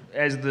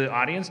 as the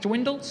audience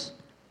dwindles?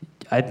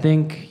 I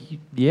think,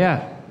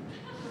 yeah.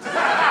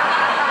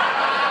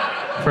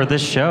 For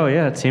this show,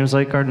 yeah, it seems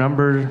like our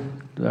numbers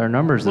Well,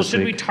 this should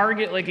we week.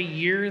 target like a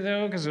year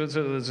though? Because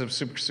there's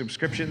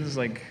subscriptions,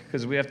 like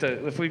because we have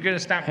to. If we're gonna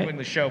stop doing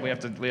the show, we have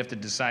to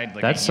decide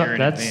like a year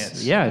in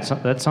advance. Yeah,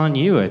 that's on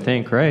you, I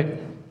think, right?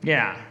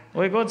 Yeah.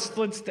 Like let's.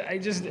 I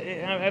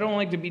don't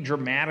like to be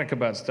dramatic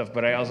about stuff,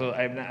 but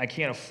I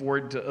can't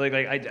afford to like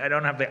I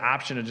don't have the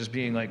option of just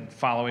being like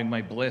following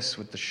my bliss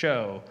with the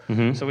show.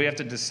 Mm-hmm. So we have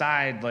to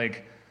decide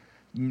like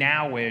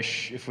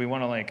now-ish if we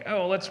want to like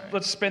let's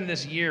spend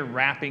this year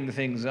wrapping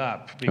things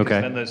up because Okay.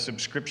 then the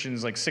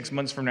subscriptions like 6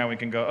 months from now we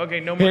can go okay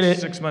no more Hit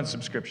it. 6 month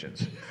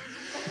subscriptions.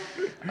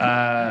 All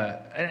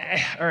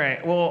right.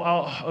 Well,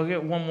 I'll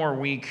get one more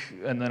week,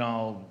 and then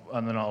I'll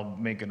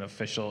make an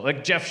official.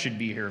 Like Jeff should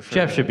be here for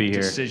Jeff the should be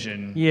here.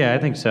 decision. Yeah, I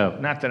think so.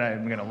 Not that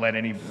I'm gonna let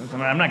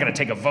I'm not gonna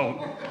take a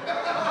vote.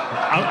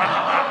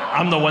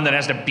 I'm the one that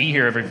has to be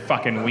here every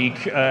fucking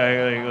week.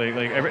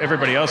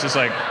 Everybody else is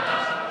like,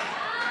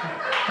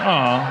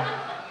 oh.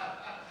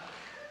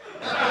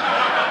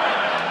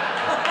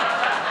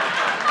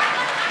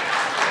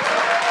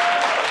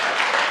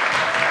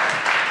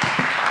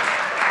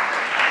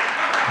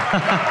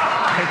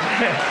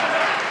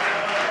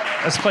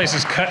 This place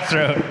is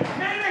cutthroat.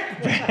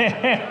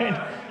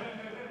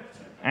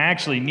 I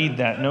actually need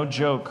that, no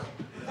joke.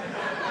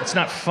 It's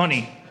not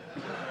funny,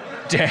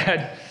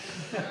 Dad.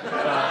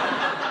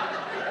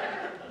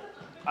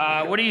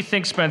 What do you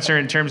think, Spencer,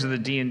 in terms of the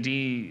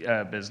D&D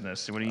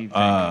business? What do you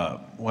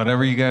think?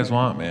 Whatever you guys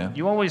want, man.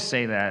 You always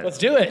say that. Let's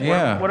do it.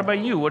 Yeah. What about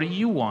you? What do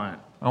you want?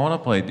 I want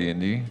to play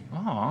D&D.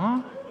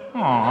 Aw.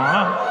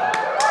 Aw.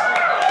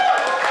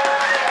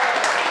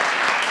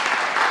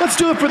 Let's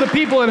do it for the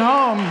people at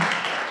home.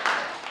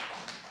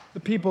 The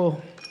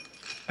people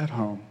at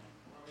home.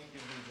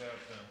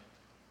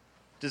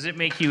 Does it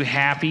make you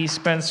happy,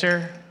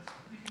 Spencer?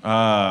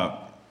 I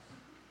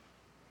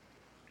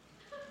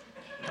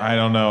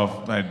don't know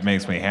if that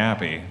makes me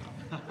happy.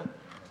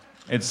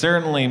 It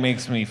certainly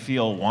makes me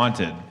feel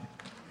wanted.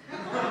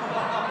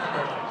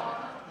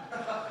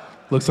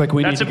 Looks like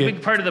we That's need a to get...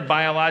 big part of the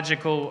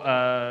biological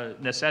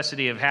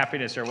necessity of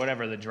happiness or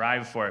whatever, the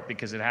drive for it,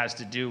 because it has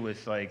to do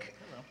with like,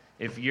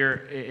 if you're,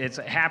 it's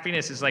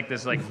happiness is like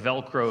this like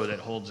Velcro that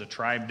holds a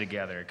tribe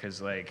together,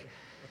 because like,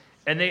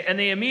 and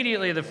they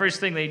immediately, the first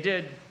thing they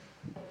did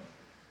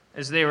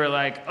is they were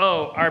like,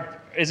 oh,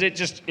 is it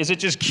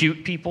just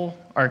cute people?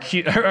 Are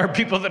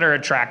people that are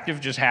attractive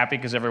just happy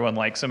because everyone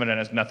likes them and it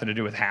has nothing to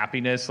do with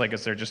happiness? Like,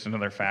 is there just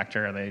another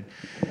factor? And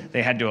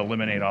they had to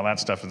eliminate all that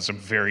stuff in some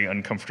very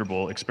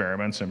uncomfortable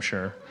experiments, I'm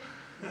sure.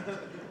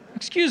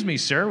 Excuse me,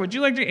 sir, would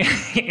you like to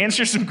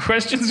answer some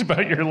questions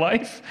about your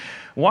life?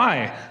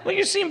 Why? Well,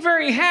 you seem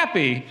very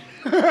happy.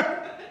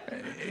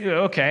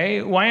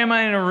 Okay, why am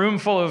I in a room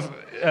full of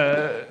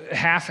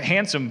half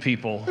handsome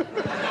people?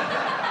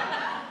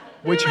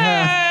 Which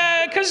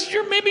half? Because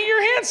maybe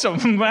you're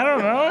handsome. I don't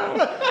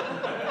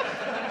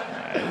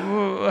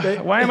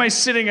know. Why am I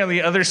sitting on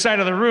the other side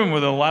of the room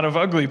with a lot of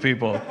ugly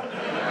people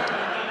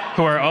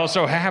who are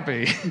also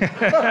happy?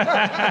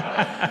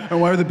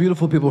 And why are the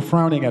beautiful people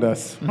frowning at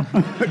us?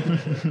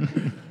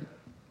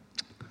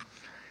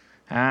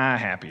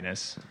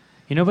 Happiness.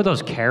 You know about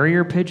those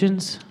carrier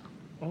pigeons?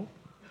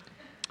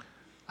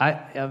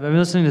 I've been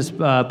listening to this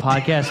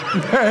podcast.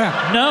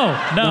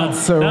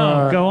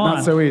 Go on.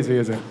 Not so easy,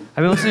 is it?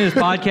 I've been listening to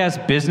this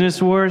podcast,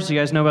 Business Wars. You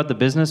guys know about the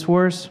Business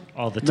Wars?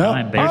 All the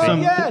time, baby. Oh,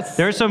 yes.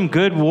 There's some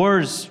good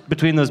wars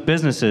between those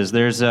businesses.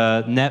 There's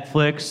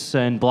Netflix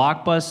and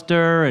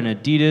Blockbuster and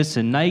Adidas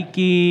and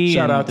Nike.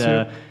 Shout and, out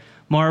to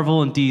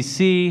Marvel and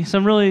DC.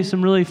 Some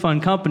really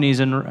fun companies.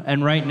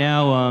 And right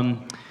now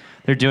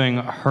they're doing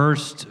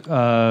Hearst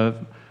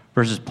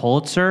versus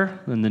Pulitzer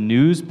in the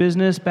news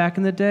business back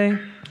in the day.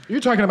 You're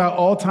talking about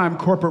all-time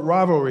corporate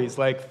rivalries,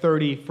 like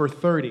 30 for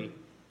 30,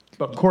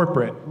 but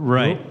corporate.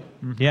 Right.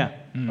 Mm-hmm. Yeah.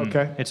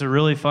 Okay. It's a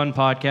really fun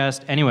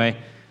podcast. Anyway,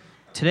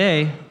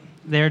 today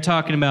they're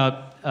talking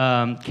about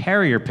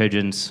carrier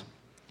pigeons.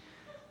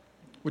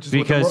 Which is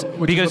Because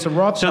what the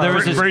Rothschilds... so there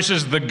was this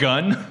Versus the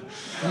gun?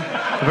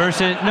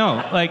 versus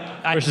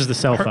Versus the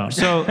cell phone.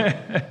 So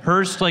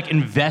Hearst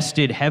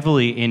invested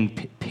heavily in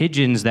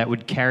pigeons that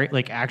would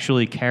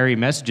actually carry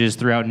messages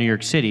throughout New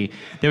York City.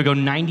 They would go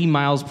 90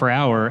 miles per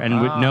hour and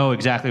would know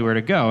exactly where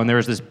to go. And there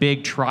was this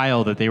big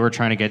trial that they were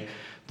trying to get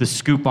the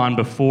scoop on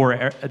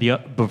before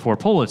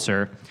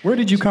Pulitzer. Where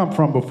did you come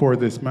from before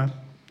this, man?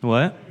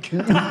 What?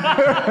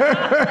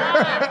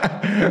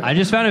 I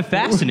just found it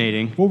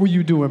fascinating. What were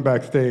you doing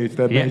backstage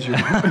that made you...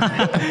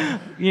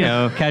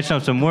 Catching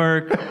up some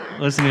work,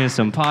 listening to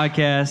some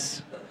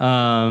podcasts.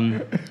 I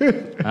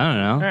don't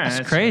know. Right,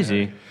 It's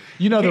crazy.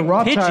 You know, the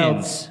Rothschilds.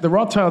 Pigeons. The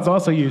Rothschilds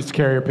also used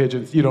carrier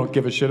pigeons. You don't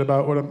give a shit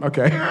about what I'm...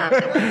 Okay.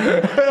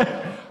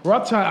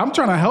 Rothschild, I'm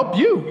trying to help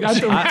you. I'm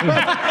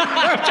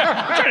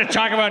trying to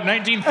talk about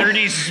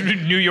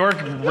 1930s New York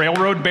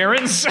railroad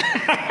barons. You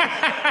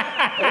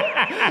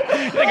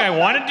think I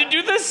wanted to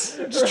do this?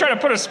 I'm just trying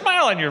to put a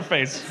smile on your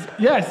face.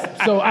 Yes.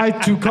 So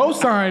to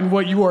co-sign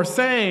what you are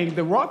saying,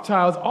 the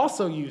Rothschilds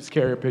also use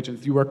carrier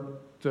pigeons. You were...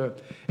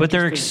 But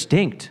they're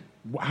extinct.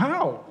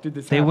 How did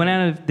this They happen?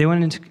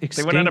 went into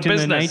extinct out of in the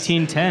business.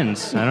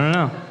 1910s. I don't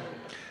know.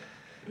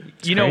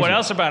 You know what crazy.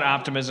 else about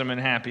optimism and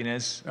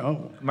happiness?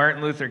 Oh.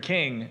 Martin Luther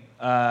King,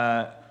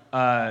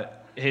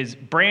 his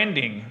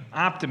branding,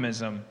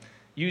 optimism,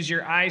 use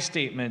your I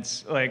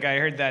statements. Like I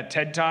heard that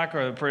TED Talk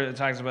or the person that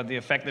talks about the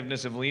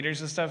effectiveness of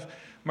leaders and stuff.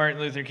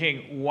 Martin Luther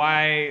King,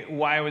 why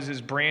was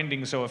his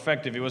branding so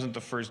effective? He wasn't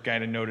the first guy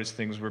to notice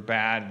things were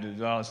bad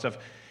and all that stuff.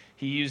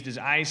 He used his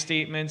I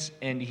statements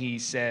and he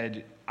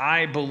said,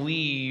 I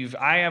believe,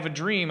 I have a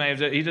dream.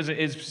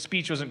 His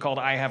speech wasn't called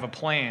 "I have a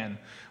plan,"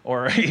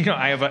 or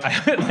I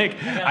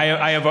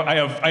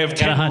have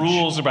 10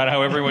 rules about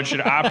how everyone should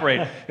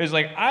operate. It's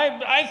like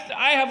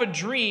I have a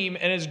dream,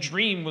 and his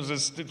dream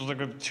was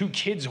like 2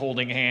 kids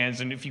holding hands,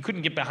 and if you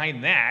couldn't get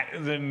behind that,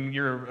 then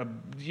you're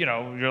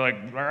like,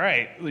 all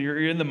right,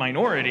 you're in the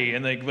minority,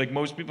 and like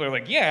most people are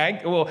like,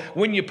 yeah, well,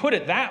 when you put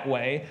it that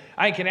way,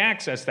 I can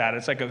access that.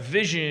 It's like a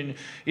vision.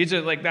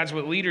 That's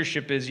what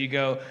leadership is. You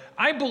go,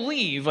 I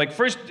believe,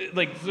 first,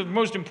 the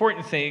most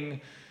important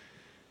thing,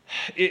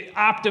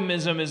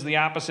 optimism is the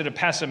opposite of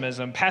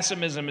pessimism.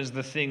 Pessimism is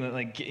the thing that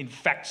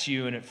infects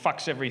you and it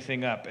fucks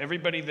everything up.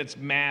 Everybody that's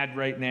mad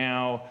right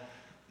now,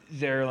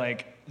 they're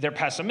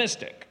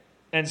pessimistic.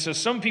 And so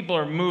some people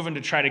are moving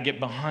to try to get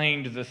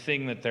behind the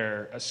thing that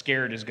they're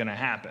scared is going to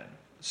happen.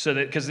 So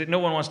that, because no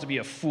one wants to be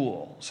a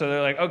fool. So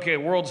they're like, okay,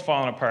 world's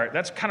falling apart.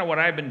 That's kind of what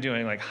I've been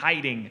doing,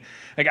 hiding.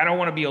 I don't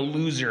want to be a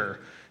loser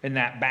in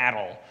that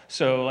battle.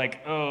 So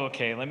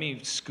okay, let me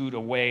scoot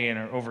away and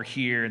over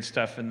here and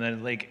stuff. And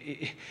then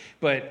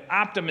but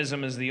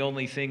optimism is the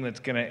only thing that's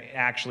going to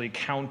actually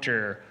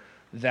counter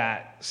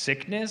that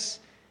sickness.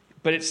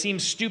 But it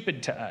seems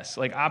stupid to us.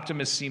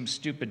 Optimists seem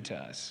stupid to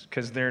us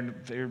because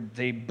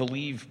they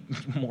believe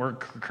more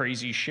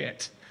crazy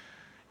shit.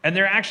 And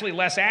they're actually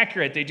less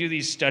accurate. They do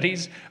these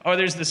studies. Oh,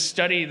 there's this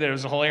study that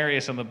was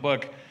hilarious in the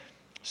book.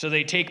 So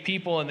they take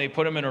people and they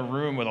put them in a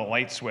room with a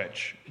light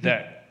switch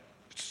that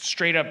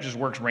straight up just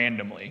works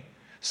randomly.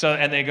 So,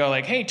 and they go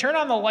hey, turn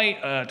on the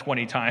light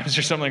 20 times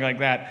or something like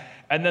that.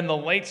 And then the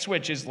light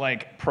switch is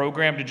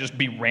programmed to just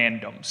be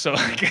random. So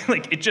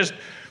it just,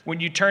 when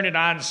you turn it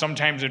on,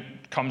 sometimes it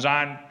comes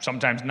on,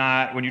 sometimes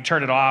not. When you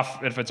turn it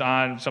off, if it's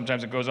on,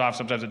 sometimes it goes off,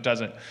 sometimes it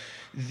doesn't.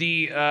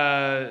 The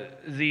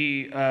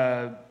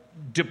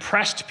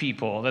depressed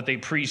people that they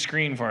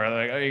pre-screen for,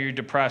 oh, you're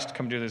depressed,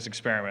 come do this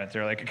experiment.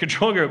 They're a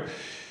control group.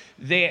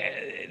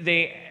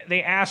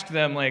 They asked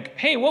them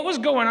hey, what was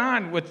going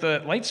on with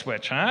the light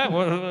switch, huh?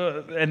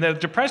 And the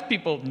depressed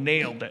people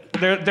nailed it.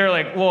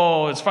 They're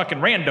well, it's fucking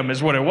random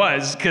is what it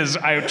was, because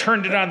I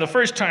turned it on the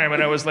first time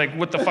and I was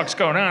what the fuck's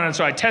going on? And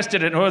so I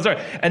tested it and it was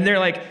and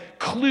they're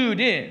clued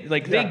in,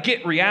 they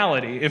get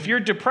reality. If you're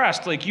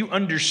depressed, you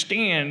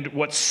understand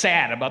what's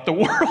sad about the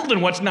world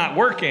and what's not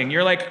working.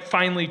 You're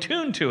finely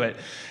tuned to it.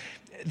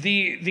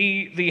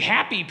 The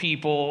happy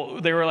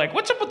people, they were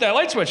what's up with that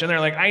light switch? And they're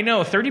I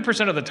know,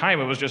 30% of the time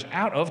it was just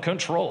out of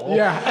control.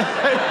 Yeah.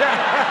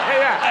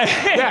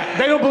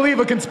 They don't believe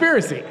a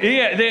conspiracy.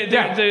 Yeah,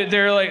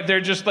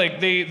 they're just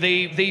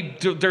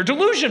they're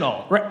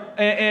delusional. Right.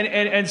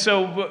 And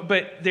so,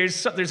 but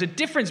there's a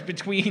difference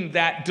between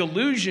that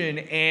delusion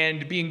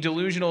and being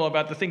delusional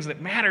about the things that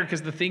matter,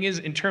 because the thing is,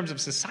 in terms of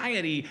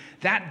society,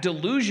 that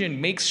delusion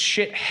makes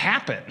shit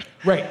happen.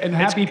 Right, and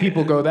happy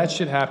people go, that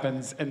shit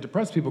happens, and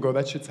depressed people go,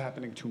 that shit's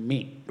happening to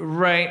me.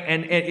 Right,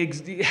 and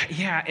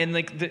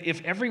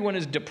if everyone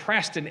is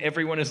depressed and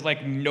everyone is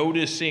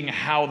noticing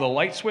how the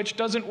light switch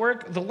doesn't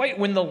work,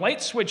 when the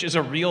light switch is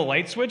a real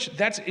light switch,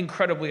 that's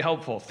incredibly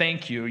helpful.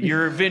 Thank you.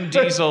 You're Vin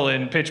Diesel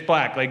in Pitch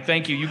Black.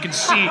 Thank you. You can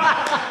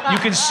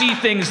see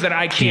things that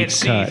I can't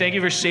see. Thank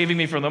you for saving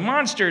me from the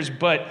monsters,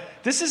 but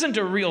this isn't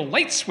a real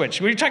light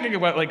switch. When you're talking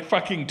about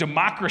fucking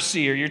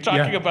democracy, or you're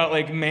talking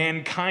about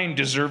mankind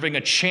deserving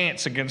a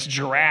chance against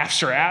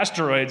giraffes or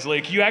asteroids,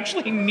 you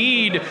actually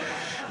need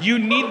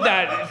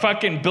that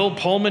fucking Bill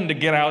Pullman to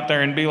get out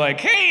there and be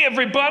hey,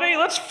 everybody,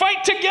 let's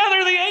fight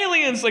together, the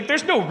aliens.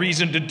 There's no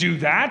reason to do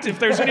that. If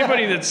there's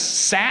anybody that's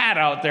sad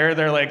out there,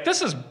 they're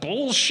this is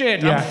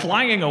bullshit. I'm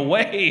flying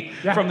away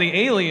from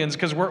the aliens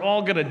because we're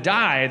all gonna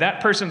die.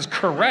 That person's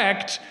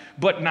correct,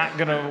 but not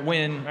gonna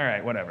win. All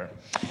right, whatever.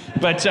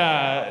 But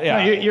No,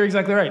 you're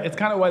exactly right. It's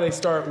kind of why they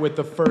start with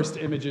the first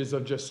images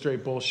of just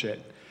straight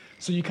bullshit.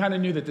 So you kind of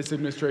knew that this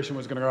administration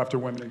was going to go after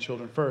women and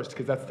children first,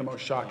 because that's the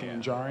most shocking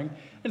and jarring.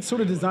 It's sort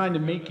of designed to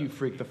make you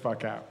freak the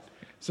fuck out.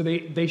 So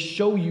they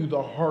show you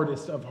the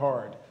hardest of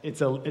hard.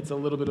 It's a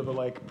little bit of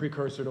a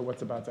precursor to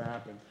what's about to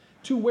happen,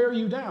 to wear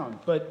you down.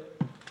 But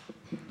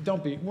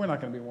we're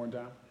not going to be worn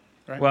down.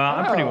 Right? Well,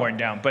 I'm pretty worn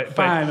down, but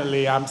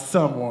finally, I'm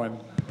someone.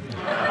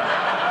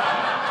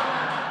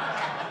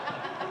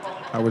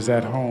 I was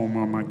at home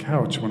on my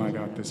couch when I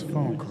got this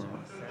phone call.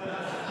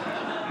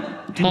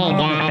 Hey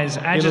guys,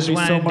 I just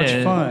wanted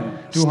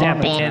to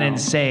step in and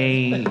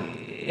say,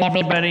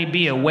 everybody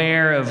be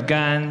aware of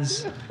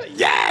guns.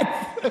 Yes!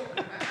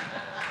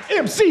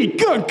 MC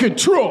Gun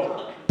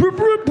Control. Boop,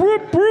 boop,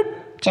 boop,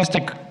 boop.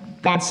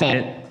 That's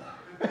it.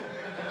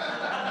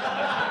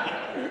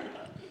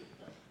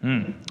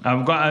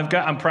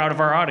 I'm proud of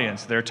our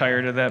audience. They're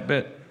tired of that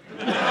bit.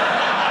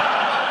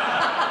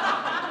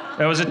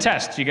 That was a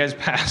test. You guys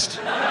passed.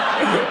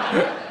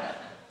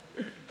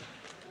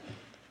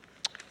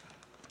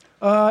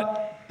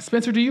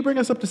 Spencer, do you bring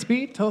us up to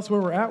speed? Tell us where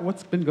we're at.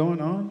 What's been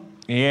going on?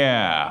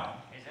 Yeah.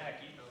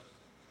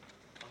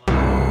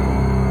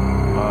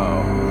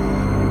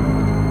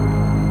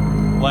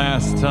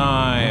 Last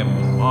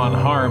time on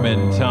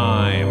Harmon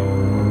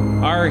Time.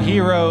 our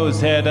heroes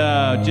had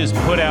just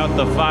put out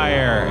the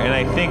fire, and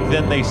I think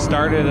then they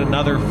started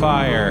another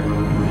fire.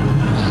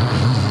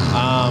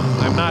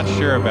 I'm not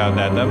sure about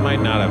that. That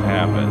might not have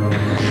happened.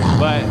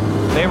 But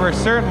they were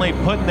certainly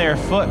putting their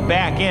foot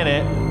back in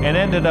it and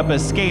ended up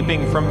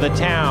escaping from the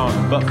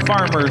town, but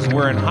farmers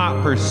were in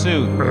hot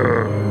pursuit.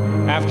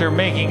 After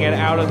making it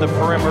out of the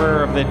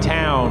perimeter of the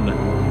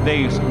town,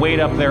 they weighed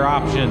up their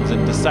options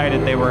and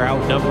decided they were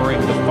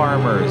outnumbering the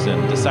farmers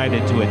and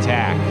decided to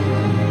attack.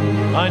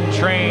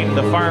 Untrained,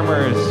 the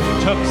farmers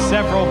took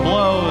several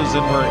blows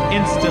and were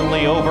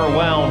instantly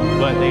overwhelmed,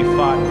 but they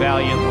fought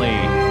valiantly.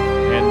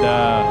 And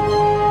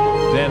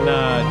then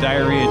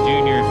Diarrhea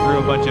Jr. threw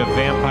a bunch of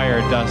vampire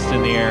dust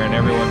in the air and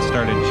everyone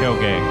started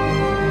choking.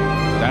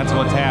 That's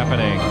what's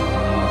happening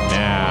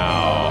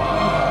now.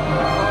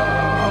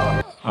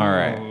 All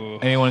right.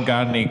 Anyone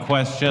got any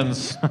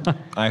questions?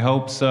 I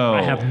hope so.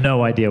 I have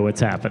no idea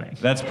what's happening.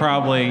 That's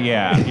probably,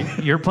 yeah.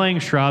 You're playing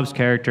Schraub's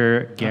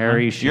character,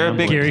 Gary You're a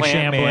big Gary plant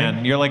Shambling.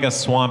 man. You're like a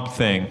swamp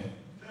thing.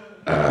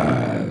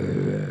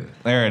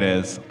 There it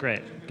is.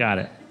 Great, got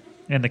it.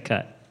 In the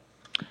cut.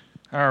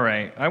 All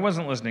right. I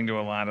wasn't listening to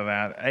a lot of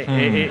that.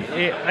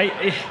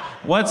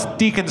 Let's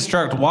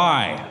deconstruct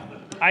why.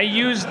 I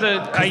used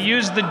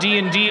the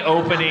D&D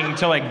opening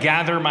to like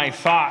gather my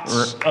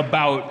thoughts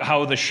about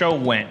how the show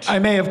went. I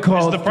may have That's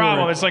called the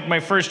problem. for it. It's like my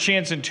first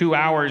chance in 2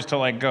 hours to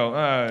like go.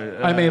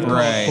 I may have called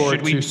Right. for it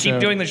Should we too keep soon.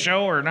 doing the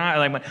show or not?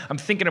 Like I'm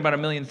thinking about a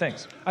million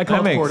things. I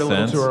called That for makes it a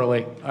little sense. too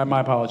early.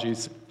 My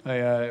apologies.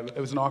 It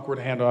was an awkward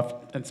handoff,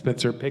 and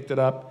Spencer picked it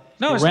up.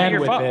 No, He it's not ran your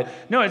with fault. it.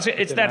 No, it's Then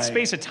that I-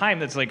 space of time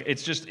that's like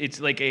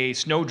it's like a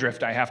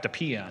snowdrift I have to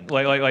pee on.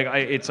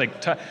 It's like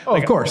Oh,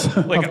 of course.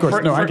 Of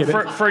course. No, I get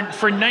it.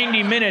 For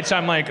 90 minutes,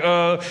 I'm like,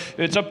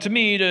 it's up to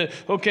me to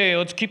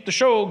let's keep the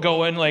show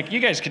going. Like you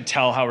guys can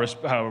tell how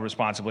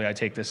responsibly I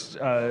take this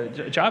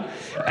job,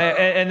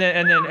 and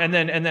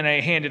then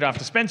I hand it off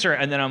to Spencer,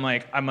 and then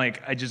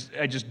I just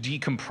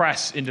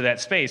decompress into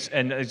that space,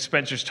 and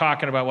Spencer's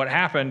talking about what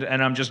happened,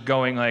 and I'm just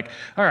going like,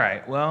 all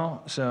right,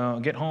 well, so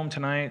get home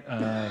tonight.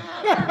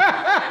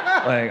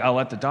 Like I'll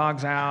let the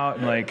dogs out.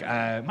 And like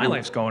my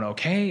life's going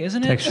okay,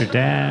 isn't it? Text your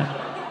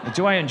dad.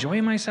 Do I enjoy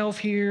myself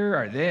here?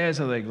 Or this?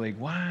 Or like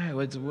why?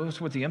 What's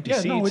with the empty Yeah,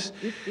 seats?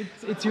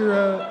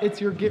 no, it's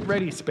your get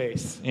ready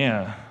space.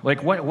 Yeah.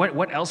 Like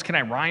what else can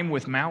I rhyme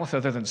with mouth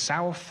other than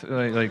south?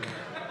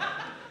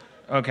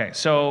 Okay,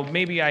 so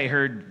maybe I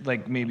heard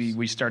like maybe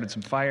we started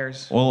some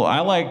fires. Well,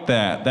 I like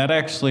that. That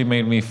actually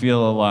made me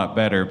feel a lot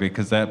better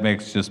because that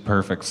makes just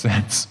perfect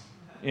sense.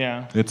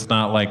 Yeah. It's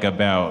not like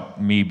about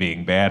me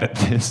being bad at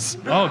this.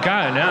 Oh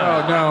God, no.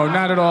 Oh, no,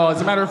 not at all. As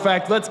a matter of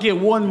fact, let's get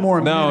one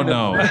more No, minute.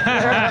 no.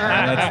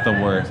 That's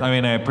the worst. I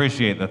mean, I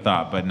appreciate the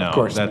thought, but no, Of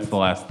course. that's the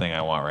last thing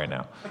I want right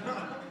now.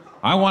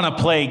 I want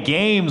to play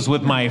games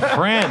with my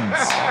friends.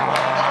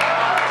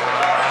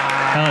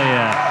 Hell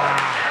yeah.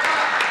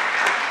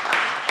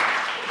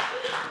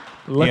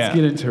 Let's Yeah.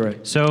 get into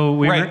it. So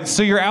we Right. were,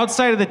 So you're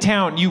outside of the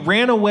town. You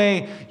ran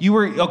away. You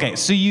were okay.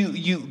 So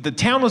the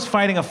town was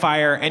fighting a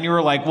fire, and you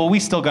were like, well, we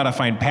still got to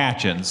find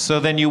Patchins. So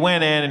then you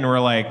went in and were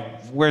like,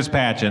 where's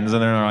Patchins?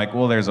 And they're like,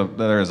 well, there's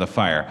a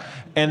fire.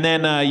 And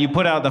then you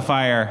put out the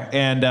fire,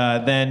 and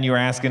then you were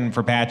asking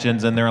for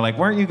Patchins, and they were like,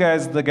 weren't you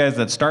guys the guys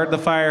that started the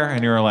fire?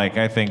 And you were like,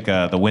 I think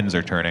the winds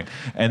are turning.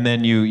 And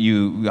then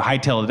you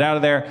hightailed it out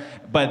of there,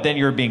 but then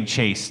you were being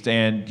chased,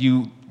 and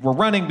you were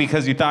running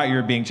because you thought you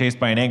were being chased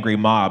by an angry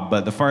mob,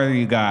 but the farther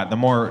you got, the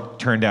more it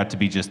turned out to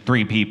be just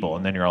 3 people,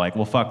 and then you're like,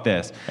 well, fuck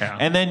this. Yeah.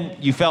 And then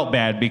you felt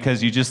bad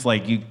because you just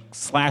you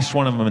slashed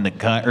one of them in the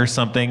gut or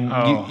something.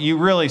 Oh. You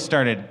really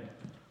started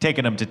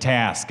taking them to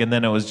task, and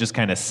then it was just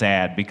kind of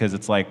sad because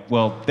it's like,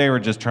 well, they were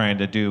just trying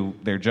to do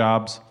their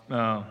jobs.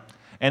 Oh.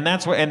 And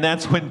that's when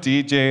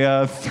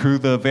DJ threw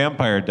the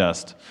vampire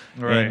dust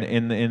Right.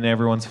 in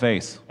everyone's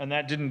face. And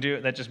that didn't do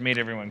it. That just made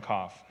everyone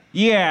cough.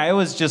 Yeah, it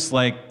was just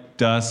like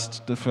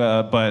dust,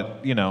 but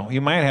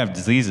you might have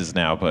diseases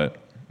now, but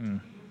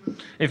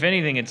If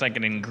anything, it's like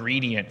an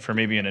ingredient for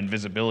maybe an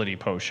invisibility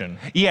potion.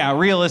 yeah,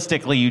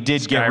 realistically, you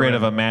did get rid Skyrim.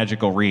 of a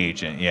magical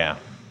reagent, yeah,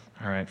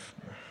 All right.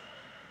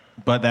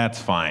 but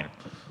that's fine.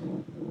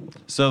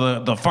 So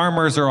the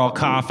farmers are all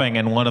coughing,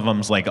 and one of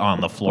them's like on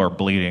the floor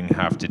bleeding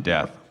half to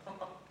death.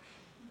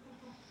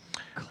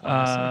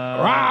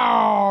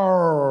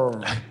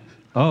 Rawr!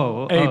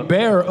 A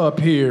bear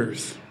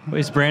appears.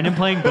 is Brandon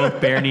playing both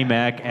Bernie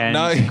Mac and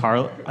No,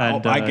 Carl?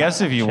 And, I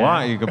guess if you Chad?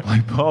 want, you could play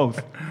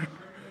both.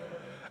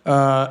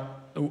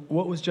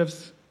 What was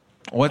Jeff's?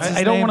 What's his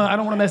I don't name?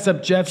 want to mess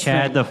up Jeff's.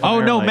 Chad the thing. Oh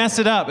Fire, no, like- mess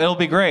it up. It'll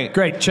be great.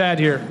 Great, Chad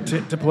here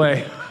to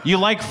play. You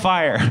like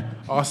fire,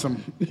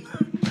 Awesome.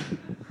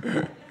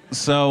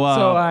 so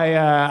So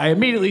I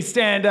immediately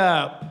stand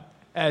up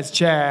as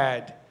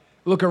Chad,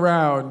 look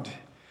around,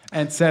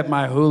 and set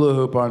my hula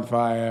hoop on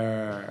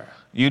fire.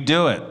 you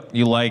do it.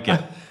 You like it.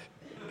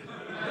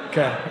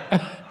 Okay.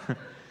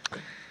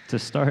 to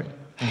start.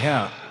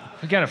 Yeah.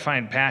 We gotta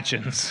find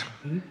Patchins.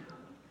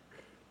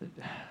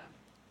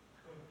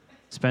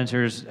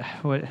 Spencer's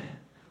what?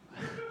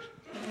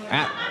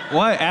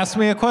 What? Ask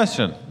me a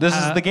question. This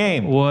is the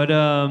game. What?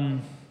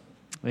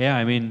 Yeah,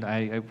 I mean,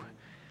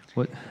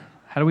 what?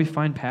 How do we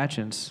find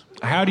Patchins?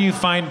 How do you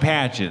find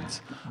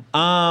Patchins?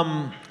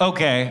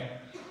 Okay.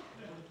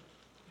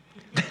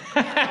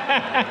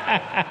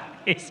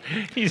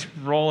 He's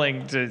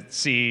rolling to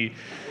see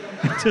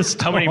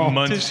just how many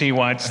months he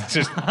wants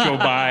to go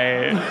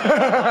by.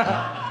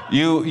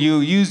 You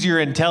use your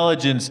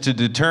intelligence to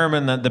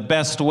determine that the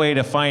best way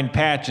to find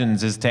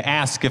Patchins is to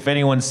ask if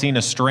anyone's seen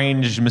a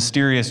strange,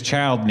 mysterious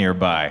child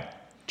nearby.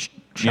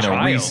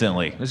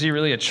 Recently. Is he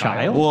really a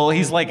child? Well,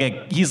 he's like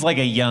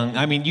a young.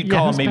 I mean, you'd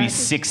call him maybe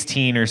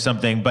 16 or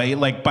something, but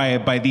like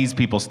by these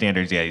people's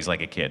standards, yeah, he's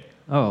like a kid.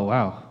 Oh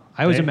wow!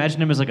 I always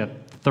imagined him as like a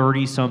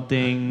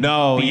 30-something,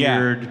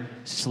 beard,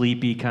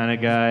 sleepy kind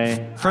of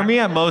guy. For me,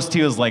 at most,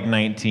 he was like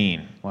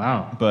 19.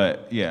 Wow.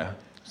 But yeah.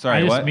 Sorry,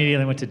 I just what?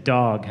 immediately went to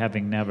dog,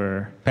 having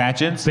never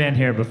Patchins? been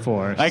here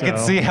before. I could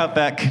see how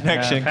that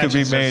connection could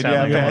be made.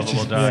 Yeah,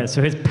 Patchins. Yeah,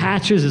 so his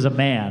Patches is a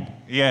man.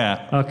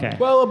 Yeah. Okay.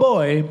 Well, a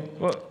boy.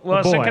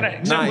 Well, so boy. can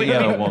I? Not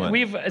yet a woman.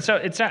 It's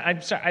not.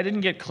 I'm sorry. I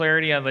didn't get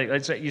clarity on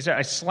you said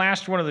I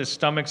slashed one of the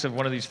stomachs of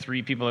one of these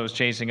 3 people that was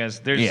chasing us.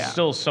 There's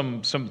still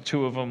some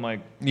 2 of them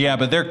like. Yeah,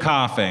 but they're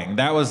coughing.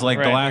 That was like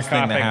the last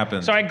thing that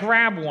happened. So I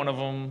grab one of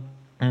them.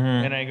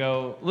 And I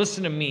go,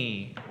 listen to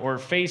me, or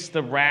face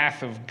the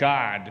wrath of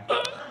God.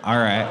 All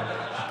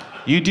right.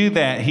 You do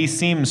that. He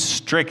seems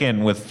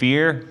stricken with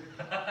fear.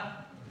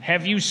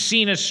 Have you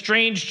seen a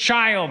strange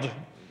child?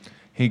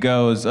 He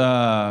goes,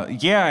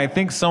 yeah, I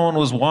think someone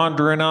was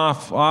wandering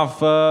off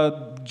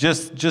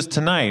just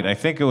tonight. I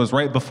think it was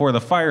right before the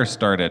fire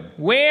started.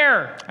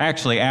 Where?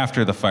 Actually,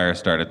 after the fire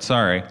started.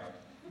 Sorry.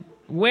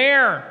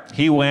 Where?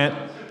 He went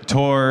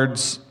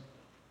towards...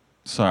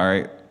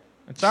 Sorry.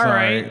 It's all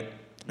right.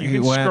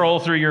 You can scroll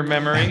through your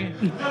memory.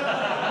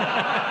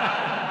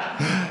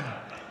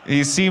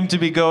 He seemed to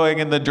be going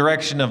in the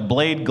direction of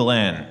Blade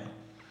Glen.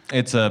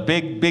 It's a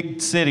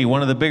big city,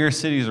 one of the bigger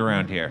cities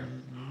around here.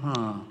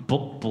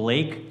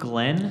 Blake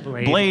Glen?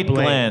 Blade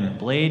Glen.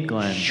 Blade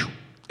Glen.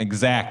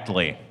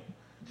 Exactly.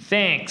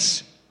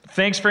 Thanks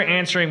for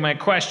answering my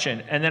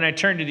question. And then I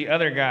turn to the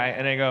other guy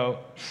and I go,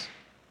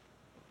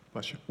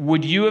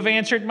 would you have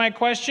answered my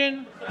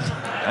question?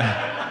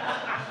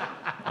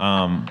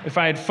 If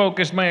I had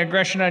focused my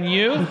aggression on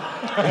you?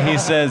 He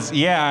says,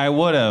 yeah, I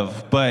would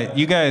have, but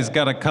you guys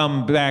got to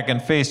come back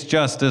and face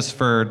justice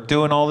for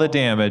doing all the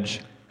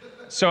damage.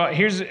 So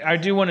I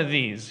do one of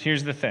these.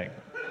 Here's the thing.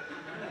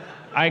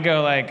 I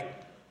go like,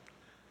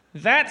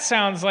 that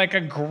sounds like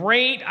a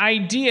great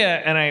idea.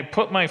 And I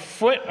put my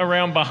foot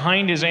around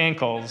behind his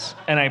ankles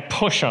and I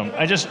push him.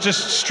 I just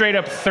straight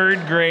up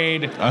 3rd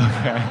grade.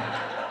 Okay.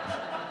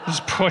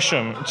 Just push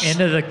him.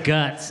 Into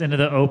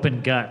the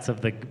open guts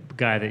of the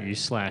guy that you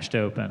slashed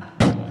open.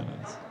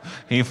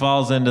 He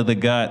falls into the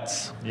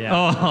guts. Yeah.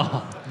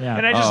 Oh. Yeah.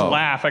 And I just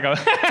laugh. I go,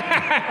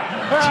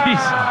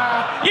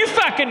 you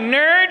fucking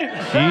nerd.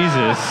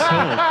 Jesus. Oh,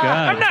 God.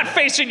 I'm not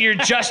facing your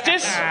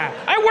justice.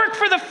 I work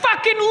for the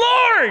fucking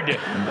Lord.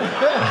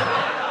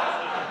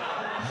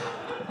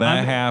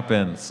 That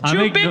happens.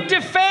 Too big to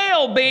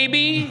fail,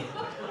 baby.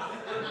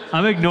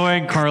 I'm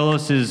ignoring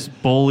Carlos's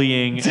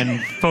bullying and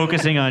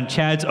focusing on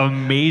Chad's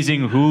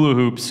amazing hula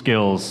hoop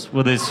skills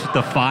with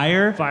the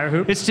fire. Fire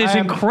hoop? It's just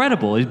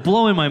incredible. It's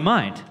blowing my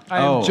mind. I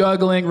am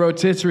juggling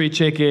rotisserie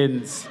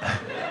chickens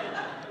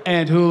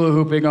and hula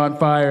hooping on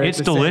fire. It's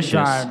at the delicious.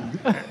 Same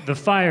time. The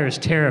fire is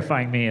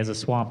terrifying me as a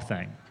Swamp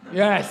Thing.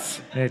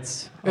 Yes.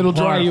 It'll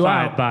dry you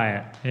horrified out. by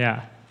it.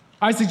 Yeah.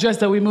 I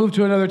suggest that we move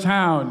to another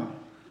town.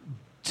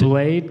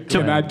 Blade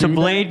Can I To do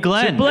Blade that?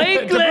 Glen. Blade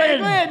To Blade Glen.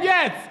 Glen,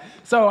 yes.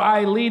 So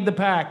I lead the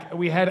pack.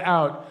 We head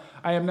out.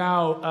 I am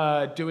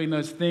now doing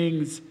those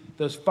things,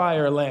 those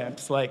fire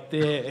lamps, like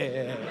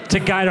this. To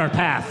guide our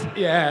path.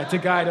 Yeah, to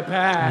guide a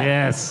path.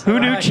 Yes. Who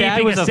knew Chad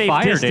Keeping was a safe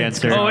fire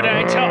distance. dancer? Oh, and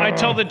I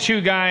tell the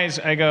 2 guys,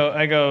 I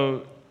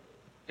go,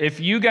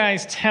 if you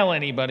guys tell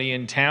anybody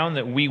in town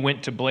that we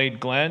went to Blade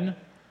Glen,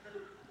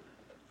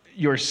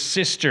 your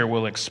sister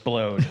will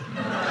explode.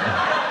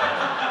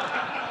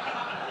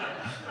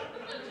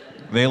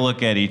 They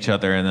look at each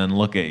other and then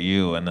look at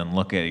you and then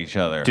look at each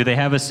other. Do they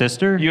have a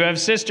sister? You have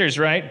sisters,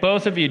 right?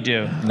 Both of you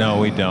do. No,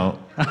 we don't.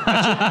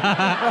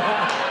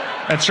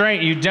 That's right,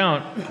 you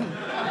don't.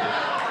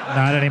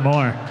 Not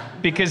anymore.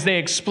 Because they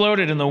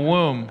exploded in the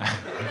womb.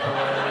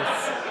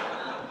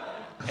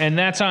 And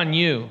that's on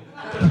you.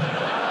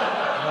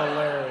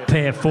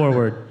 Pay it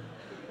forward.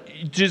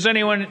 Does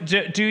anyone,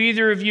 do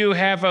either of you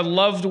have a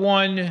loved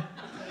one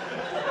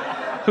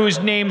whose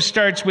name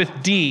starts with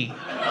D?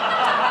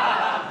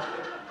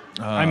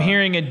 I'm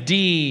hearing a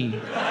D.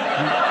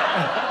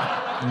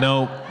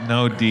 No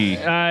D.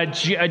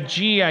 A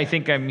G, I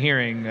think I'm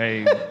hearing.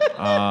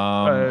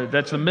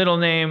 That's the middle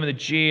name, the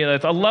G. A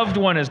loved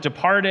one is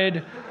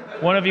departed.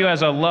 One of you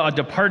has a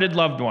departed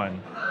loved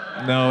one.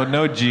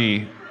 No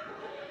G.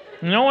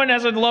 No one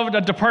has a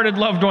departed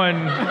loved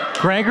one.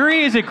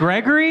 Gregory? Is it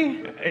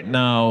Gregory?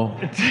 No.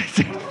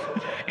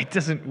 It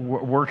doesn't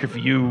work if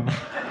you...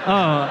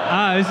 Sorry,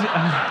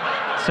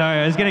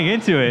 I was getting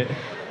into it.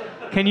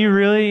 Can you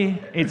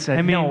really? It's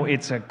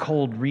a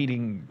cold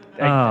reading.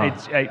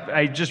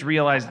 I just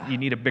realized you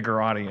need a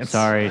bigger audience.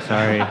 Sorry.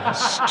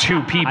 It's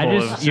two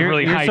people. It's a you're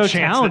really high so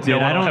chance talented. that no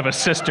one I will don't have a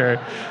sister.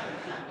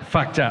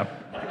 Fucked up.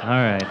 All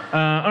right.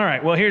 All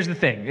right. Well, here's the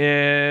thing.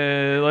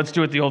 Let's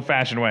do it the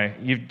old-fashioned way.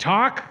 You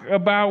talk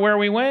about where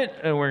we went,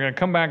 and we're gonna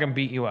come back and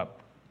beat you up.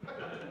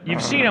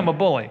 You've seen I'm a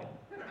bully.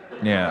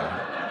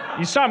 Yeah.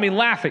 You saw me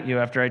laugh at you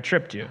after I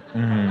tripped you.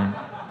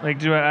 Mm-hmm.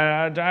 Like,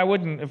 I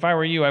wouldn't. If I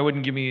were you, I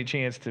wouldn't give me a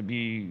chance to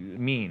be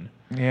mean.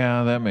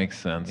 Yeah, that makes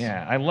sense.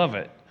 Yeah, I love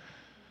it.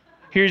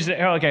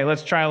 Okay.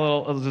 Let's try a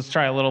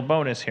little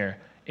bonus here.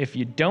 If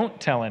you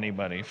don't tell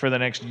anybody for the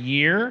next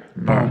year,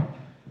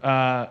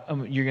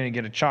 you're gonna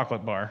get a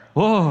chocolate bar.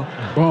 Whoa.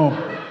 Boom.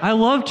 I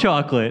love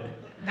chocolate.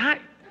 Not.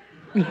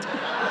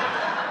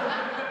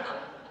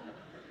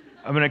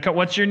 I'm gonna cut.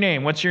 What's your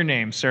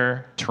name,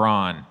 sir?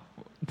 Tron.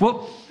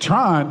 What?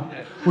 Tron,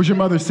 was your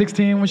mother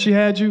 16 when she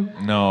had you?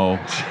 No.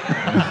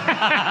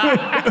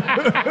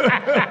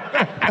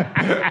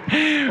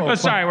 Oh,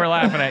 sorry, we're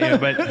laughing at you,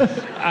 but.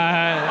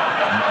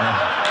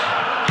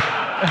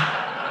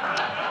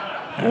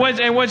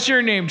 What's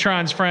your name,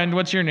 Tron's friend?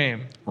 What's your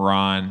name?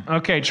 Ron.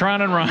 Okay,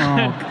 Tron and Ron.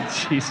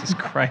 Oh. Jesus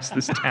Christ,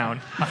 this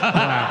town.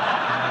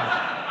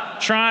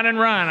 Tron and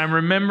Ron, I'm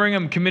remembering,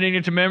 I'm committing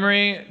it to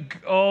memory.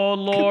 Oh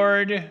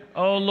Lord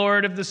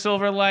of the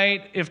Silver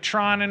Light, if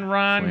Tron and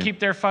Ron keep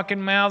their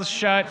fucking mouths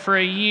shut for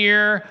a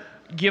year,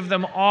 give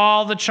them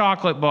all the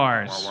chocolate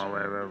bars.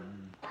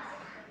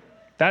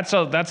 That's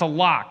a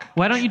lock.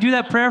 Why don't you do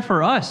that prayer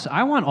for us?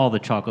 I want all the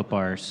chocolate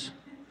bars.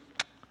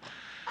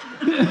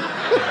 You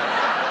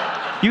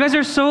guys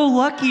are so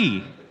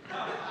lucky.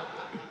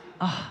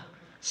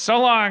 So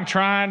long,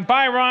 Tron.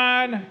 Bye,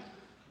 Ron.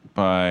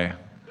 Bye.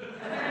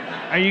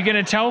 Are you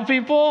gonna tell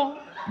people?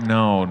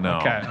 No.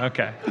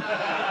 Okay.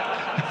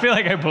 I feel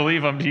like I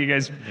believe them. Do you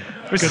guys?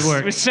 Good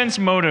work. We sense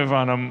motive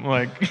on them.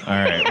 Like. All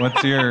right.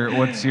 What's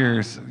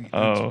your?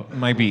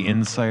 Might be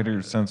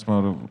insider sense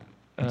motive.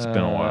 It's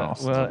been a while.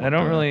 Well, I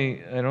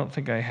don't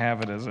think I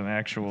have it as an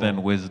actual.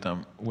 Then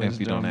wisdom. If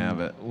you don't have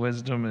it.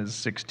 Wisdom is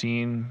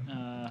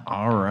 16.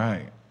 All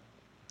right.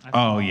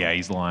 Oh yeah,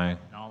 he's lying.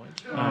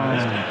 Knowledge.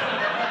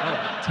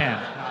 10.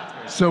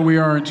 So we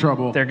are in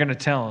trouble. They're gonna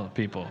tell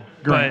people,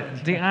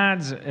 but the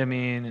odds. I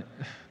mean,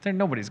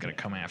 nobody's gonna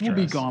come after We'll us.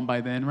 be gone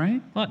by then,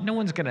 right? Well, no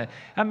one's gonna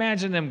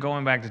imagine them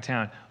going back to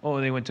town.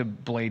 Oh, they went to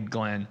Blade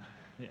Glen.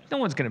 Yeah. No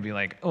one's gonna be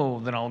like, oh,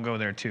 then I'll go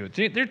there too.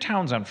 Their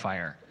town's on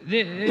fire.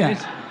 The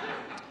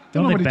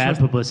only bad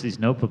publicity is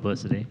no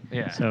publicity.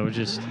 Yeah. So it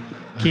just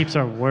keeps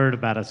our word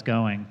about us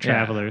going,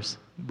 travelers'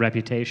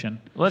 reputation.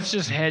 Let's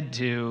just head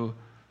to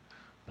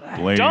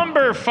Blade.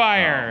 Dumber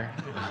Fire.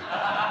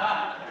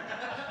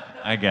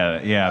 I get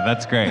it. Yeah,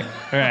 that's great.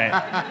 All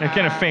right. They're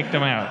gonna fake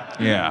them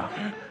out. Yeah.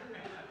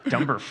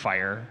 Dumber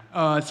Fire.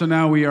 So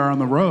now we are on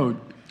the road.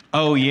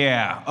 Oh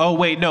yeah. Oh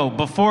wait, no.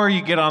 Before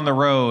you get on the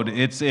road,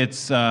 it's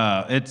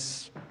I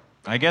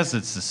guess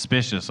it's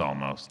suspicious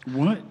almost.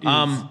 What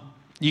is...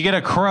 You get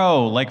a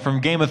crow like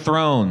from Game of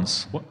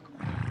Thrones. What?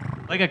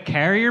 Like a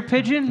carrier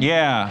pigeon?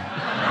 Yeah.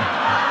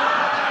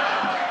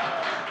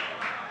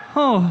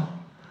 Oh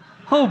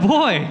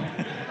boy.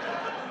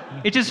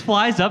 It just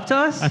flies up to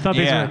us? I thought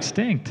these Yeah. were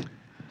extinct.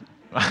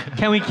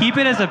 Can we keep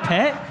it as a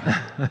pet?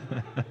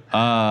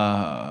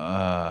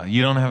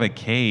 You don't have a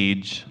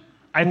cage.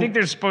 I think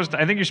you're supposed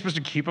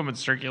to keep them in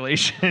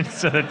circulation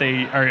so that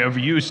they are of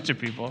use to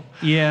people.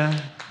 Yeah.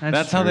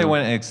 That's how they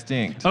went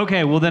extinct.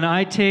 Okay, well then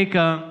I take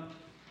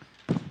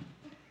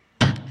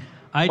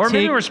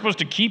Maybe we're supposed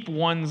to keep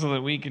one so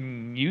that we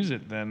can use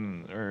it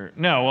then, or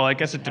no? Well, I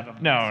guess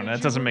no,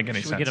 that doesn't make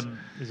any sense.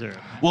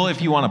 Well, if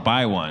you want to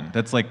buy one,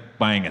 that's like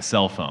buying a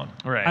cell phone.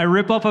 Right. I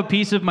rip off a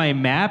piece of my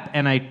map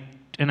and I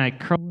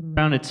curl it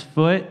around its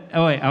foot.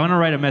 Oh wait, I want to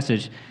write a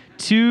message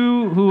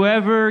to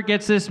whoever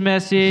gets this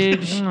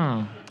message.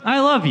 I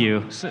love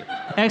you!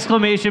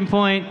 Exclamation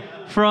point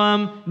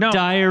from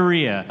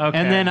diarrhea. Okay.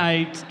 And then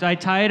I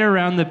tie it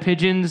around the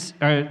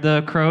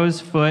the crow's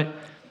foot,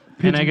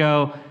 and I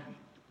go,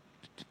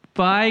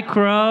 bye,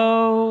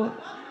 crow,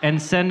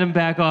 and send him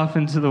back off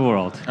into the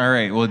world. All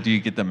right. Well, do you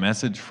get the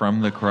message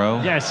from the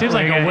crow? Yeah, it seems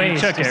like a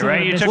waste. You took it,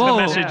 right? You took the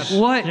message.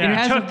 What?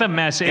 Yeah. You took the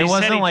message. It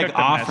wasn't like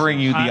offering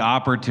you the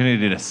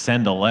opportunity to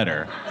send a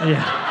letter.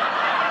 Yeah.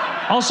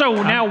 Also,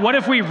 now what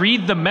if we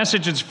read the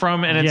message it's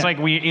from, and it's like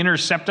we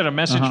intercepted a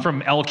message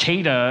from Al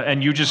Qaeda,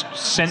 and you just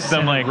sent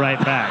them like right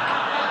back.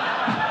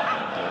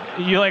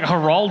 You like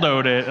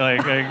Geraldo'd it,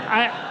 like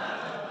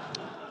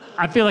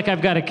I feel like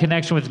I've got a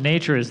connection with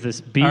nature as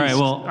this beast. All right,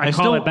 well, I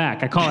call it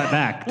back.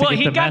 Well,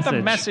 he got the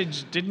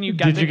message. Didn't you?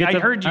 I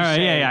heard you all right,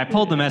 say. Yeah, I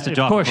pulled the message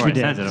off before I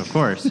sent it, of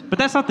course. But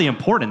that's not the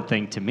important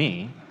thing to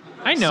me.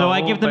 I know. So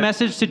I give the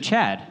message to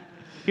Chad.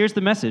 Here's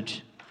the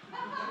message.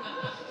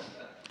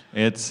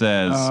 It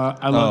says,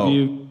 I love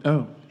you.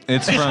 Oh.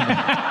 It's from...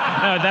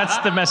 No, that's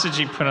the message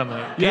he put on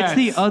the... Yes. It's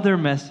the other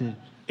message.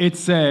 It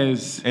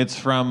says... It's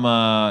from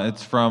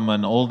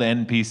an old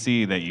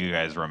NPC that you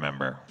guys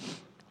remember.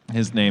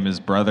 His name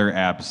is Brother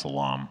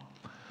Absalom.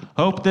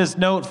 Hope this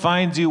note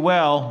finds you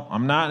well.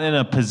 I'm not in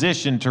a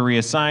position to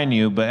reassign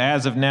you, but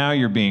as of now,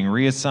 you're being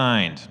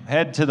reassigned.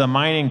 Head to the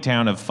mining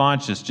town of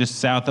Fonchus, just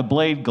south of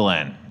Blade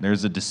Glen.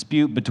 There's a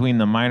dispute between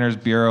the Miners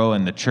Bureau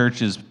and the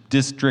church's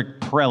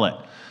district prelate.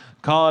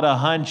 Call it a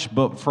hunch,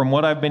 but from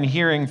what I've been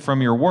hearing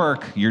from your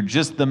work, you're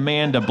just the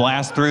man to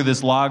blast through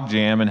this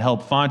logjam and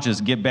help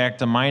Fonchus get back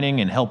to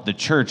mining and help the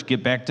church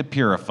get back to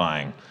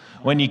purifying.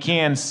 When you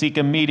can, seek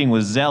a meeting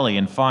with Zelly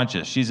in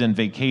Fonchus. She's in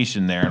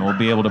vacation there and will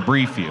be able to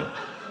brief you.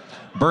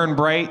 Burn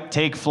bright,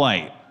 take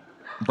flight.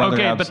 Brother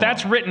Okay, Absalom. but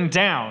that's written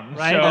down.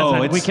 Right? So That's-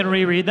 we it's- can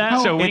reread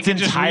that? So we It's can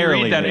just entirely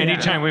reread that written.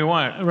 anytime we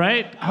want.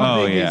 Right?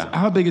 Oh,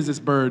 How big is this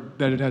bird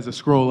that it has a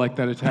scroll like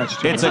that attached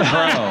to It's it? a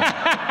crow.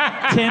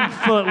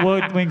 10-foot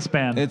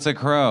wingspan. It's a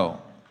crow.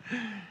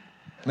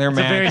 They're It's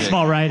a very magic.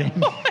 small writing.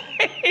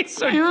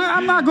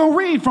 I'm not going to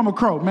read from a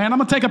crow, man. I'm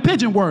going to take a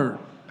pigeon word.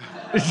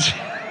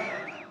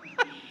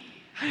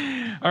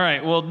 All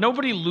right, well,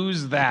 nobody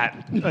lose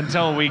that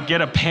until we get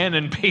a pen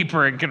and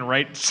paper and can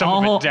write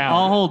some of it down.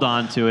 I'll hold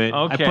on to it. I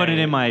Okay. put it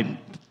in my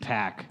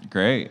pack.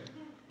 Great.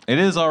 It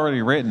is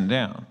already written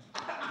down.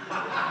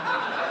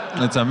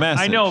 It's a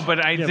message. I know,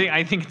 but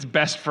I think it's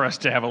best for us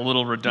to have a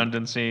little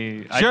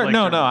redundancy. I'd Sure, like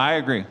no, to- no, I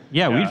agree.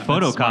 Yeah, we'd that's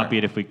smart. photocopy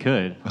it if we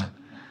could.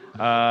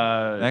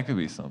 That could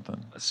be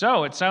something.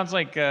 So it sounds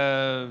like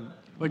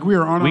Like we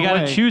are on We our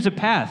got way. to choose a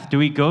path. Do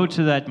we go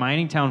to that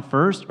mining town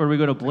first, or do we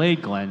go to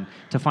Blade Glen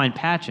to find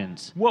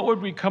Patchins? what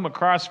would we come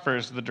across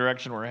first? The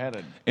direction we're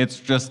headed. It's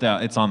just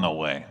out. It's on the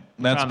way.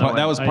 That's on the way.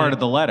 that was Oh, part yeah. of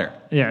the letter.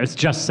 Yeah, it's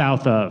just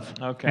south of.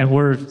 Okay. And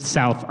we're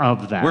south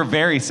of that. We're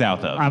very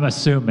south of. I'm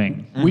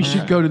assuming. We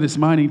should go to this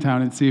mining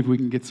town and see if we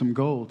can get some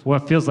gold.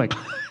 What feels like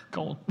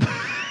Gold.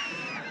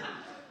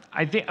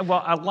 I think.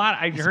 Well, a lot.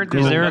 I heard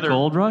Is there's there a another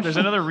gold rush? There's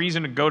another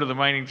reason to go to the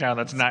mining town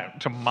that's not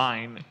to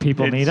mine.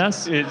 People It's- need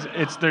us?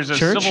 It's there's a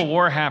Church? civil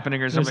war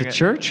happening or there's something. a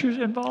church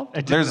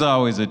involved? There's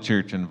always a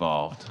church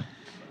involved.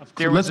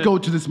 There was Let's a- go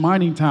to this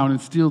mining town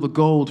and steal the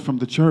gold from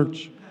the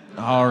church.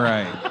 All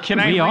right. Can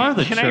We are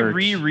the Can I church.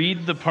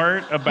 reread the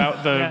part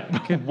about the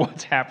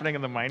what's happening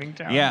in the mining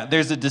town? Yeah,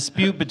 there's a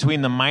dispute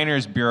between the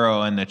Miners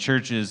Bureau and the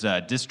church's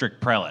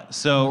district prelate.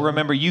 So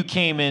remember, you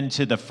came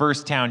into the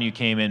first town you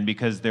came in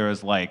because there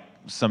was like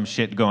some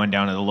shit going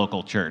down at the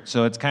local church.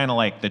 So it's kind of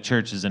like the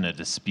church is in a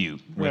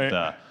dispute with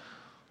Right.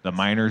 the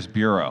Miners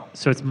Bureau.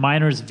 So it's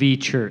Miners v.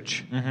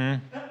 Church.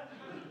 Mm-hmm.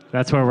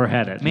 That's where we're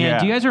headed. Man, Yeah.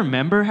 do you guys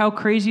remember how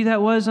crazy that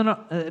was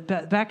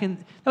back in?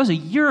 That was a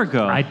year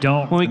ago. I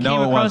don't. When we No,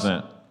 came it across,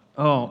 wasn't.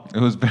 Oh, It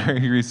was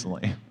very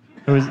recently.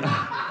 It was.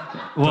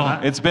 well,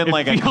 It's been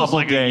like a feels couple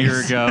like days. a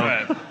year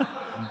ago.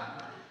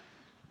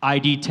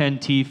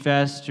 ID10T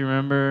Fest, do you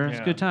remember? It's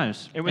Yeah. good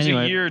times. It was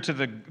Anyway, a year to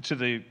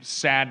the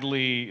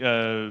sadly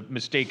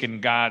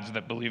mistaken gods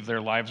that believe their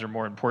lives are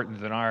more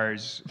important than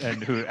ours,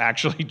 and who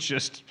actually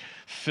just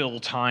fill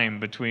time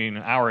between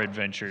our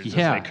adventures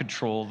Yeah. as they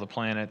control the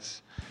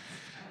planets.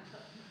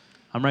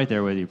 I'm right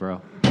there with you,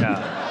 bro.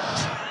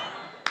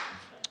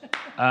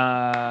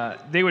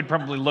 They would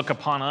probably look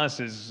upon us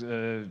as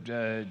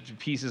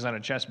pieces on a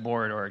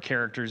chessboard or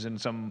characters in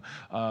some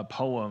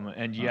poem,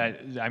 and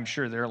yet I'm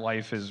sure their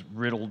life is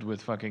riddled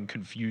with fucking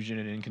confusion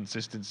and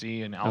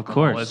inconsistency and Of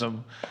course.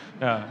 alcoholism.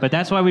 But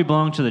that's why we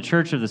belong to the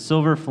Church of the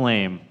Silver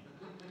Flame.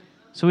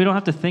 So we don't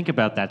have to think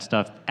about that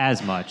stuff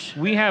as much.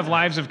 We have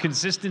lives of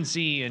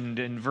consistency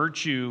and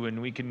virtue, and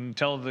we can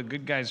tell the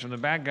good guys from the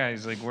bad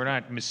guys. Like, we're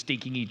not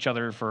mistaking each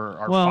other for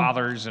our Well-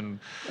 fathers, and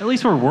At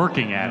least we're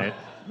working at it.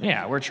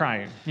 yeah, we're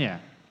trying. Yeah.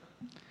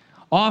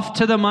 Off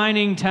to the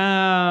mining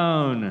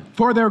town.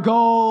 For their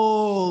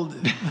gold!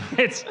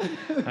 It's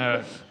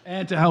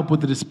And to help with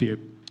the dispute.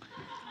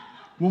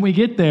 When we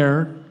get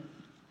there,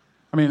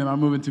 I mean, am I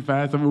moving too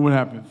fast? I mean, what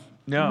happens?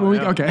 No, When we-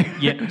 no. Okay.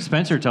 Yeah,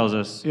 Spencer tells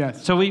us.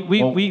 Yes. So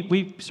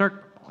we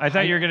start. I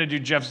thought you were gonna do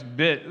Jeff's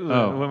bit.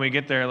 Oh. When we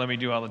get there, let me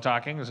do all the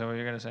talking. Is that what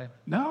you're gonna say?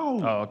 No.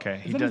 Oh,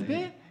 okay. Is that his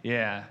bit?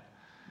 Yeah.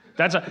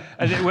 That's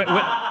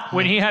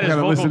when he had his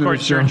gotta listen vocal to cord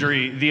this show.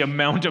 surgery, the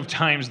amount of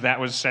times that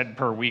was said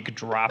per week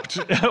dropped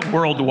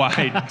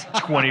worldwide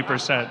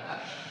 20%.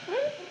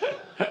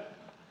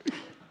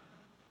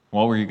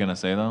 What were you going to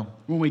say, though?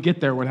 When we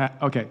get there, what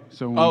okay,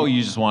 so... when Oh, we-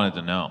 you just wanted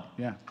to know.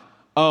 Yeah.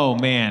 Oh,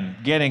 man,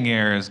 getting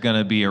here is going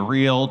to be a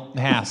real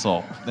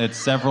hassle. It's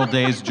several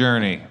days'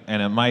 journey,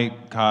 and it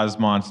might cause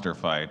monster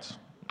fights.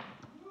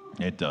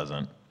 It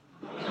doesn't.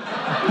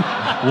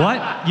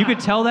 What? You could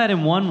tell that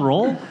in one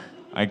roll?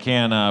 I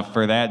can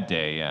for that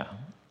day, yeah.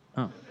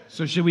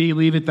 So should we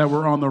leave it that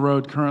we're on the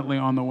road currently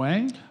on the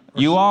way?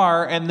 You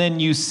are, and then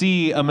you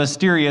see a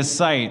mysterious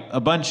sight. A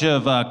bunch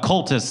of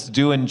cultists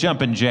doing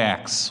jumping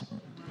jacks.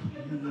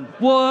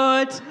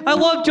 What? I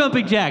love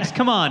jumping jacks.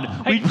 Come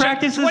on. We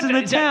practice this in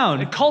the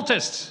town.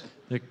 Cultists,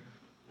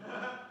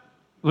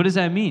 What does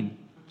that mean?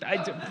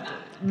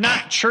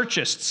 not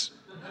churchists.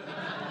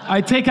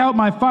 I take out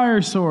my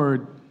fire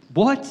sword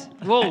What?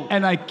 Whoa.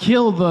 and I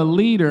kill the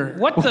leader.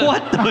 What the?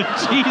 What the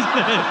Jesus?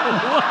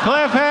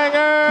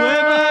 Cliffhanger!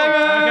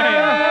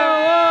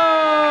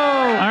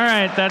 All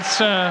right, that's.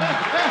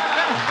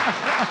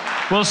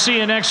 We'll see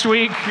you next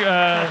week.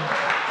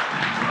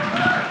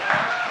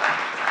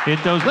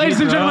 Hit those Ladies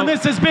and beats, gentlemen, bro.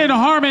 this has been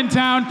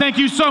Harmontown. Thank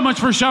you so much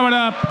for showing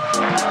up,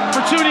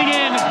 for tuning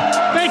in.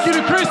 Thank you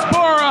to Chris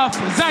Boroff,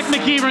 Zach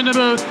McKeever in the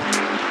booth.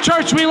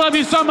 Church, we love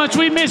you so much.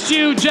 We miss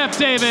you, Jeff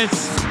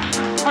Davis.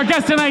 Our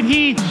guest tonight,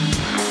 Heath.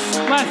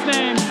 Last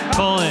name?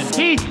 Cullen.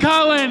 Heath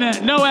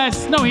Cullen. No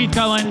S, no Heath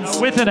Cullens.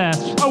 With an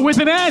S. Oh, with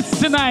an S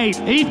tonight.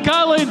 Heath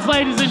Cullens,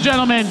 ladies and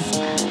gentlemen.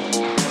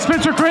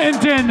 Spencer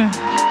Crittenton.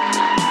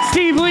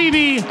 Steve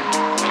Levy.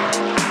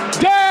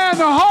 Dan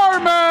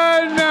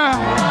Harmon.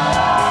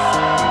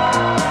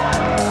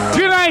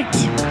 Good night.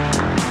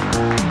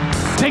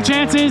 Take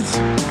chances.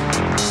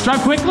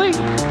 Drive quickly.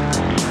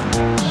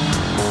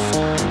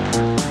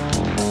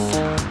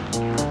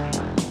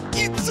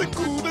 It's a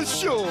good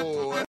show.